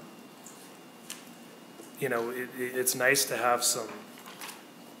 you know, it's nice to have some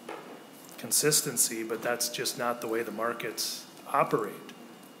consistency, but that's just not the way the markets operate.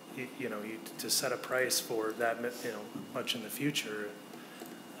 You know, to set a price for that, you know, much in the future,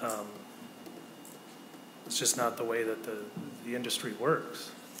 it's just not the way that the industry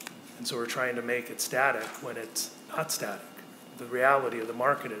works. And so we're trying to make it static when it's not static. The reality of the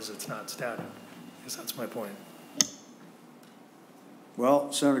market is it's not static. I guess that's my point.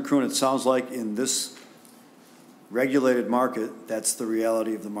 Well, Senator Kroon, it sounds like in this regulated market, that's the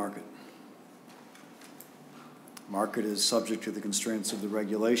reality of the market. Market is subject to the constraints of the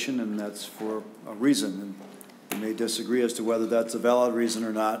regulation, and that's for a reason. And we may disagree as to whether that's a valid reason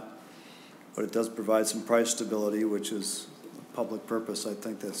or not, but it does provide some price stability, which is a public purpose. I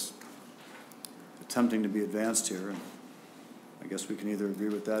think that's attempting to be advanced here, and I guess we can either agree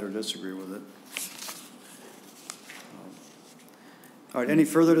with that or disagree with it. All right, any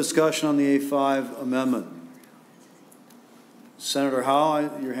further discussion on the A5 amendment? Senator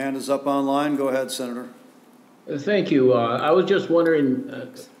Howe, your hand is up online. Go ahead, Senator. Thank you. I was just wondering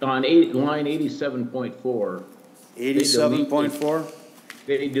on line 87.4. 87.4?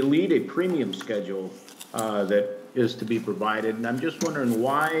 They delete a premium schedule that is to be provided, and I'm just wondering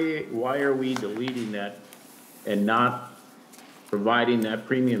why are we deleting that and not providing that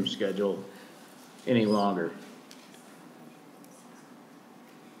premium schedule any longer?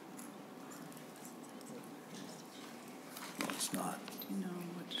 No, it's not.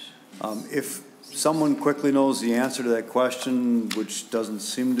 If someone quickly knows the answer to that question, which doesn't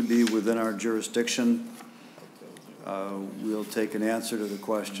seem to be within our jurisdiction, we'll take an answer to the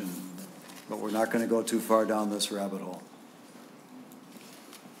question. But we're not going to go too far down this rabbit hole.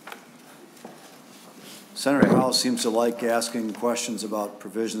 Senator Howe seems to like asking questions about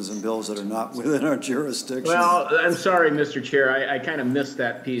provisions and bills that are not within our jurisdiction. Well, I'm sorry, Mr. Chair. I kind of missed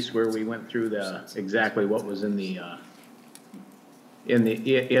that piece where we went through exactly what was in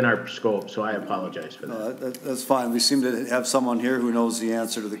our scope, so I apologize for that. No, that's fine. We seem to have someone here who knows the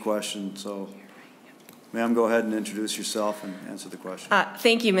answer to the question, so ma'am, go ahead and introduce yourself and answer the question.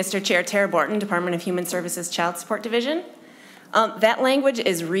 Thank you, Mr. Chair. Tara Borton, Department of Human Services Child Support Division. That language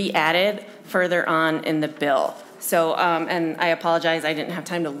is re-added further on in the bill. So, and I apologize, I didn't have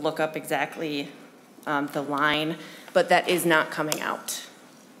time to look up exactly the line, but that is not coming out.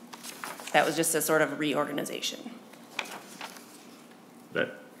 That was just a sort of reorganization.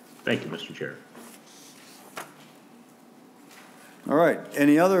 Thank you, Mr. Chair. All right.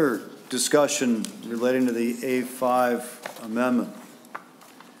 Any other discussion relating to the A5 amendment?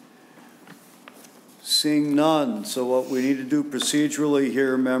 Seeing none. So what we need to do procedurally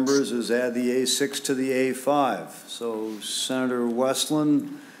here, members, is add the A6 to the A5. So Senator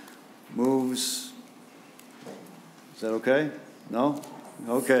Westland, moves, is that okay? No?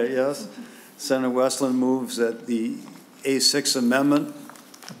 Okay, yes. Senator Westland moves that the A6 amendment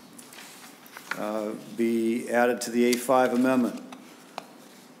be added to the A5 amendment.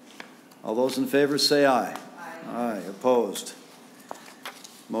 All those in favor say aye. Aye. Opposed?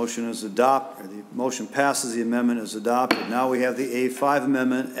 Motion is adopted. The motion passes. The amendment is adopted. Now we have the A5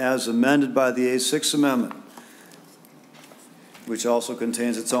 amendment as amended by the A6 amendment, which also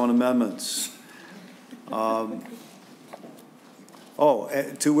contains its own amendments. To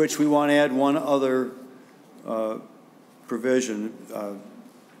which we want to add one other provision,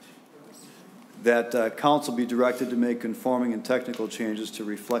 that council be directed to make conforming and technical changes to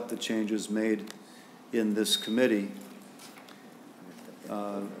reflect the changes made in this committee.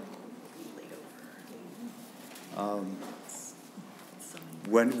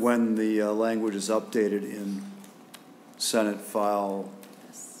 When the language is updated in Senate File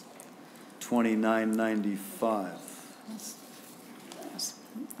 2995.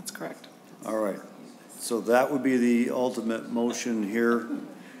 That's correct. All right. So that would be the ultimate motion here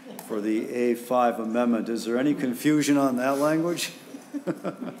for the A5 amendment. Is there any confusion on that language?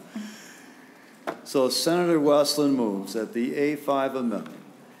 So Senator Westland moves that the A5 amendment,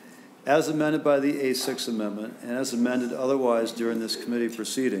 as amended by the A6 amendment and as amended otherwise during this committee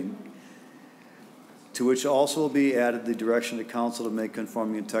proceeding, to which also will be added the direction to council to make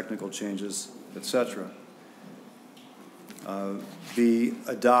conforming and technical changes, etc., be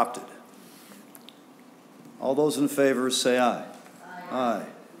adopted. All those in favor say aye. Aye. Aye.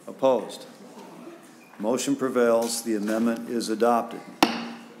 Opposed? Motion prevails. The amendment is adopted.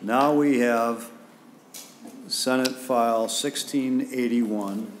 Now we have Senate File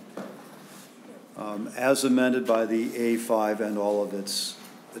 1681 as amended by the A5 and all of its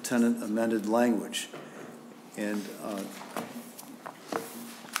attendant amended language. And is it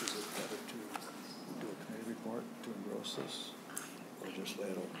better to do a committee report to engross this, or just lay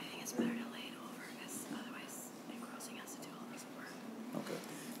it over? I think it's better to lay it over, because otherwise engrossing has to do all this work. Okay.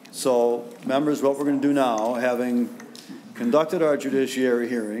 So, members, what we're going to do now, having conducted our judiciary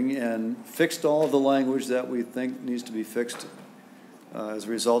hearing and fixed all of the language that we think needs to be fixed as a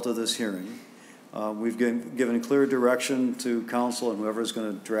result of this hearing, we've given clear direction to council and whoever is going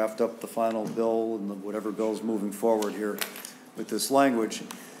to draft up the final bill and whatever bill is moving forward here with this language,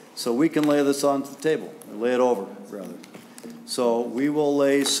 so we can lay this on the table, or lay it over, rather. So we will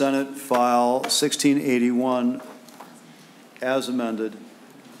lay Senate File 1681 as amended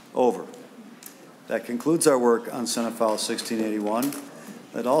over. That concludes our work on Senate File 1681.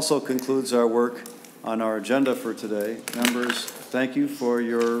 That also concludes our work on our agenda for today. Members, thank you for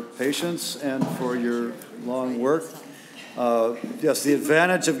your patience and for your long work. Yes, the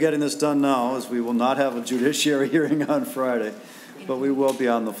advantage of getting this done now is we will not have a judiciary hearing on Friday, but we will be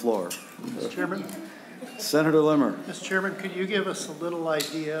on the floor. Mr. Chairman? Senator Limmer. Mr. Chairman, could you give us a little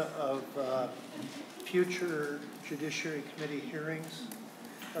idea of future Judiciary Committee hearings?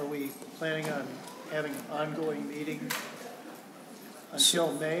 Are we planning on having an ongoing meeting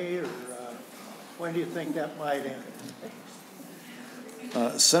until May, or when do you think that might end?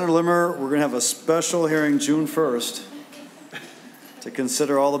 Senator Limmer, we're going to have a special hearing June 1st to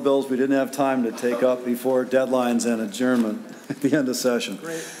consider all the bills we didn't have time to take up before deadlines and adjournment at the end of session.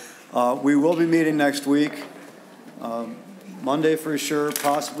 Great. We will be meeting next week, Monday for sure,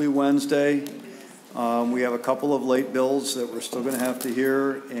 possibly Wednesday. We have a couple of late bills that we're still going to have to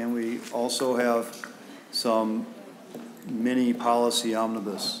hear, and we also have some mini policy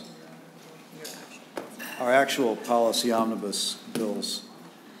omnibus, our actual policy omnibus bills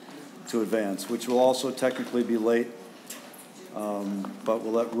to advance, which will also technically be late, but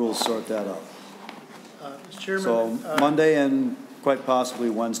we'll let rules sort that out. Mr. Chairman, so Monday and quite possibly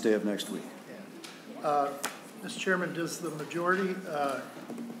Wednesday of next week. Yeah. Mr. Chairman, does the majority,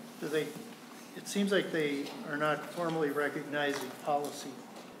 it seems like they are not formally recognizing policy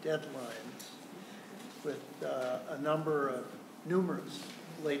deadlines with a number of numerous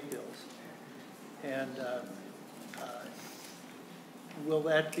late bills. And will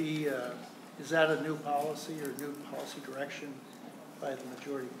that be, is that a new policy or new policy direction by the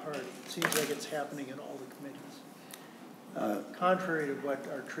majority party? It seems like it's happening in all the committees, contrary to what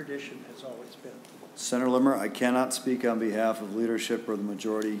our tradition has always been. Senator Limmer, I cannot speak on behalf of leadership or the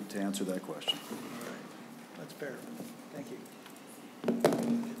majority to answer that question. All right. That's fair. Thank you.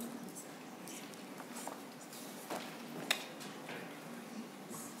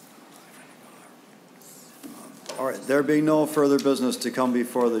 All right, there being no further business to come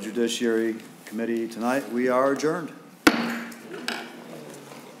before the Judiciary Committee tonight, we are adjourned.